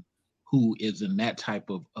woman who is in that type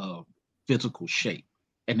of physical shape.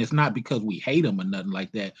 And it's not because we hate them or nothing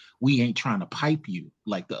like that. We ain't trying to pipe you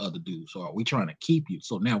like the other dudes are. We trying to keep you.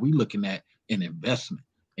 So now we looking at an investment,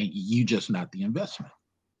 and you just not the investment.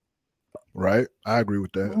 Right. I agree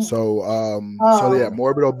with that. So yeah,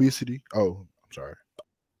 morbid obesity. Oh, I'm sorry.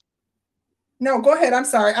 No, go ahead. I'm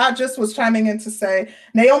sorry. I just was chiming in to say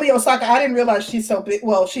Naomi Osaka, I didn't realize she's so big.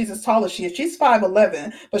 Well, she's as tall as she is. She's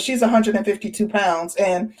 5'11", but she's 152 pounds.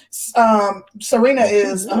 And Serena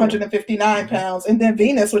is 159 pounds. And then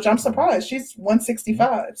Venus, which I'm surprised, she's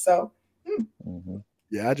 165. So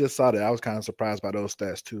yeah, I just saw that. I was kind of surprised by those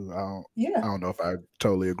stats too. I don't know if I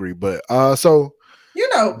totally agree, but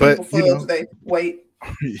people fudge they weight.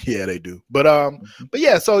 Yeah, they do. But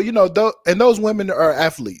yeah, so and those women are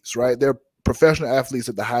athletes, right? They're professional athletes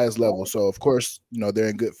at the highest level. So of course, they're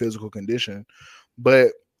in good physical condition.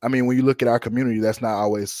 But I mean, when you look at our community, that's not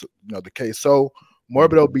always the case. So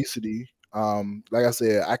morbid obesity, like I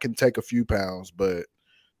said, I can take a few pounds, but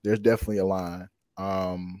there's definitely a line.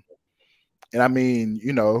 And I mean,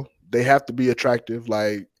 they have to be attractive.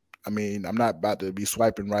 Like, I mean, I'm not about to be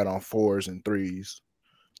swiping right on 4s and 3s.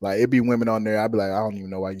 Like, it'd be women on there, I'd be like, I don't even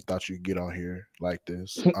know why you thought you could get on here like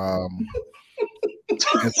this.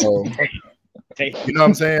 And so, you know what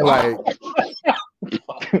I'm saying? Like,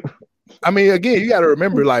 I mean, again, you got to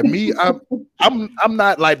remember, like me, I'm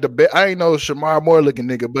not like the best. I ain't no Shamar Moore looking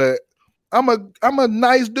nigga, but I'm a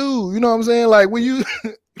nice dude. You know what I'm saying? Like, when you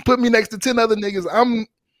put me next to 10 other niggas,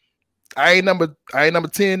 I ain't number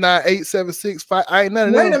 10, 9, 8, 7, 6, 5. I ain't none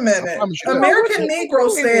of Wait them. a minute. American Negro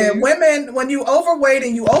said women, when you overweight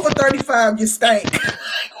and you over 35, you stink.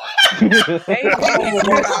 Where do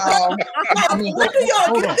y'all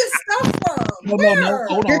get this stuff from? No,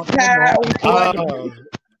 hold on.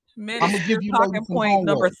 I'm gonna give you talking point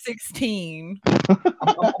number 16. I'm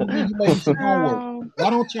gonna give you ladies some homework. Why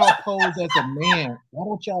don't y'all pose as a man? Why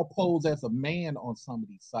don't y'all pose as a man on some of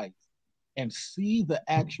these sites and see the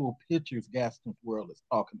actual pictures Gaston's World is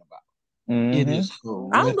talking about? It is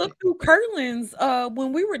horrific. I looked through Curlin's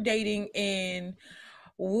when we were dating, and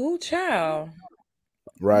woo child.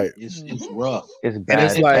 Right. It's rough. It's bad.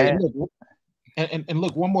 And it's like, and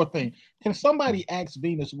look, one more thing. Can somebody ask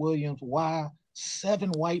Venus Williams why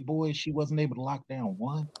 7 white boys she wasn't able to lock down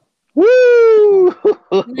one? Woo!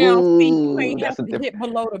 Now, see, you ain't have to hit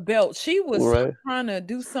below the belt. She was trying to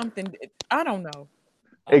do something. I don't know.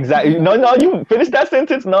 Exactly. No, you finish that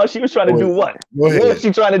sentence. No, she was trying to do what? What was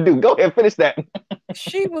she trying to do? Go ahead, finish that.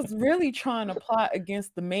 She was really trying to plot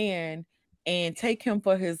against the man and take him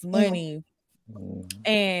for his money.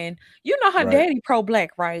 And you know her daddy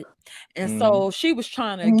pro-black, right? And so she was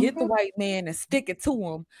trying to get the white man and stick it to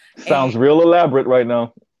him. Sounds real elaborate right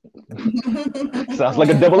now. Sounds like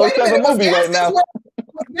a 007 movie right now.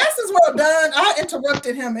 This is well done. I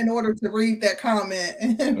interrupted him in order to read that comment,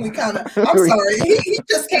 and we kind of. I'm sorry, he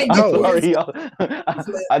just can't.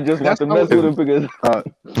 I just want to mess with him because.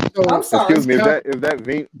 I'm sorry. Excuse me. Is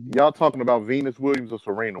that y'all talking about Venus Williams or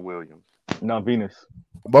Serena Williams? No, Venus.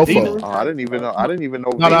 Both of them. I didn't even know.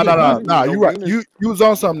 No. You right. You was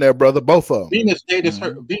on something there, brother. Both of them. Venus dated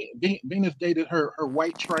Venus dated her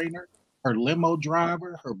white trainer, her limo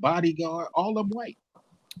driver, her bodyguard. All of them white.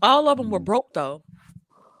 All of them were broke though.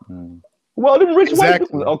 Well, them rich white.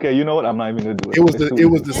 Okay, you know what? I'm not even gonna do it. It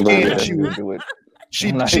was the skin she was.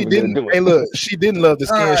 She didn't. Hey, look, she didn't love the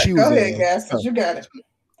skin she was in. Go ahead, Gas. You got it.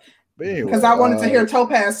 Because I wanted to hear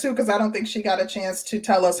Topaz too, because I don't think she got a chance to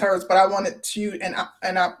tell us hers, but I wanted to, and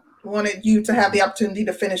I wanted you to have the opportunity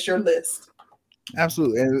to finish your list.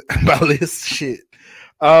 Absolutely, and my list, shit.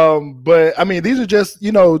 But I mean, these are just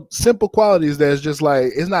simple qualities that's just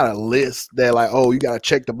like, it's not a list that like, oh, you gotta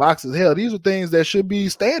check the boxes. Hell, these are things that should be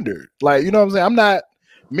standard. Like, you know what I'm saying?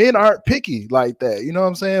 Men aren't picky like that. You know what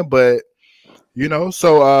I'm saying? But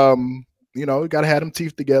so you gotta have them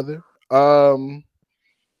teeth together.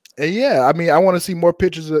 And yeah, I mean, I want to see more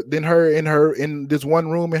pictures than her in this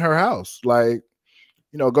one room in her house. Like,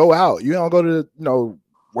 go out. You don't go to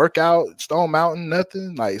work out, Stone Mountain,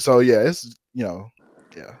 nothing. Like, so yeah, it's yeah.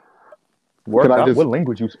 What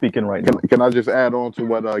language you speaking right now? Can I just add on to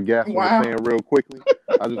what Gaston was saying real quickly?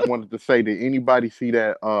 I just wanted to say, did anybody see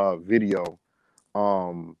that video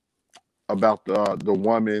about the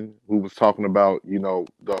woman who was talking about,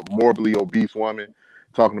 the morbidly obese woman,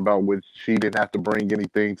 talking about which she didn't have to bring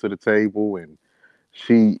anything to the table, and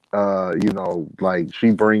she like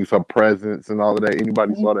she brings her presence and all of that.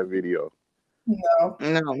 Anybody saw that video? No.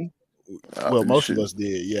 Well, most of us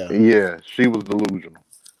did, yeah. Yeah, she was delusional.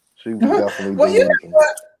 She was definitely well, delusional. You know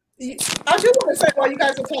what? I do want to say, while you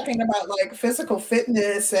guys are talking about like physical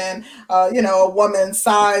fitness and a woman's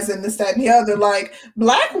size and this, that, and the other, like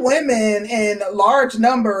Black women in large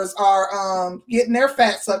numbers are getting their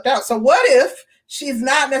fat sucked out. So what if she's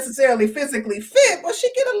not necessarily physically fit, but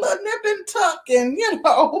she get a little nip and tuck? And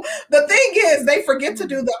the thing is, they forget to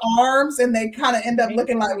do the arms, and they kind of end up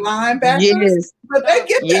looking like linebackers. Yes. But they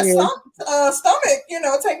get their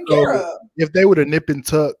stomach, taken care of. If they would have nip and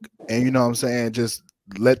tuck, and you know what I'm saying, just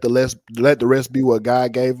let the rest be what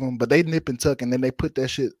God gave them, but they nip and tuck, and then they put that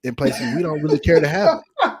shit in places we don't really care to have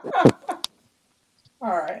it.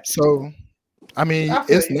 All right. So, I mean,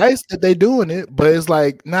 it's nice that they doing it, but it's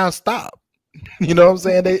like, now stop. You know what I'm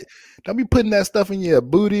saying? They don't be putting that stuff in your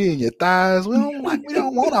booty and your thighs. We don't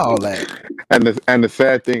want all that. And the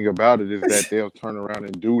sad thing about it is that they'll turn around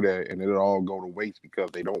and do that, and it'll all go to waste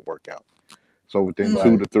because they don't work out. So within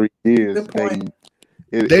 2 to 3 years, they're doing it.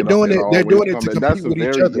 They're doing it to compete with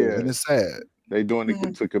each other, and it's sad. They're doing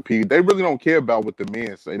it to compete. They really don't care about what the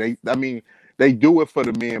men say. They do it for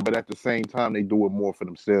the men, but at the same time, they do it more for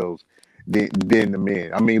themselves than the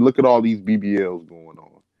men. I mean, look at all these BBLs going on.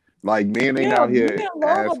 Like, men ain't out here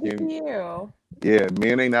asking. Yeah,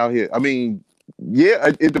 men ain't out here. I mean,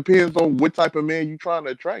 yeah, it depends on what type of man you trying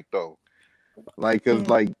to attract, though. Like, because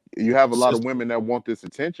like you have a lot of women that want this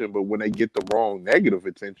attention, but when they get the wrong negative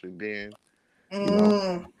attention, then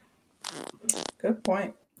Good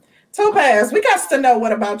point. Topaz, we got to know,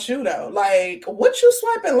 what about you though? Like, what you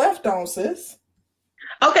swiping left on, sis?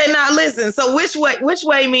 Okay, now listen. So which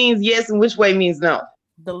way means yes and which way means no?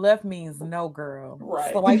 The left means no, girl.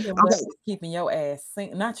 Right. Swiping left is keeping your ass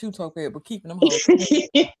not you, Topaz, but keeping them hoes.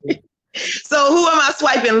 So who am I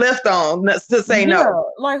swiping left on to say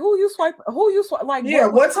no? Like who you swipe? Like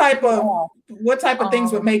what type of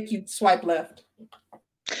things would make you swipe left?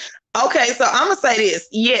 Okay, so I'm gonna say this.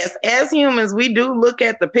 Yes, as humans, we do look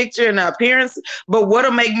at the picture and the appearance, but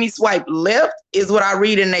what'll make me swipe left is what I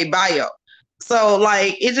read in their bio. So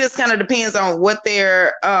like it just kind of depends on what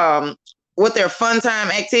their fun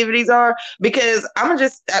time activities are, because I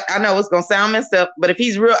know it's gonna sound messed up, but if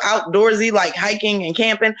he's real outdoorsy, like hiking and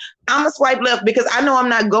camping, I'm gonna swipe left because I know I'm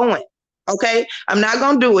not going. Okay, I'm not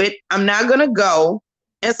gonna do it. I'm not gonna go.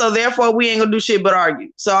 And so therefore we ain't gonna do shit but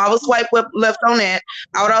argue. So I would swipe left on that.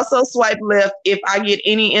 I would also swipe left if I get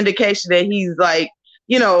any indication that he's like,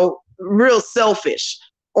 real selfish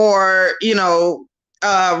or, real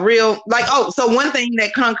like, so one thing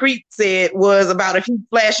that Concrete said was about if he's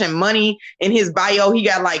flashing money in his bio, he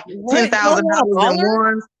got like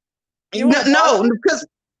 $10,000 in ones. No, because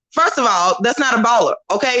first of all, that's not a baller.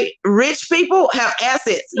 Okay, rich people have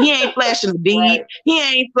assets. He ain't flashing a deed. Right. He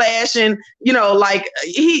ain't flashing,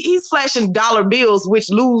 he's flashing dollar bills, which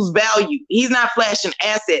lose value. He's not flashing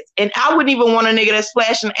assets. And I wouldn't even want a nigga that's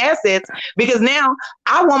flashing assets, because now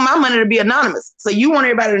I want my money to be anonymous. So you want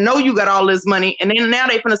everybody to know you got all this money, and then now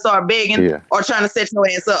they finna start begging or trying to set your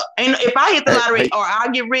ass up. And if I hit the lottery or I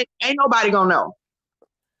get rich, ain't nobody gonna know.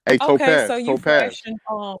 Hey, Topaz,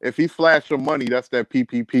 if he flashed your money, that's that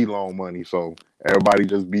PPP loan money. So everybody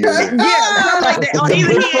just be aware. Yeah, something like that. Or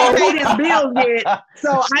either he ain't paid his bills yet.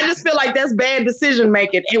 So I just feel like that's bad decision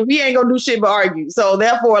making, and we ain't gonna do shit but argue. So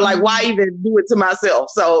therefore, like, why even do it to myself?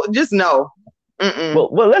 So just no.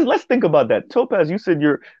 Well, let's think about that. Topaz, you said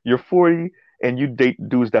you're 40. And you date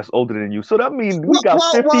dudes that's older than you. So that means we got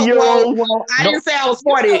 50-year-olds. I didn't say I was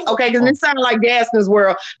 40, okay? Because it sounded like Gaston's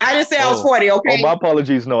world. I didn't say I was 40, okay? Oh, my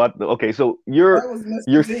apologies. No, okay. So you're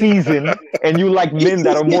seasoned, and you like men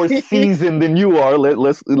that are more seasoned than you are.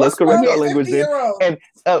 Let's correct our language there. And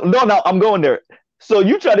no, I'm going there. So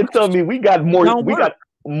you try to tell me we got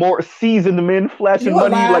more seasoned men flashing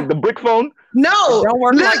money like the brick phone? No,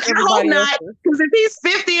 look, I hope not. Because if he's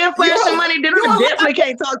 50 and flashing money, then I definitely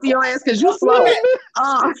can't talk to your ass because you slow.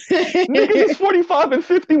 Nigga, he's 45 and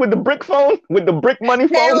 50 with the brick phone, with the brick money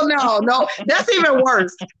phone. Hell no. That's even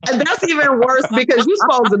worse. That's even worse because you're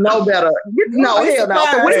supposed to know better. No, hell no.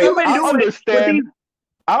 So what have you been doing?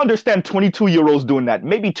 I understand 22-year-olds doing that,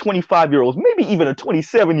 maybe 25-year-olds, maybe even a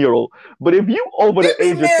 27-year-old. But if you over the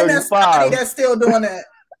age of 35, that's still doing that.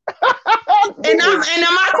 And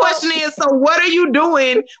my question is, so what are you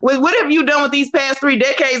doing what have you done with these past 3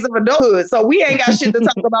 decades of adulthood? So we ain't got shit to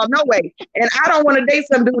talk about no way. And I don't want to date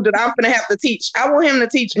some dude that I'm gonna have to teach. I want him to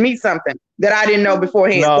teach me something that I didn't know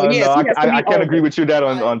beforehand. No, so yes, I can't agree with you that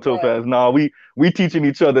on Topaz. No, we teaching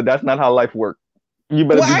each other. That's not how life works. You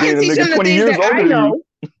better be dating a nigga 20 years older than you.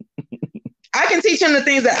 I can teach him the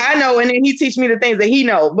things that I know, and then he teach me the things that he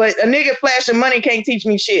know. But a nigga flashing money can't teach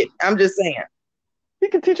me shit. I'm just saying. He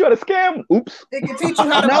can teach you how to scam. Oops. He can teach you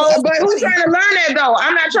how to. But who's trying to learn that though?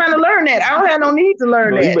 I'm not trying to learn that. I don't have no need to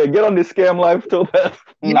learn that. You better get on this scam life, Topaz.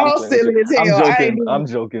 Y'all silly as hell. I'm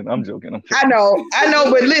joking. I know.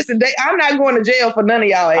 But listen, I'm not going to jail for none of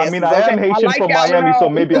y'all asses. I mean, I am Haitian from Miami, so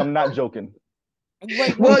maybe I'm not joking.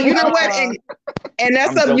 Well, you know what? And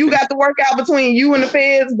that's something you got to work out between you and the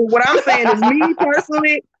feds. But what I'm saying is, me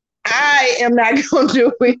personally, I am not going to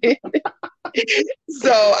do it.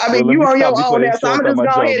 So, I mean, you on your own now. So I'm going to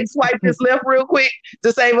just go ahead and swipe this left real quick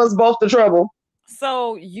to save us both the trouble.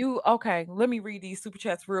 So okay, let me read these super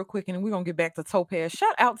chats real quick and we're going to get back to Topaz.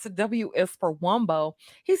 Shout out to WS for Wumbo.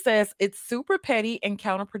 He says, it's super petty and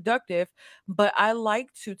counterproductive, but I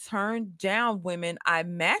like to turn down women I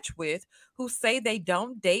match with who say they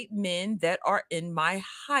don't date men that are in my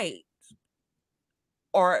height,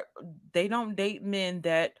 or they don't date men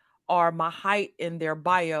that are my height in their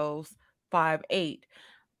bios, 5'8".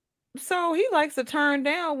 So he likes to turn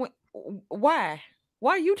down. Why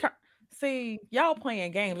you turn? See, y'all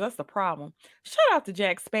playing games. That's the problem. Shout out to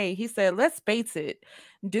Jack Spade. He said, let's face it.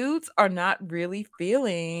 Dudes are not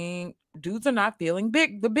feeling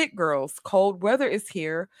the big girls. Cold weather is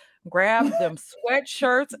here. Grab them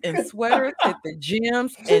sweatshirts and sweaters at the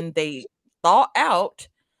gyms and they thaw out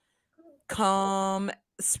come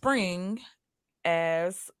spring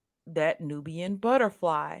as that Nubian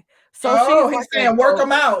butterfly. So he's saying work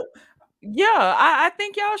them out. Yeah, I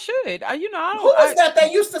think y'all should. I don't. Who was that?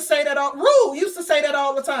 They used to say that. Rue used to say that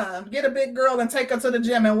all the time. Get a big girl and take her to the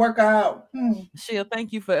gym and work her out. She'll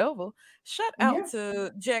thank you forever. Shout out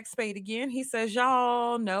to Jack Spade again. He says,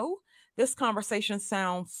 y'all know this conversation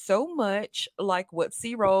sounds so much like what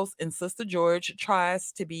C Rose and Sister George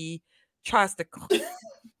tries to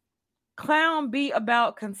clown be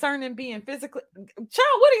about concerning being physically.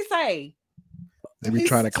 Child, what did he say? They be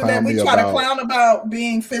trying to clown me about. To clown about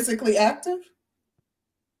being physically active.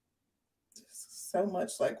 So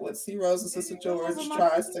much like what C Rose and Sister George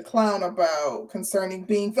tries to clown about concerning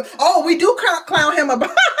being. We do clown him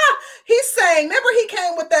about. He's saying, remember he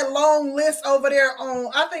came with that long list over there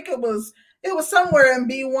on. I think it was somewhere in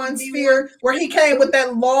B1 Sphere where he came with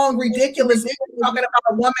that long, ridiculous talking about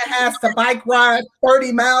a woman has to bike ride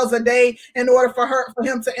 30 miles a day in order for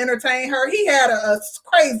him to entertain her. He had a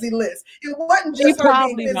crazy list. It wasn't just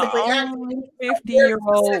her being physically active.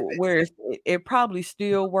 50-year-old where it probably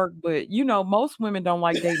still work, but most women don't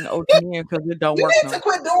like dating older men because it don't work. You need to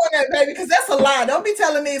quit doing that, baby, because that's a lie. Don't be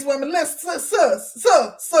telling these women, listen, sis,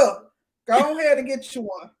 go ahead and get you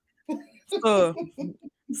one.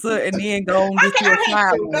 So and then go and get you a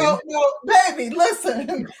child. No, baby, listen.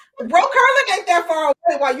 Bro, Curlin ain't that far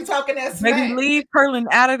away while you talking that smack. Baby, leave Curlin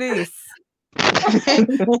out of this. No.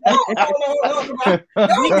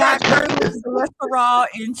 We got Curlin's cholesterol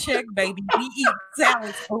in check, baby. We eat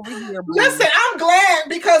salads over here. Bro. Listen, I'm glad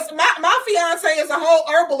because my fiance is a whole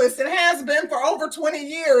herbalist and has been for over 20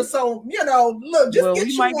 years. So, look, just get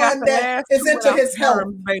you one that is into his health.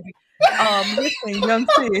 Baby. Listen,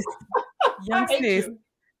 young sis.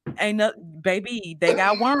 Ain't no baby, they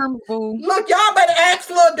got worms, boo. Look, y'all better ask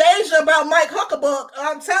Lil Deja about Mike Huckabuck.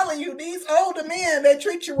 I'm telling you, these older men, they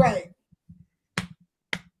treat you right.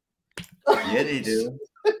 Yeah, they do.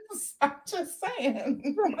 I'm just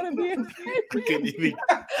saying.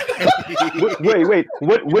 Wait.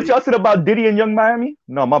 What y'all said about Diddy and Young Miami?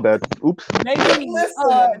 No, my bad. Oops. Maybe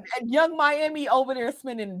Young Miami over there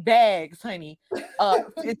spending bags, honey.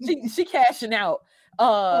 She cashing out.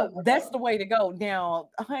 That's the way to go. Now,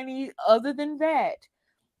 honey, other than that,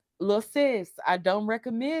 little sis, I don't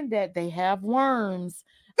recommend that. They have worms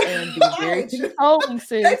and be very controlling,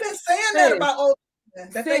 sis. They've been saying that about old men,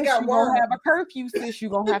 that they got worms. You're gonna have a curfew, sis. You're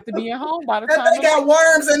gonna have to be at home by the time they got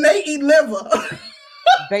worms and they eat liver.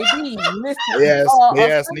 Baby, listen.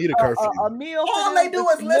 They need a curfew. A meal. All they do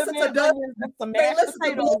is listen to some mashed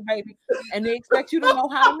potatoes, baby, and they expect you to know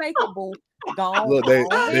how to make it, boo. Look, their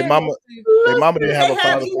mama didn't have a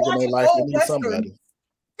father figure in their life. They need somebody.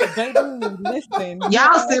 Baby, listen.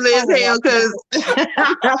 Y'all silly as hell because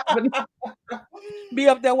be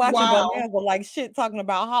up there watching Bonanza like shit talking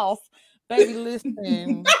about Hoss. Baby, listen,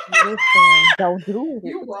 don't do it.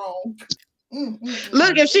 You wrong.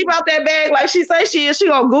 Look, if she bought that bag like she say she is, she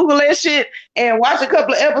gonna Google that shit and watch a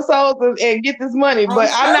couple of episodes and get this money. But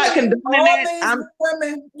I'm not condoning that.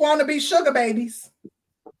 Women want to be sugar babies.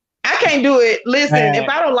 I can't do it. Listen, if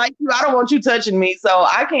I don't like you, I don't want you touching me. So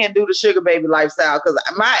I can't do the sugar baby lifestyle because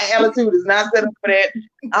my attitude is not set up for that.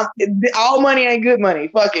 All money ain't good money.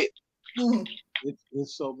 Fuck it.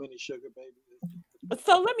 It's so many sugar babies.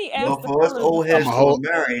 So let me ask. Well, for us old heads who are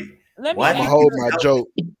married, I'm gonna hold my joke.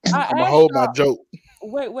 I'm gonna hold my joke.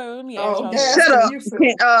 Wait, let me ask you. Shut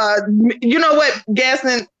up. You know what,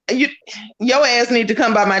 Gaston? Your ass need to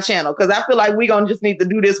come by my channel because I feel like we gonna just need to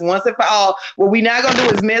do this once and for all. What we not gonna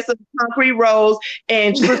do is mess up Concrete Rose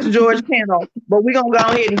and Sister George channel, but we gonna go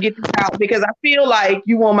ahead and get this out because I feel like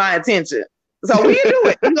you want my attention. So we can do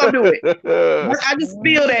it. We gonna do it. I just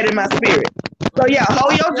feel that in my spirit. So yeah,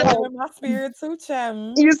 hold your joke. In my spirit too,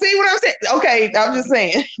 Cham. You see what I'm saying? Okay, I'm just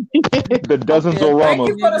saying. The dozens of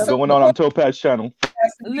Rama going on Topaz channel.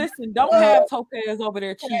 Listen, don't have Topaz over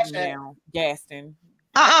there cheating now, Gaston.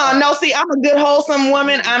 No, see, I'm a good, wholesome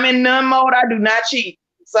woman. I'm in none mode. I do not cheat.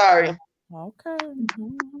 Sorry. Okay.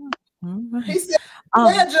 He said,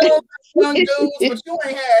 young dudes, but you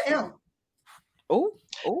ain't had him. Oh.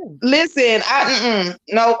 Listen,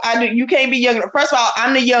 no, I do. You can't be young. First of all,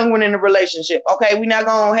 I'm the young one in the relationship. Okay, we're not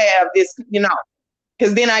gonna have this,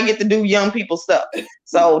 because then I get to do young people stuff.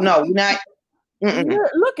 So no, we're not.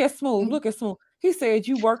 Look at Smooth. Look at Smooth. He said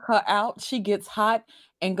you work her out. She gets hot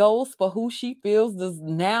and goes for who she feels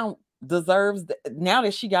deserves. Now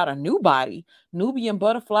that she got a new body, Nubian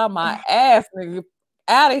butterfly, my ass, nigga,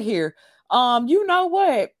 out of here. You know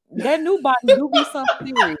what? That new body do be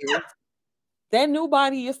something serious. That new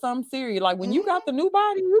body is something serious. Like when you got the new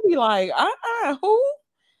body, you be like, who?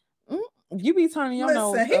 You be turning your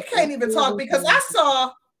nose. Listen, he can't even talk because I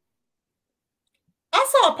saw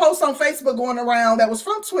a post on Facebook going around that was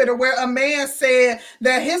from Twitter where a man said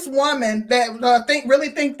that his woman that really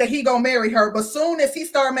think that he gonna marry her, but soon as he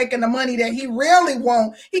start making the money that he really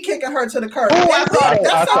want, he kicking her to the curb. Oh, I saw it.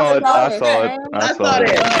 I saw it.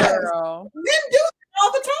 Men do that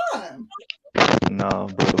all the time. No,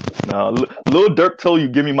 brother. No. Lil Durk told you,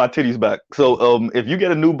 give me my titties back. So if you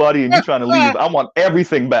get a new body and you're trying to leave, I want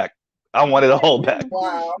everything back. I want it all back.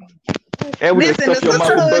 Wow. And we Listen, accept your mouth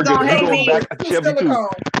burger. You going back to Chevy too.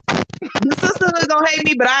 The sisterhood gonna hate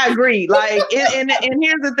me, but I agree. Like, and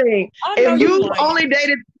here's the thing: if you only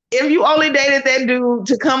dated that dude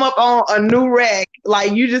to come up on a new rack,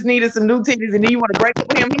 like you just needed some new titties, and then you want to break up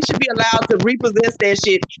with him, he should be allowed to repossess that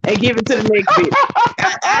shit and give it to the next bitch.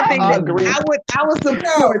 I think I would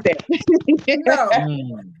support that. No.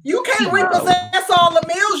 You can't repossess all the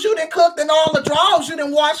meals you done cooked and all the drawers you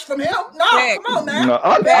done washed from him. No, come on now. No,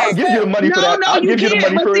 I'll give you the money for that. No, you can't.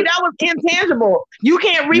 But see, that was intangible. You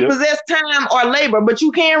can't repossess time or labor, but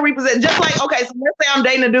you can repossess. Just like, okay, so let's say I'm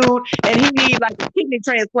dating a dude and he needs like a kidney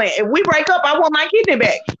transplant. If we break up, I want my kidney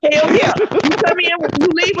back. Hell yeah. You come in, you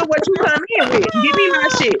leave with what you come in with. Give me my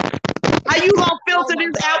shit. How you gonna filter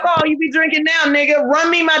this alcohol you be drinking now, nigga? Run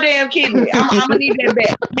me my damn kidney. I'm gonna need that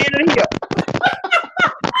back. Hand it here.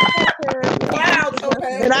 Wow,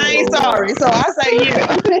 and I ain't sorry, so I say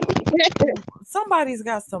yeah. Somebody's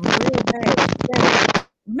got some real bad.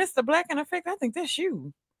 Mr. Black in Effect, I think that's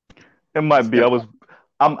you. It might be.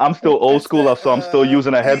 I'm still old school, so I'm still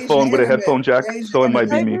using a headphone with a headphone jack, so it might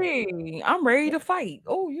be me. I'm ready to fight.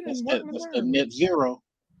 Oh, you didn't work That's the net zero.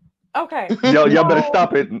 Okay. Y'all better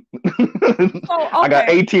stop it. I got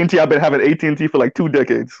AT&T. I've been having AT&T for like 2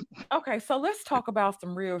 decades. Okay, so let's talk about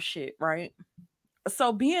some real shit, right?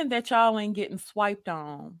 So being that y'all ain't getting swiped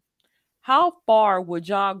on, how far would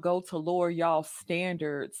y'all go to lower y'all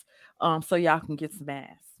standards so y'all can get some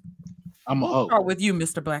ass? We'll start with you,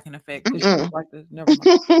 Mr. Black in Effect. Like this. Never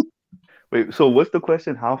mind. Wait, so what's the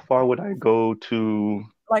question? How far would I go to?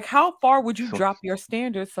 Like, how far would you drop your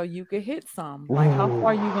standards so you could hit some? Like, how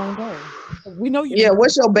far you gonna go? We know you. Yeah,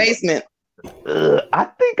 what's your basement? I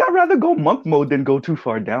think I'd rather go monk mode than go too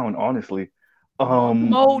far down, honestly.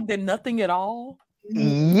 Mode than nothing at all.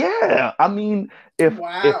 Yeah, I mean, if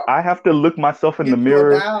I have to look myself in the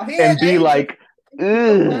mirror and be like,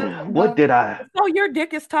 what did I? So your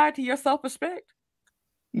dick is tied to your self-respect?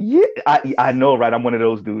 Yeah, I know, right? I'm one of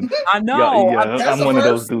those dudes. I know. Yeah, I'm one of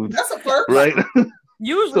those dudes. That's a first, right?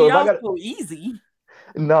 Usually, y'all so easy.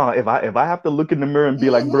 No, if I have to look in the mirror and be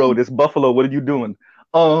like, bro, this buffalo, what are you doing?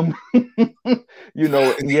 I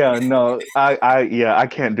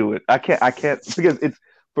can't do it. I can't because it's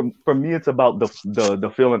for me. It's about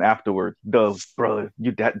the feeling afterwards. Bro,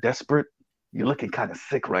 you that desperate? You're looking kind of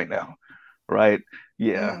sick right now, right?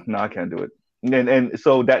 Yeah, no, I can't do it. And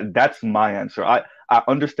so that's my answer. I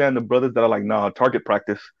understand the brothers that are like, nah, target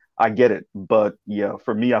practice. I get it. But yeah,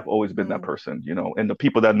 for me, I've always been that person, you know, and the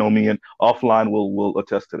people that know me and offline will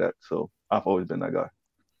attest to that. So I've always been that guy.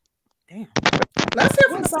 Damn. Let's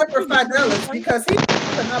hear from Semper Fidelis because he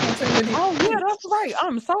has an opportunity. Oh yeah, that's right.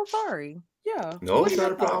 I'm so sorry. Yeah. No, it's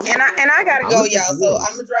not a problem. And I gotta go, y'all. So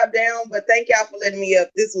I'm gonna drop down, but thank y'all for letting me up.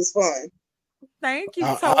 This was fun. Thank you,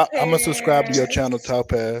 I'm gonna subscribe to your channel,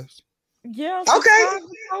 Topaz. Yeah. Okay.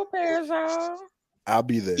 Topaz, y'all. I'll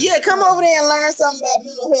be there. Yeah, come over there and learn something about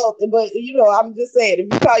mental health. But you know, I'm just saying,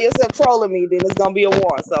 if you call yourself trolling me, then it's gonna be a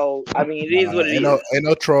war. So I mean, it is what it is. Ain't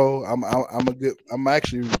no troll. I'm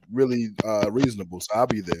actually really reasonable, so I'll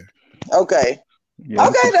be there. Okay. Yeah,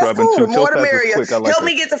 okay, that's cool. The more the Topaz is merrier. quick. I like Help that.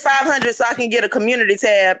 me get to 500 so I can get a community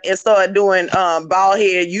tab and start doing bald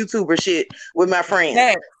head YouTuber shit with my friends.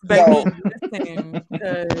 Yes, baby. Listen,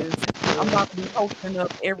 because I'm about to be posting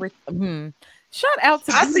up everything. Shout out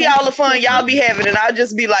to I see all the fun y'all be having, and I'll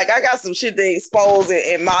just be like, I got some shit to expose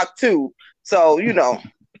and mock too. So, you know,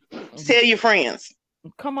 tell your friends.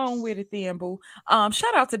 Come on with it then, boo.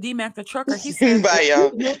 Shout out to D-Mac the trucker. He said Bye,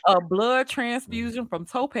 y'all. a blood transfusion from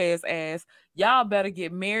Topaz ass. Y'all better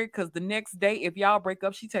get married because the next day, if y'all break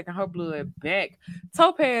up, she taking her blood back.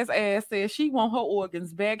 Topaz ass says she want her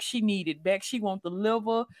organs back. She need it back. She want the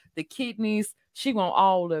liver, the kidneys. She want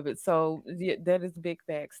all of it. So yeah, that is big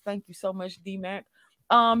facts. Thank you so much, D-Mac.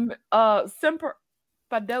 Semper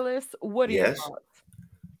Fidelis, what are your thoughts?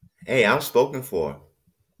 Hey, I'm spoken for.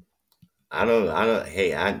 I don't.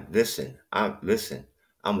 Hey, listen. I'm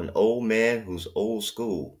an old man who's old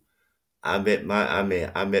school. I met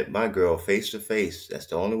my girl face to face. That's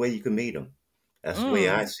the only way you can meet them. That's the way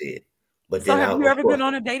I see it. But so then have you ever been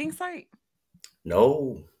on a dating site?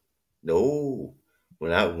 No.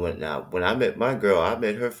 When I met my girl, I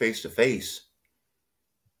met her face to face.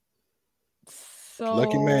 So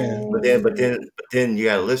lucky man. But then you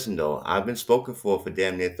gotta listen though. I've been spoken for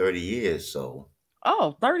damn near 30 years. So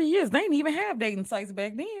 30 years. They didn't even have dating sites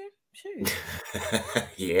back then. Shit.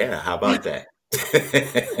 Yeah, how about that?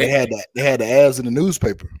 They had the ads in the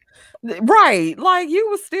newspaper. Right. Like you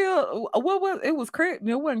was still what was it was Craig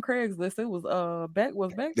it wasn't Craigslist. It was back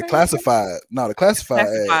the classified. No, the classified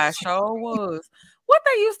ads. Sure was. What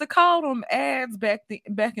they used to call them ads back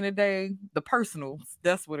in the day, the personals.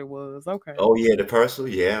 That's what it was. Okay. Oh yeah, the personal.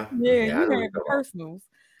 Yeah. Yeah, you had the personals.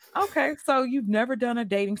 Okay, so you've never done a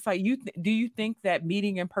dating site. Do you think that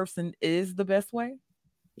meeting in person is the best way?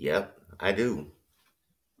 Yep, I do.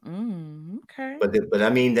 Okay. But I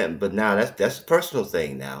mean that. But now that's a personal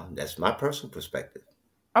thing. Now that's my personal perspective.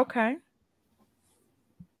 Okay.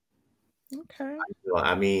 Okay.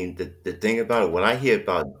 I mean the thing about it, when I hear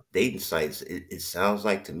about dating sites, it sounds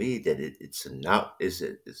like to me that it's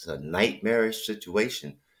a nightmarish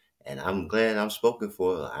situation, and I'm glad I'm spoken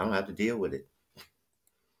for. I don't have to deal with it.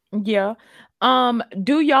 Yeah.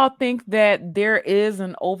 Do y'all think that there is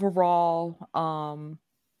an overall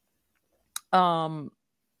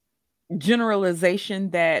generalization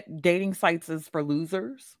that dating sites is for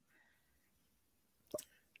losers?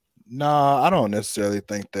 No, I don't necessarily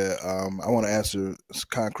think that. I want to answer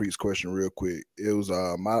Concrete's question real quick. It was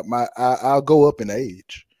I'll go up in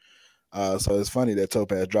age. So it's funny that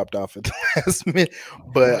Topaz dropped off at the last minute.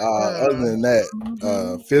 But other than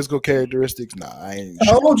that, physical characteristics, nah, I ain't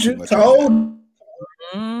told you.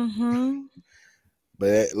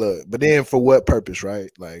 But then for what purpose,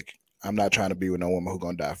 right? Like, I'm not trying to be with no woman who's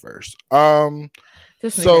gonna die first.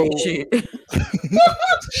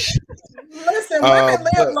 Listen, women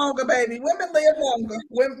live longer, baby. Women live longer.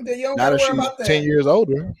 You don't gotta worry about that. 10 years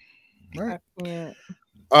older, right? Yeah.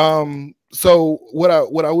 So what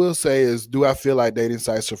I will say is, do I feel like dating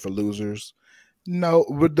sites are for losers? No,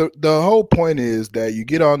 but the whole point is that you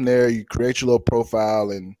get on there, you create your little profile,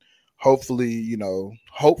 and hopefully,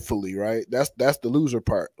 right? That's the loser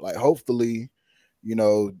part. Like, hopefully,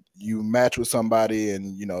 you match with somebody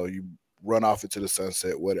and you run off into the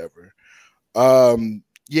sunset, whatever.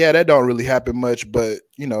 Yeah, that don't really happen much, but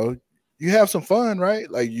you have some fun, right?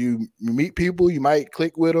 Like you meet people, you might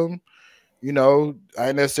click with them. I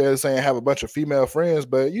ain't necessarily saying have a bunch of female friends,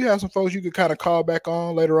 but you have some folks you could kind of call back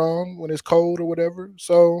on later on when it's cold or whatever.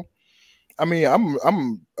 So, I mean,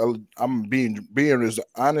 I'm being as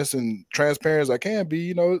honest and transparent as I can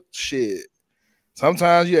be. Shit.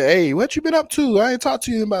 Sometimes hey, what you been up to? I ain't talked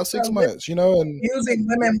to you in about 6 months. And using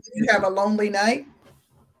women when you have a lonely night.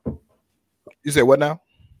 You said what now?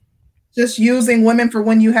 Just using women for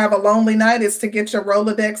when you have a lonely night is to get your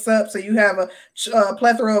Rolodex up so you have a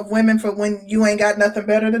plethora of women for when you ain't got nothing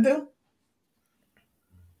better to do?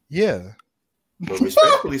 Yeah. But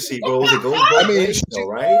respectfully, see, Rose, it goes both ways,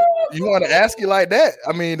 right? You want to ask it like that?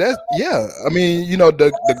 I mean, that's, yeah. I mean,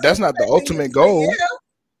 that's not the ultimate goal.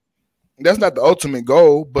 that's not the ultimate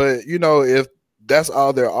goal, but you know, if that's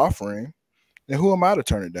all they're offering, then who am I to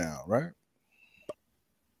turn it down, right?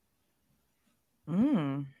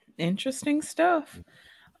 Interesting stuff.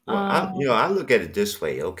 Well, I look at it this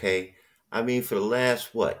way, okay? I mean, for the last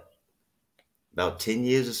about 10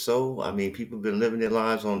 years or so, I mean, people have been living their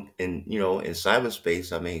lives in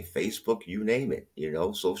cyberspace. I mean, Facebook, you name it,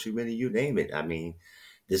 social media, you name it. I mean,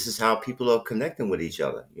 this is how people are connecting with each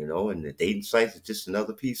other, and the dating sites is just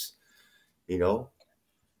another piece,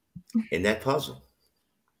 in that puzzle.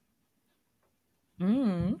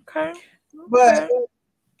 Okay. But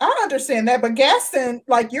I understand that, but Gaston,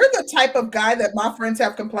 like, you're the type of guy that my friends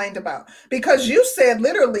have complained about, because you said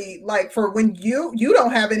literally, like, for when you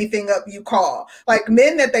don't have anything up, you call. Like,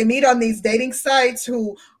 men that they meet on these dating sites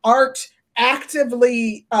who aren't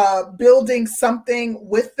actively building something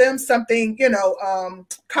with them, something,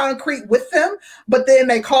 concrete with them, but then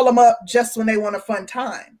they call them up just when they want a fun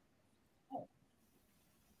time.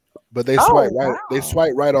 But they swipe right. They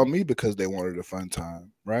swipe right on me because they wanted a fun time,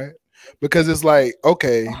 right? Because it's like,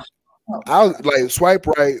 okay, I'll like swipe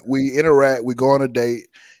right. We interact. We go on a date.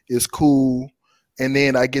 It's cool, and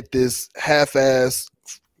then I get this half-ass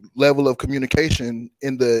level of communication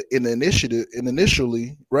in the initiative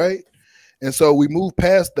initially, right? And so we move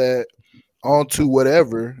past that onto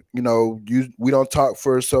whatever. We don't talk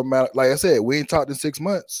for some amount. Like I said, we ain't talked in 6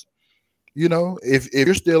 months. If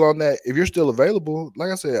you're still on that, if you're still available, like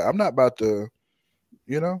I said, I'm not about to,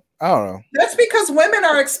 I don't know. That's because women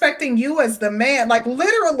are expecting you as the man. Like,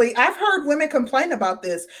 literally, I've heard women complain about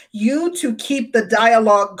this. You to keep the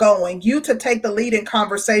dialogue going, you to take the lead in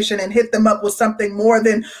conversation and hit them up with something more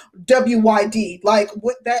than WYD. Like,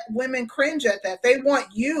 that women cringe at that. They want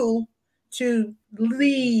you to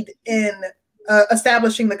lead in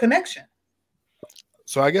establishing the connection.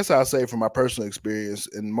 So I guess I'll say from my personal experience,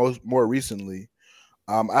 and more recently,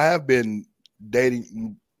 I have been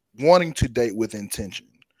wanting to date with intention.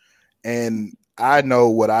 And I know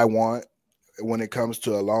what I want when it comes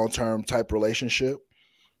to a long-term type relationship.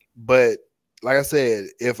 But like I said,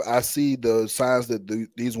 if I see the signs that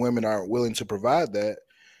these women aren't willing to provide that,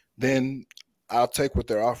 then I'll take what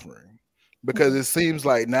they're offering. Because it seems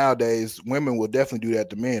like nowadays women will definitely do that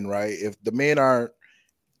to men, right? If the men aren't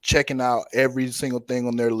checking out every single thing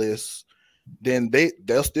on their list, then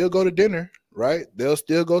they'll still go to dinner, right? They'll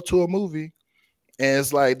still go to a movie. And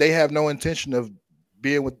it's like they have no intention of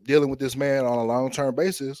dealing with this man on a long-term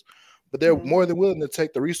basis, but they're more than willing to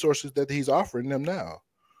take the resources that he's offering them now.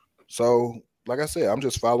 So, like I said, I'm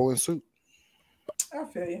just following suit. I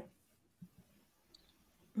feel you.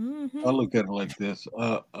 I look at it like this.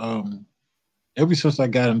 Ever since I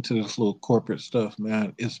got into this little corporate stuff,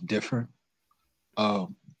 man, it's different.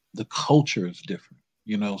 The culture is different,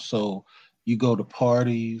 so you go to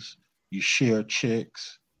parties, you share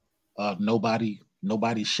chicks, nobody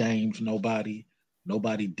shames nobody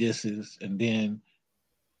disses, and then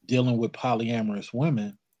dealing with polyamorous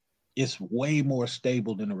women, it's way more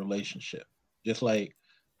stable than a relationship. Just like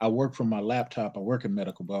I work from my laptop, I work in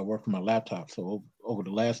medical, but I work from my laptop. So over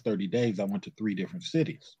the last 30 days, I went to 3 different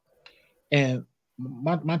cities, and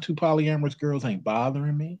my 2 polyamorous girls ain't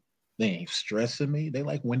bothering me. They ain't stressing me. They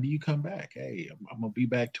like, when do you come back? Hey, I'm gonna be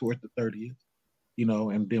back toward the 30th,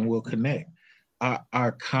 and then we'll connect.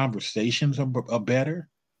 Our conversations are better.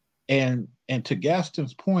 And to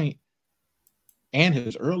Gaston's point, and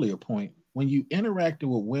his earlier point, when you interacted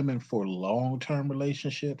with women for long-term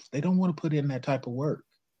relationships, they don't want to put in that type of work.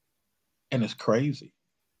 And it's crazy.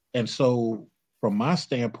 And so from my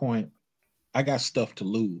standpoint, I got stuff to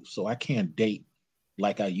lose. So I can't date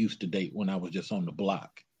like I used to date when I was just on the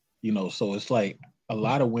block. So it's like a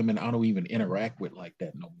lot of women I don't even interact with like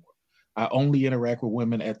that no more. I only interact with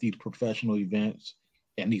women at these professional events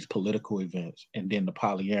and these political events, and then the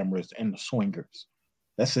polyamorous and the swingers.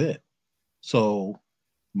 That's it. So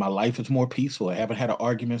my life is more peaceful. I haven't had an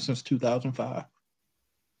argument since 2005.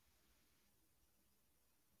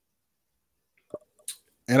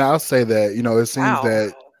 And I'll say that, it seems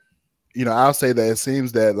that, I'll say that it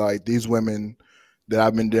seems that like these women that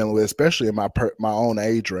I've been dealing with, especially in my own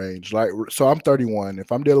age range. Like, so I'm 31.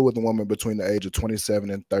 If I'm dealing with a woman between the age of 27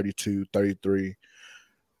 and 32, 33,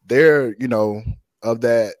 they're, of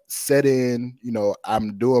that set in,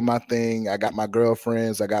 I'm doing my thing. I got my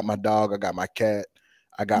girlfriends, I got my dog, I got my cat,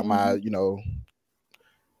 I got my,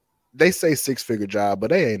 they say 6-figure job,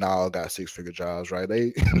 but they ain't all got 6-figure jobs, right?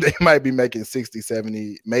 They might be making 60,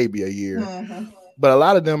 70, maybe a year. But a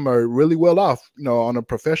lot of them are really well off, on a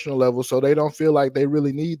professional level. So they don't feel like they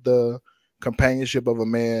really need the companionship of a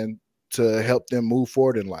man to help them move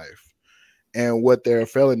forward in life. And what they're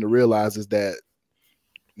failing to realize is that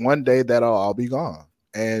one day that'll all be gone.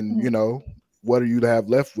 And, you know, what are you to have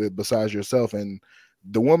left with besides yourself? And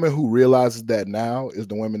the woman who realizes that now is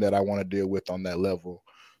the women that I want to deal with on that level.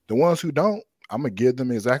 The ones who don't, I'm going to give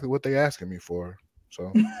them exactly what they're asking me for.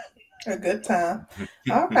 So a good time.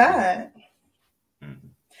 All right.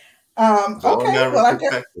 It's all a Okay. matter of Well, I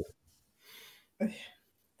guess, perspective.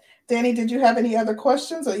 Danny, did you have any other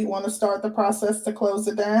questions, or you want to start the process to close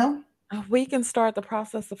it down? We can start the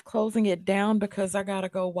process of closing it down because I gotta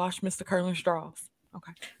go wash Mr. Curlin's drawers.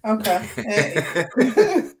 Okay. Okay.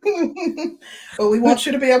 Well, we want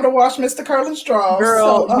you to be able to wash Mr. Curlin's drawers.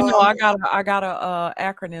 Girl, So, you know, I got a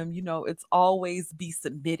acronym, you know, it's always be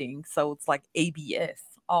submitting. So it's like ABS,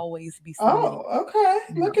 always be submitting. Oh, okay.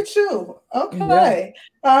 Look at you. Okay.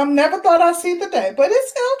 Never thought I'd see the day, but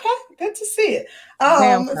it's okay. Good to see it.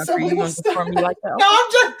 Damn, So we will start. No, like that?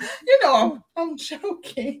 I'm just, you know, I'm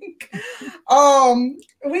joking.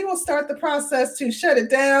 We will start the process to shut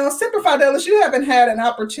it down. Semper Fidelis, you haven't had an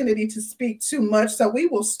opportunity to speak too much, so we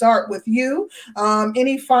will start with you.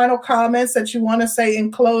 Any final comments that you want to say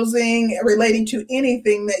in closing relating to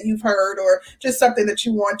anything that you've heard, or just something that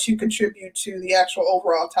you want to contribute to the actual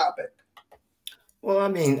overall topic? Well, I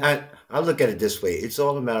mean, I look at it this way. It's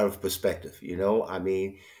all a matter of perspective, you know. I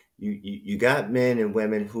mean, you got men and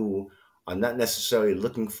women who are not necessarily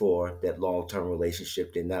looking for that long-term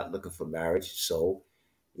relationship. They're not looking for marriage. So,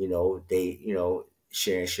 you know, they, you know,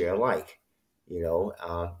 share alike, you know,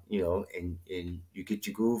 and you get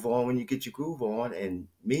your groove on when you get your groove on. And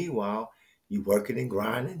meanwhile, you working and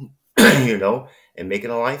grinding, you know, and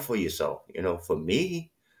making a life for yourself. You know, for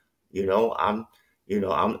me, you know, I'm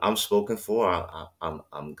spoken for.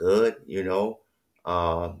 I'm good. You know,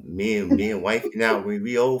 me and wife now.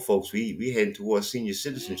 We old folks. We heading towards senior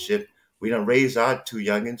citizenship. We done raised our two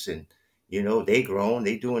youngins, and you know they grown.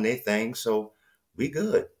 They doing their thing. So we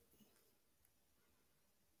good.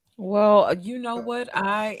 Well, you know what?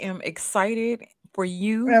 I am excited for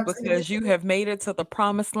you because you have made it to the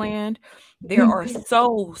promised land. There are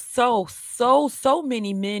so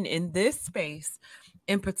many men in this space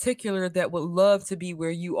in particular that would love to be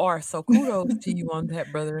where you are. So kudos to you on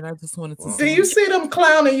that, brother. And I just wanted to do you see them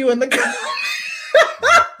clowning you in the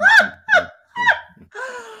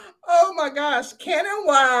Oh my gosh, Cannon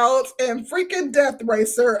Wild and freaking Death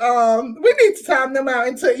Racer. We need to time them out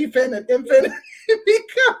into infinity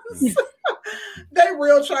because they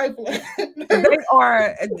real trifling. They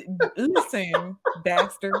are. Listen,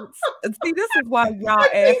 bastards. See, this is why y'all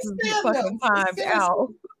asses get fucking timed out.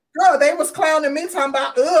 Girl, they was clowning me, talking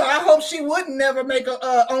about, I hope she wouldn't never make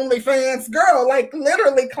a OnlyFans. Girl, like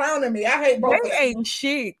literally clowning me. I hate both. They ain't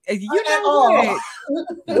shit. You know what?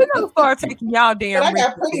 We're gonna start taking y'all damn. But I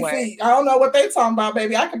got pretty feet. I don't know what they talking about,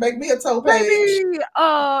 baby. I can make me a toe page. Baby,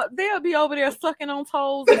 they'll be over there sucking on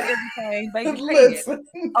toes and everything. Baby, listen,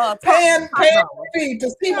 paying feet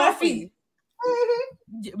to see my feet.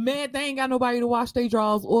 Man, they ain't got nobody to wash their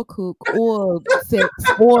drawers or cook or sex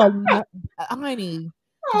or honey.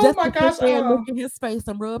 Oh just my gosh! Look in his face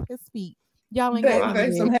and rub his feet. Y'all ain't got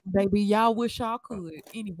it, baby. Y'all wish y'all could.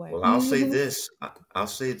 Anyway. Well, I'll say this. I'll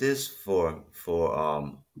say this for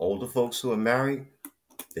older folks who are married.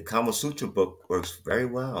 The Kama Sutra book works very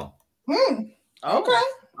well. Okay.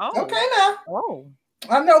 Okay now.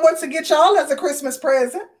 I know what to get y'all as a Christmas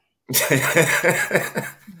present.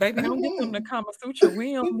 Baby, don't get them the Kama Sutra.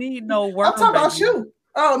 We don't need no work. I'm talking about you.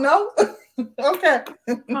 Oh no. Okay.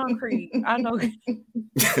 Concrete. I know.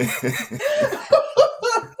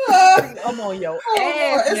 I'm on your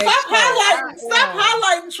ass. Stop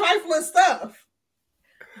highlighting trifling stuff.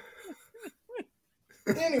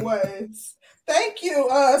 Anyways, thank you,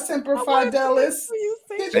 Semper Fidelis.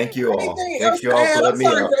 Thank you all. Thank you all for letting me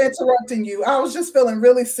up. For interrupting you. I was just feeling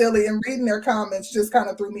really silly, and reading their comments just kind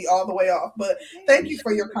of threw me all the way off. But thank you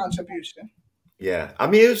for your contribution. Yeah, I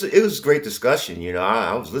mean, it was great discussion. You know,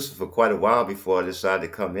 I was listening for quite a while before I decided to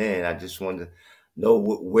come in. I just wanted to know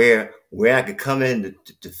where I could come in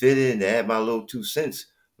to fit in, to add my little 2 cents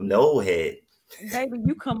from the old head. Baby,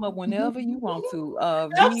 you come up whenever you want to.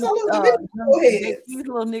 Absolutely. These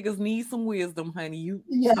little niggas need some wisdom, honey.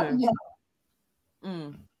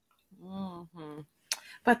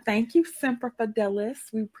 But thank you, Semper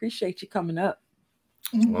Fidelis. We appreciate you coming up.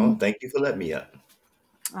 Well, thank you for letting me up.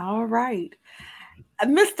 All right.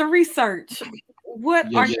 Mr. Research, what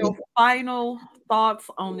are your final thoughts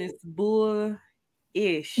on this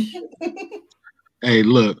bull-ish? Hey,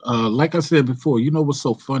 look, like I said before, you know what's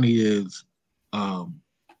so funny is the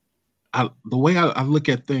way I look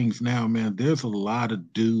at things now, man, there's a lot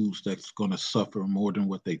of dudes that's going to suffer more than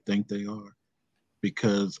what they think they are,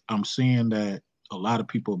 because I'm seeing that a lot of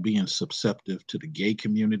people are being susceptible to the gay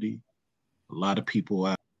community. A lot of people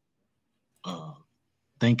are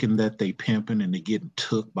thinking that they pimping and they getting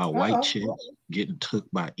took by white chicks, getting took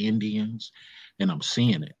by Indians, and I'm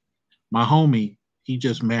seeing it. My homie, he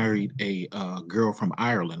just married a girl from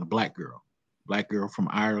Ireland, a black girl from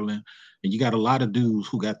Ireland, and you got a lot of dudes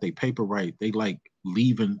who got their paper right. They like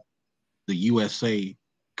leaving the USA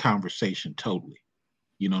conversation totally.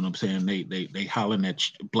 You know what I'm saying? They hollering at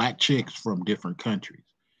black chicks from different countries,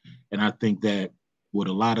 and I think that with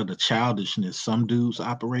a lot of the childishness some dudes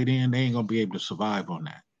operate in, they ain't gonna be able to survive on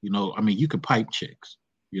that. You know, I mean, you could pipe chicks,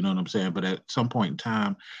 you know what I'm saying? But at some point in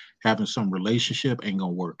time, having some relationship ain't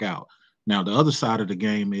gonna work out. Now, the other side of the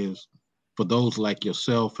game is for those like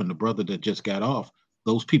yourself and the brother that just got off,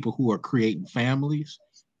 those people who are creating families,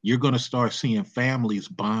 you're gonna start seeing families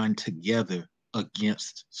bond together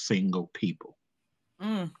against single people,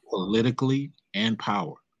 politically and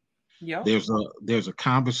power. Yeah. There's a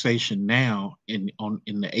conversation now in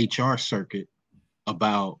the HR circuit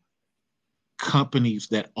about companies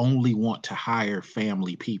that only want to hire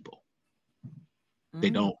family people. They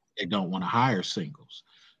don't want to hire singles.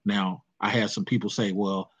 Now, I had some people say,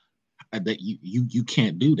 well, that you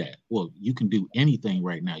can't do that. Well, you can do anything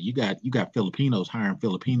right now. You got Filipinos hiring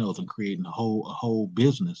Filipinos and creating a whole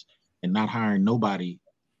business and not hiring nobody,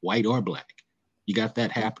 white or black. You got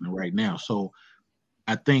that happening right now. So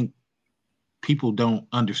I think people don't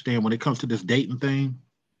understand when it comes to this dating thing,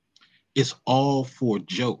 it's all for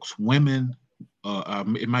jokes. Women,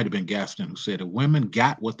 it might have been Gaston who said it, women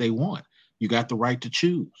got what they want. You got the right to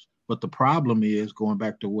choose. But the problem is, going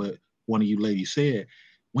back to what one of you ladies said,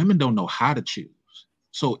 women don't know how to choose.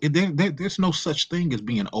 So there's no such thing as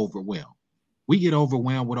being overwhelmed. We get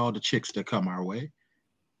overwhelmed with all the chicks that come our way.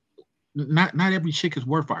 Not every chick is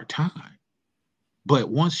worth our time. But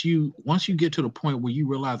once you get to the point where you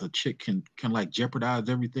realize a chick can like jeopardize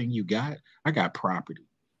everything you got, I got property,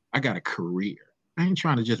 I got a career. I ain't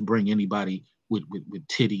trying to just bring anybody with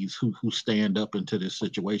titties who stand up into this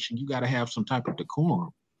situation. You got to have some type of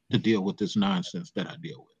decorum to deal with this nonsense that I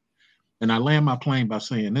deal with. And I land my plane by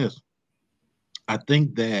saying this. I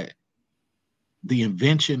think that the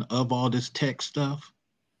invention of all this tech stuff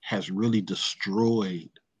has really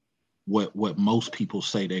destroyed what most people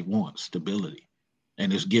say they want, stability.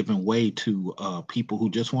 And it's giving way to people who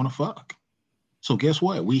just want to fuck. So guess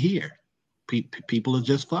what? We here. People are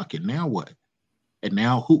just fucking. Now what? And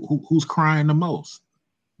now who's crying the most?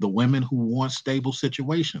 The women who want stable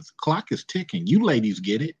situations. Clock is ticking. You ladies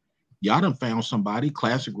get it. Y'all done found somebody.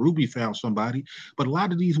 Classic Ruby found somebody. But a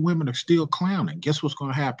lot of these women are still clowning. Guess what's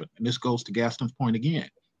going to happen? And this goes to Gaston's point again.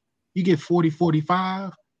 You get 40,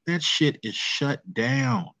 45, that shit is shut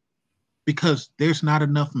down. Because there's not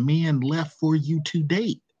enough men left for you to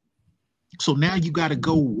date. So now you got to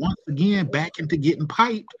go once again back into getting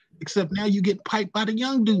piped, except now you get piped by the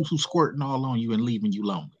young dudes who squirting all on you and leaving you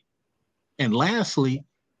lonely. And lastly,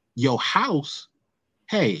 your house,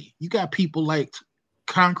 hey, you got people like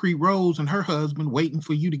Concrete Rose and her husband waiting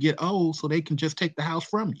for you to get old so they can just take the house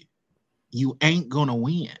from you. You ain't going to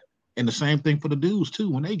win. And the same thing for the dudes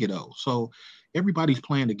too when they get old. So everybody's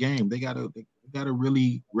playing the game. They gotta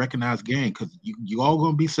really recognize game because you all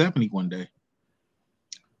gonna be 70 one day.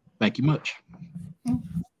 Thank you much.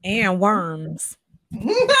 And worms.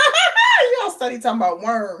 Y'all study talking about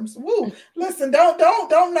worms. Woo. Listen,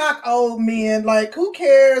 don't knock old men. Like, who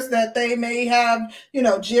cares that they may have,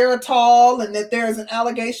 Geritol and that there's an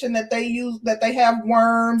allegation that they have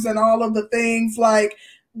worms and all of the things. Like,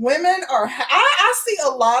 women are, I see a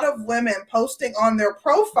lot of women posting on their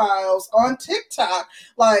profiles on TikTok,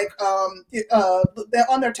 like on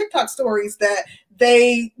their TikTok stories that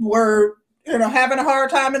they were, having a hard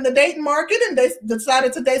time in the dating market and they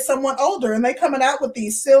decided to date someone older and they coming out with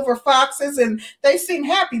these silver foxes and they seem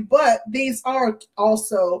happy, but these are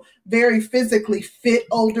also very physically fit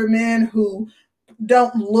older men who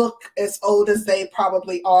don't look as old as they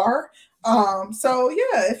probably are. So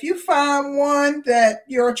yeah, if you find one that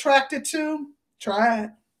you're attracted to, try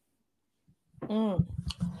it.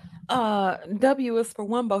 W is for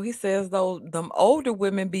Wumbo. He says, though, them older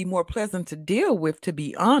women be more pleasant to deal with, to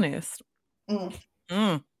be honest.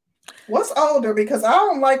 What's older? Because I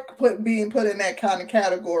don't like being put in that kind of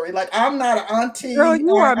category. Like, I'm not an auntie. Girl,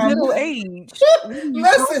 you are middle aged.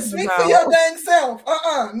 Listen, speak for your dang self.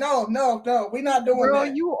 No, we're not doing Girl,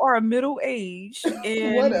 that. you are middle aged,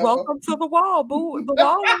 and welcome to the wall, boo. The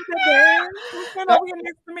wall is there. Stand over here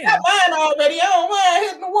next to me. Got mine already. I don't mind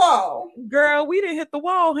hitting the wall. Girl, we didn't hit the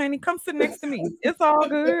wall, honey. Come sit next to me. It's all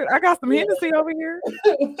good. I got some Hennessy over here.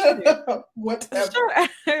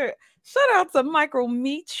 Whatever. Shout out to Michael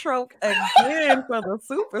Meatroke again for the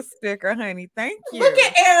super sticker, honey. Thank you. Look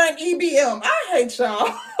at Aaron EBM. I hate y'all.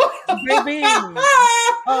 Baby.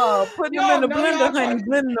 Putting them in the blender, honey,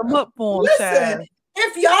 blending them up for them. Listen,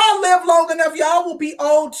 if y'all live long enough, y'all will be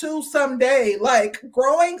old too someday. Like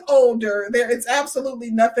growing older, there is absolutely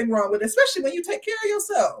nothing wrong with it, especially when you take care of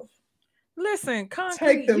yourself. Listen, Concrete,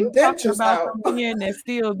 take them you dentures about out. Men that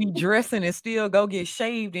still be dressing and still go get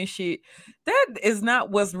shaved and shit. That is not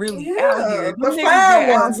what's really out here. The fine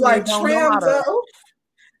ones like trimmed up.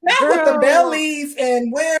 Not with the bellies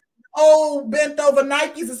and wearing old bent over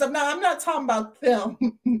Nikes and stuff. No, I'm not talking about them.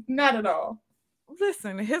 Not at all.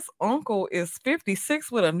 Listen, his uncle is 56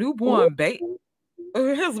 with a newborn baby.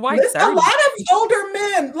 His wife. A lot of older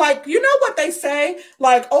men, like, you know what they say?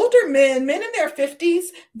 Like older men in their 50s,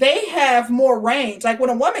 they have more range. Like when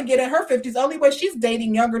a woman get in her 50s, the only way she's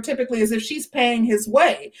dating younger typically is if she's paying his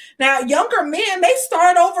way. Now, younger men, they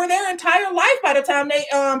start over their entire life by the time they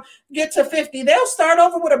get to 50. They'll start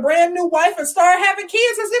over with a brand new wife and start having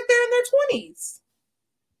kids as if they're in their 20s.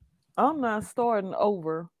 I'm not starting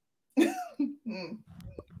over.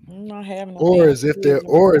 I'm not having or as if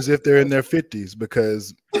they're in their 50s,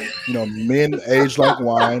 because you know men age like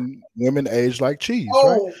wine, women age like cheese.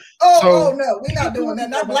 Right? No, we're not doing that.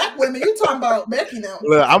 Not black women. You talking about Becky now?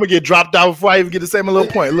 Look, I'm gonna get dropped out before I even get to say my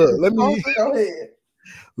little point. Look, go ahead.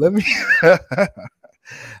 Let me.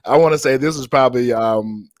 I want to say this is probably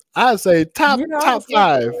I'd say top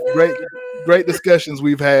 5 great discussions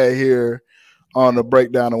we've had here on the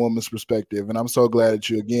breakdown of women's perspective. And I'm so glad that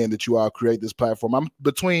you all create this platform. I'm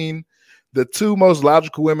between the two most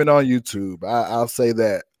logical women on YouTube. I'll say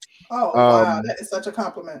that. Oh, wow. That is such a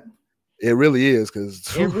compliment. It really is,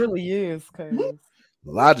 because it really is, because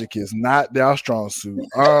logic is not their strong suit.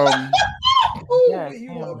 But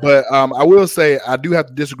I will say I do have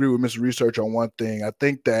to disagree with Mr. Research on one thing. I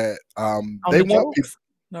think that they want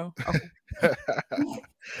people.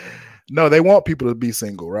 No, they want people to be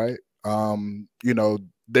single, right? You know,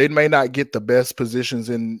 they may not get the best positions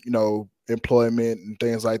in, you know, employment and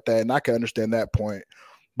things like that. And I can understand that point.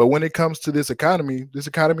 But when it comes to this economy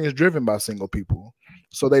is driven by single people.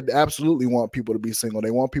 So they absolutely want people to be single. They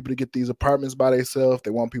want people to get these apartments by themselves. They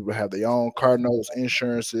want people to have their own car notes,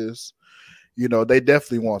 insurances. You know, they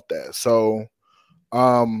definitely want that. So,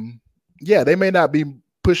 yeah, they may not be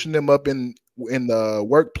pushing them up in the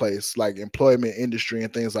workplace, like employment industry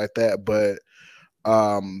and things like that. But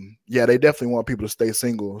yeah, they definitely want people to stay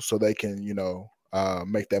single so they can, you know,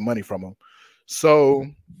 make that money from them. So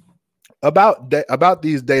about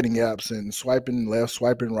these dating apps and swiping left,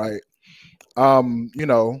 swiping right, you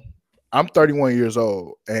know, I'm 31 years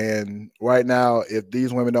old, and right now, if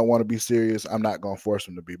these women don't want to be serious, I'm not going to force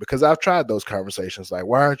them to be, because I've tried those conversations. Like,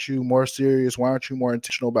 why aren't you more serious? Why aren't you more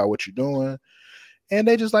intentional about what you're doing? And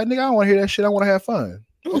they just like, nigga, I don't want to hear that shit. I want to have fun.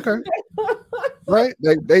 Okay. Right?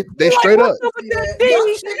 They straight up.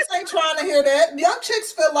 Young chicks ain't trying to hear that. Young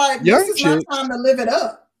chicks feel like this is my time to live it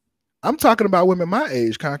up. I'm talking about women my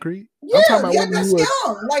age, Concrete. Yeah, I'm talking about that's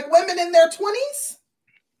young. Like women in their 20s.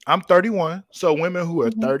 I'm 31. So women who are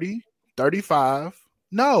 30, 35.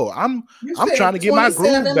 No, I'm trying to get my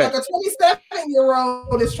groove back. Like a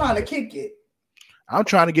 27-year-old is trying to kick it. I'm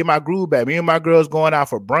trying to get my groove back. Me and my girls going out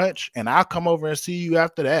for brunch, and I'll come over and see you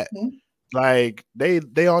after that. Mm-hmm. Like they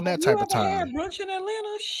on that type of time. Brunch in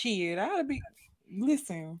Atlanta, shit. I would be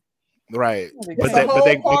listen. Right,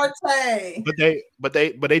 but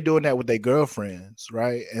they doing that with their girlfriends,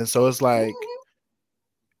 right? And so it's like,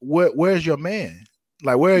 where's your man?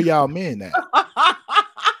 Like, where are y'all men at?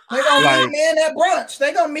 They gonna meet men at brunch.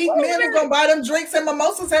 They gonna meet men who gonna buy them drinks and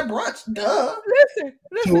mimosas at brunch. Duh.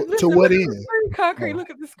 Listen. To what end? Concrete, look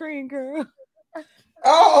at the screen, girl.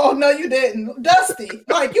 Oh no, you didn't, Dusty.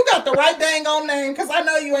 Like, you got the right dang on name, because I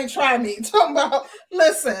know you ain't trying me. Talking about,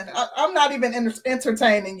 listen, I'm not even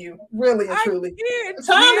entertaining you, really and truly.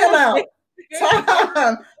 Time him out.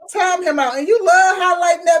 Time him out. And you love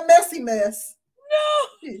highlighting that messy mess.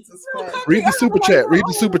 No, Jesus Christ. Read the super chat. Read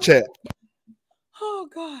the super chat. Oh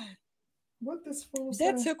God, what this fool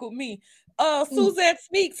that tickled me. Suzette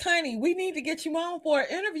Speaks, honey. We need to get you on for an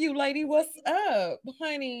interview, lady. What's up,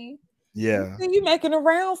 honey? Yeah. You making the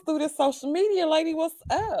rounds through this social media, lady. What's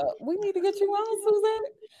up? We need to get you on,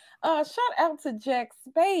 Suzette. Shout out to Jack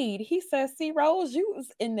Spade. He says, "See, Rose, you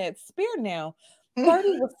was in that spear now.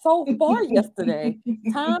 30 was so far yesterday.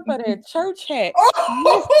 Time for that church hat."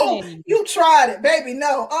 You tried it, baby.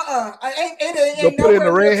 No, it ain't put in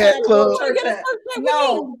the red hat club.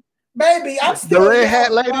 No, baby, I'm still the red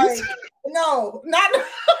hat ladies. Like, no, not.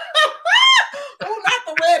 Oh, not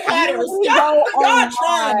the red hatters. Y'all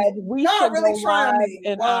trying. We should really trying me.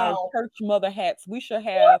 In our church mother hats, we should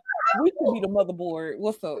have We could be the motherboard.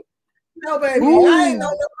 What's up? No, baby, Ooh. I ain't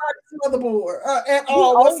on nobody's motherboard at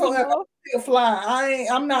all whatsoever. Still fly.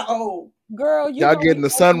 I'm not old. Girl, y'all get in the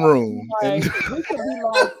sunroom. Like, we could be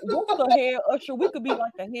like, what's the head usher? We could be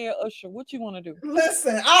like the head usher. What you want to do?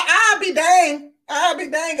 Listen, I'll be dang. I'll be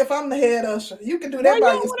dang if I'm the head usher. You can do that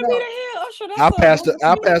by yourself. Be the head usher?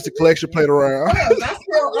 I'll pass the collection plate around.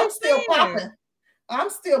 I'm still popping. I'm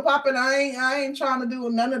still popping. I ain't trying to do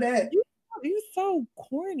none of that. You so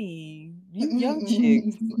corny. You young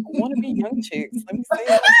chicks. Want to be young chicks. Let me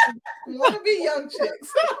say it. Want to be young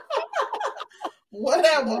chicks.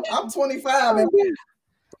 Whatever. I'm 25.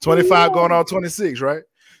 25 going on 26, right?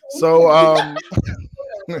 So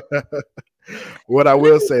what I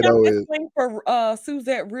will say though is for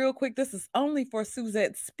Suzette real quick. This is only for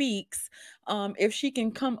Suzette Speaks. If she can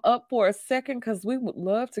come up for a second, because we would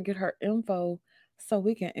love to get her info so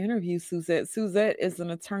we can interview Suzette. Suzette is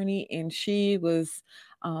an attorney, and she was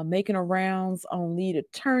making her rounds on Lead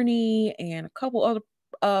Attorney and a couple other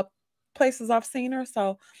places I've seen her.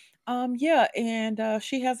 So yeah, and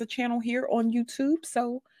she has a channel here on YouTube.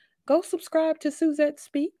 So go subscribe to Suzette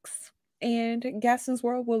Speaks, and Gaston's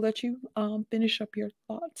World will let you finish up your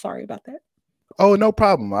thought. Sorry about that. Oh, no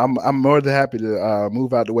problem. I'm more than happy to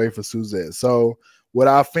move out the way for Suzette. So what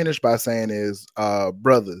I'll finish by saying is,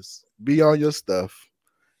 brothers, be on your stuff.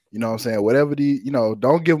 You know what I'm saying? Whatever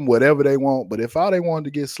don't give them whatever they want. But if all they want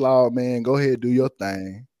to get slaughtered, man, go ahead, do your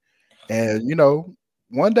thing. And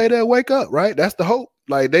one day they'll wake up, right? That's the hope.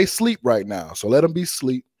 Like, they sleep right now, so let them be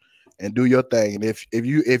sleep and do your thing. And if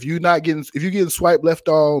you're getting swiped left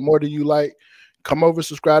on more than you like, come over,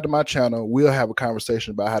 subscribe to my channel. We'll have a conversation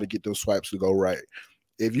about how to get those swipes to go right.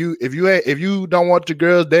 If you don't want your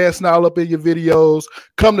girls dancing all up in your videos,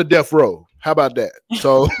 come to Death Row. How about that?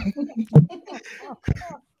 So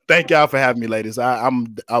thank y'all for having me, ladies.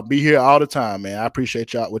 I'll be here all the time, man. I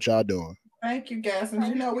appreciate y'all what y'all doing. Thank you, Gaston.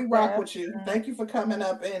 We rock with you. Thank you for coming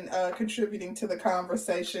up and contributing to the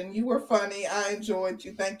conversation. You were funny. I enjoyed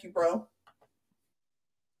you. Thank you, bro.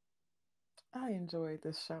 I enjoyed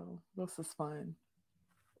this show. This is fun.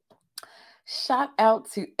 Shout out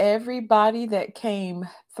to everybody that came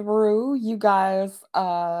through. You guys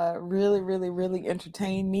really, really, really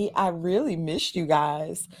entertained me. I really missed you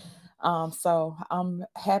guys. So I'm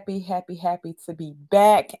happy to be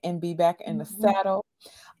back and be back in the saddle.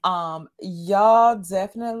 Y'all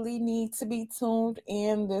definitely need to be tuned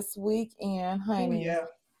in this weekend, honey.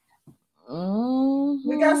 Oh,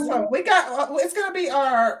 yeah. It's gonna be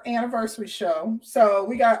our anniversary show, so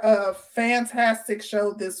we got a fantastic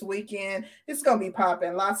show this weekend. It's gonna be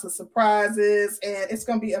popping, lots of surprises, and it's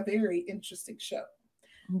gonna be a very interesting show.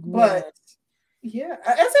 But yeah,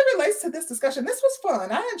 as it relates to this discussion, this was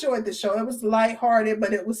fun. I enjoyed the show. It was lighthearted,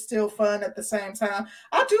 but it was still fun at the same time.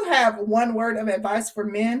 I do have one word of advice for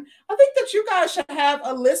men. I think that you guys should have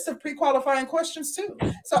a list of pre-qualifying questions too.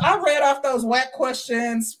 So I read off those whack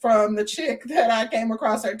questions from the chick that I came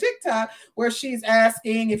across her TikTok, where she's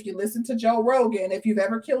asking if you listen to Joe Rogan, if you've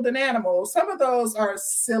ever killed an animal. Some of those are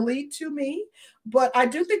silly to me, but I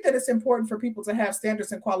do think that it's important for people to have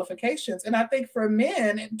standards and qualifications. And I think for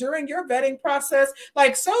men, during your vetting process,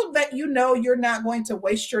 like, so that you're not going to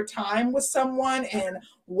waste your time with someone and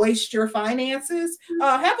waste your finances,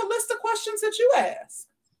 have a list of questions that you ask.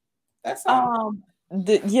 That's all.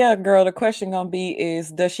 Girl, the question gonna be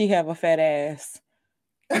is, does she have a fat ass?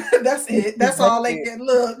 That's it. That's all they get.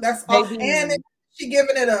 Look, that's all. And she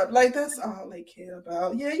giving it up. Like, that's all they care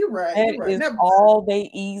about. Yeah, you're right. That is all they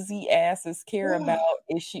easy asses care about.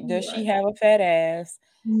 Is does she have a fat ass?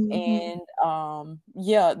 And and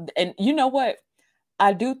you know what?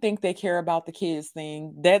 I do think they care about the kids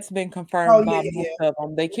thing. That's been confirmed by most of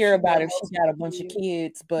them. They care about if she got a bunch of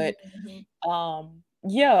kids, but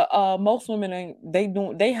most women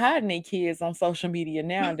they hiding their kids on social media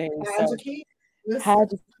nowadays. Hide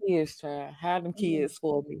the kids, child. Hide them kids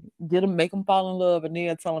for me. Get them, make them fall in love, and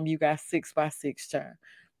then tell them you got 6x6, child.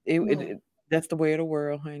 That's the way of the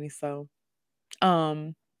world, honey. So,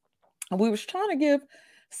 we was trying to give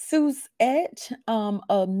Suzette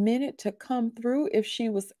a minute to come through if she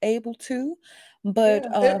was able to, but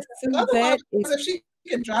Suzette, if she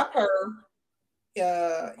can drop her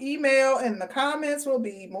email in the comments, we'll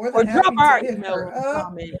be more than happy to hit her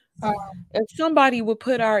up. If somebody would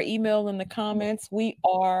put our email in the comments, we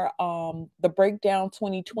are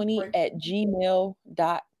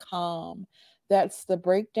thebreakdown2020@gmail.com. That's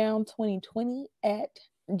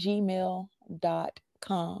thebreakdown2020@gmail.com.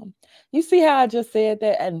 breakdown.com. You see how I just said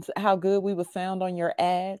that and how good we would sound on your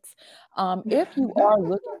ads? If you are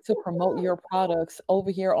looking to promote your products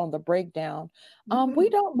over here on the breakdown, we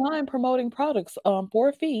don't mind promoting products for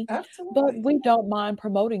a fee, but Absolutely. we don't mind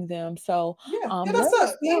promoting them. So Yeah, hit let us us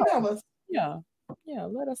up, know. email us. Yeah,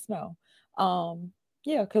 let us know.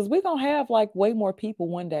 Yeah, because we're gonna have like way more people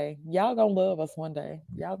one day. Y'all gonna love us one day.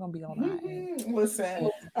 Y'all gonna be on our end. Listen,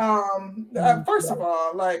 first of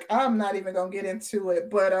all, like I'm not even gonna get into it,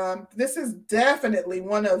 but this is definitely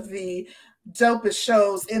one of the dopest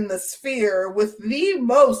shows in the sphere with the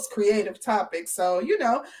most creative topics. So, you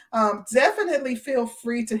know, definitely feel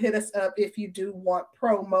free to hit us up if you do want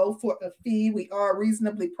promo for a fee. We are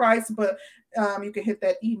reasonably priced, but you can hit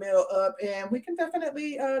that email up and we can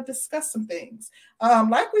definitely discuss some things.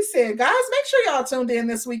 Like we said, guys, make sure y'all tuned in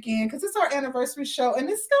this weekend because it's our anniversary show and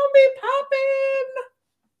it's gonna be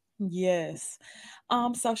popping. Yes.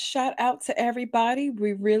 So shout out to everybody.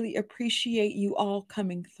 We really appreciate you all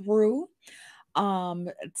coming through.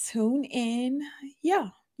 Tune in. Yeah,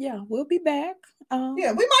 we'll be back.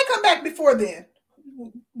 Yeah, we might come back before then.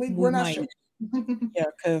 We're not might. sure. Yeah,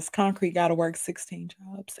 because Concrete got to work 16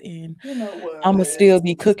 jobs, and You know what? I'm gonna still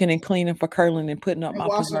be cooking and cleaning for Curlin and putting up my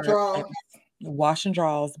washing drawers. Washing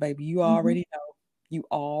drawers, baby. You already know. You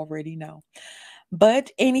already know.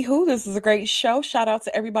 But anywho, this is a great show. Shout out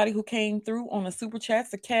to everybody who came through on the super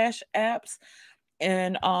chats, the cash apps,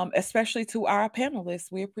 and especially to our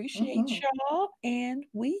panelists. We appreciate y'all, and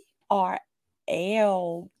we are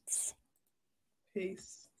out.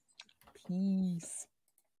 Peace. Peace.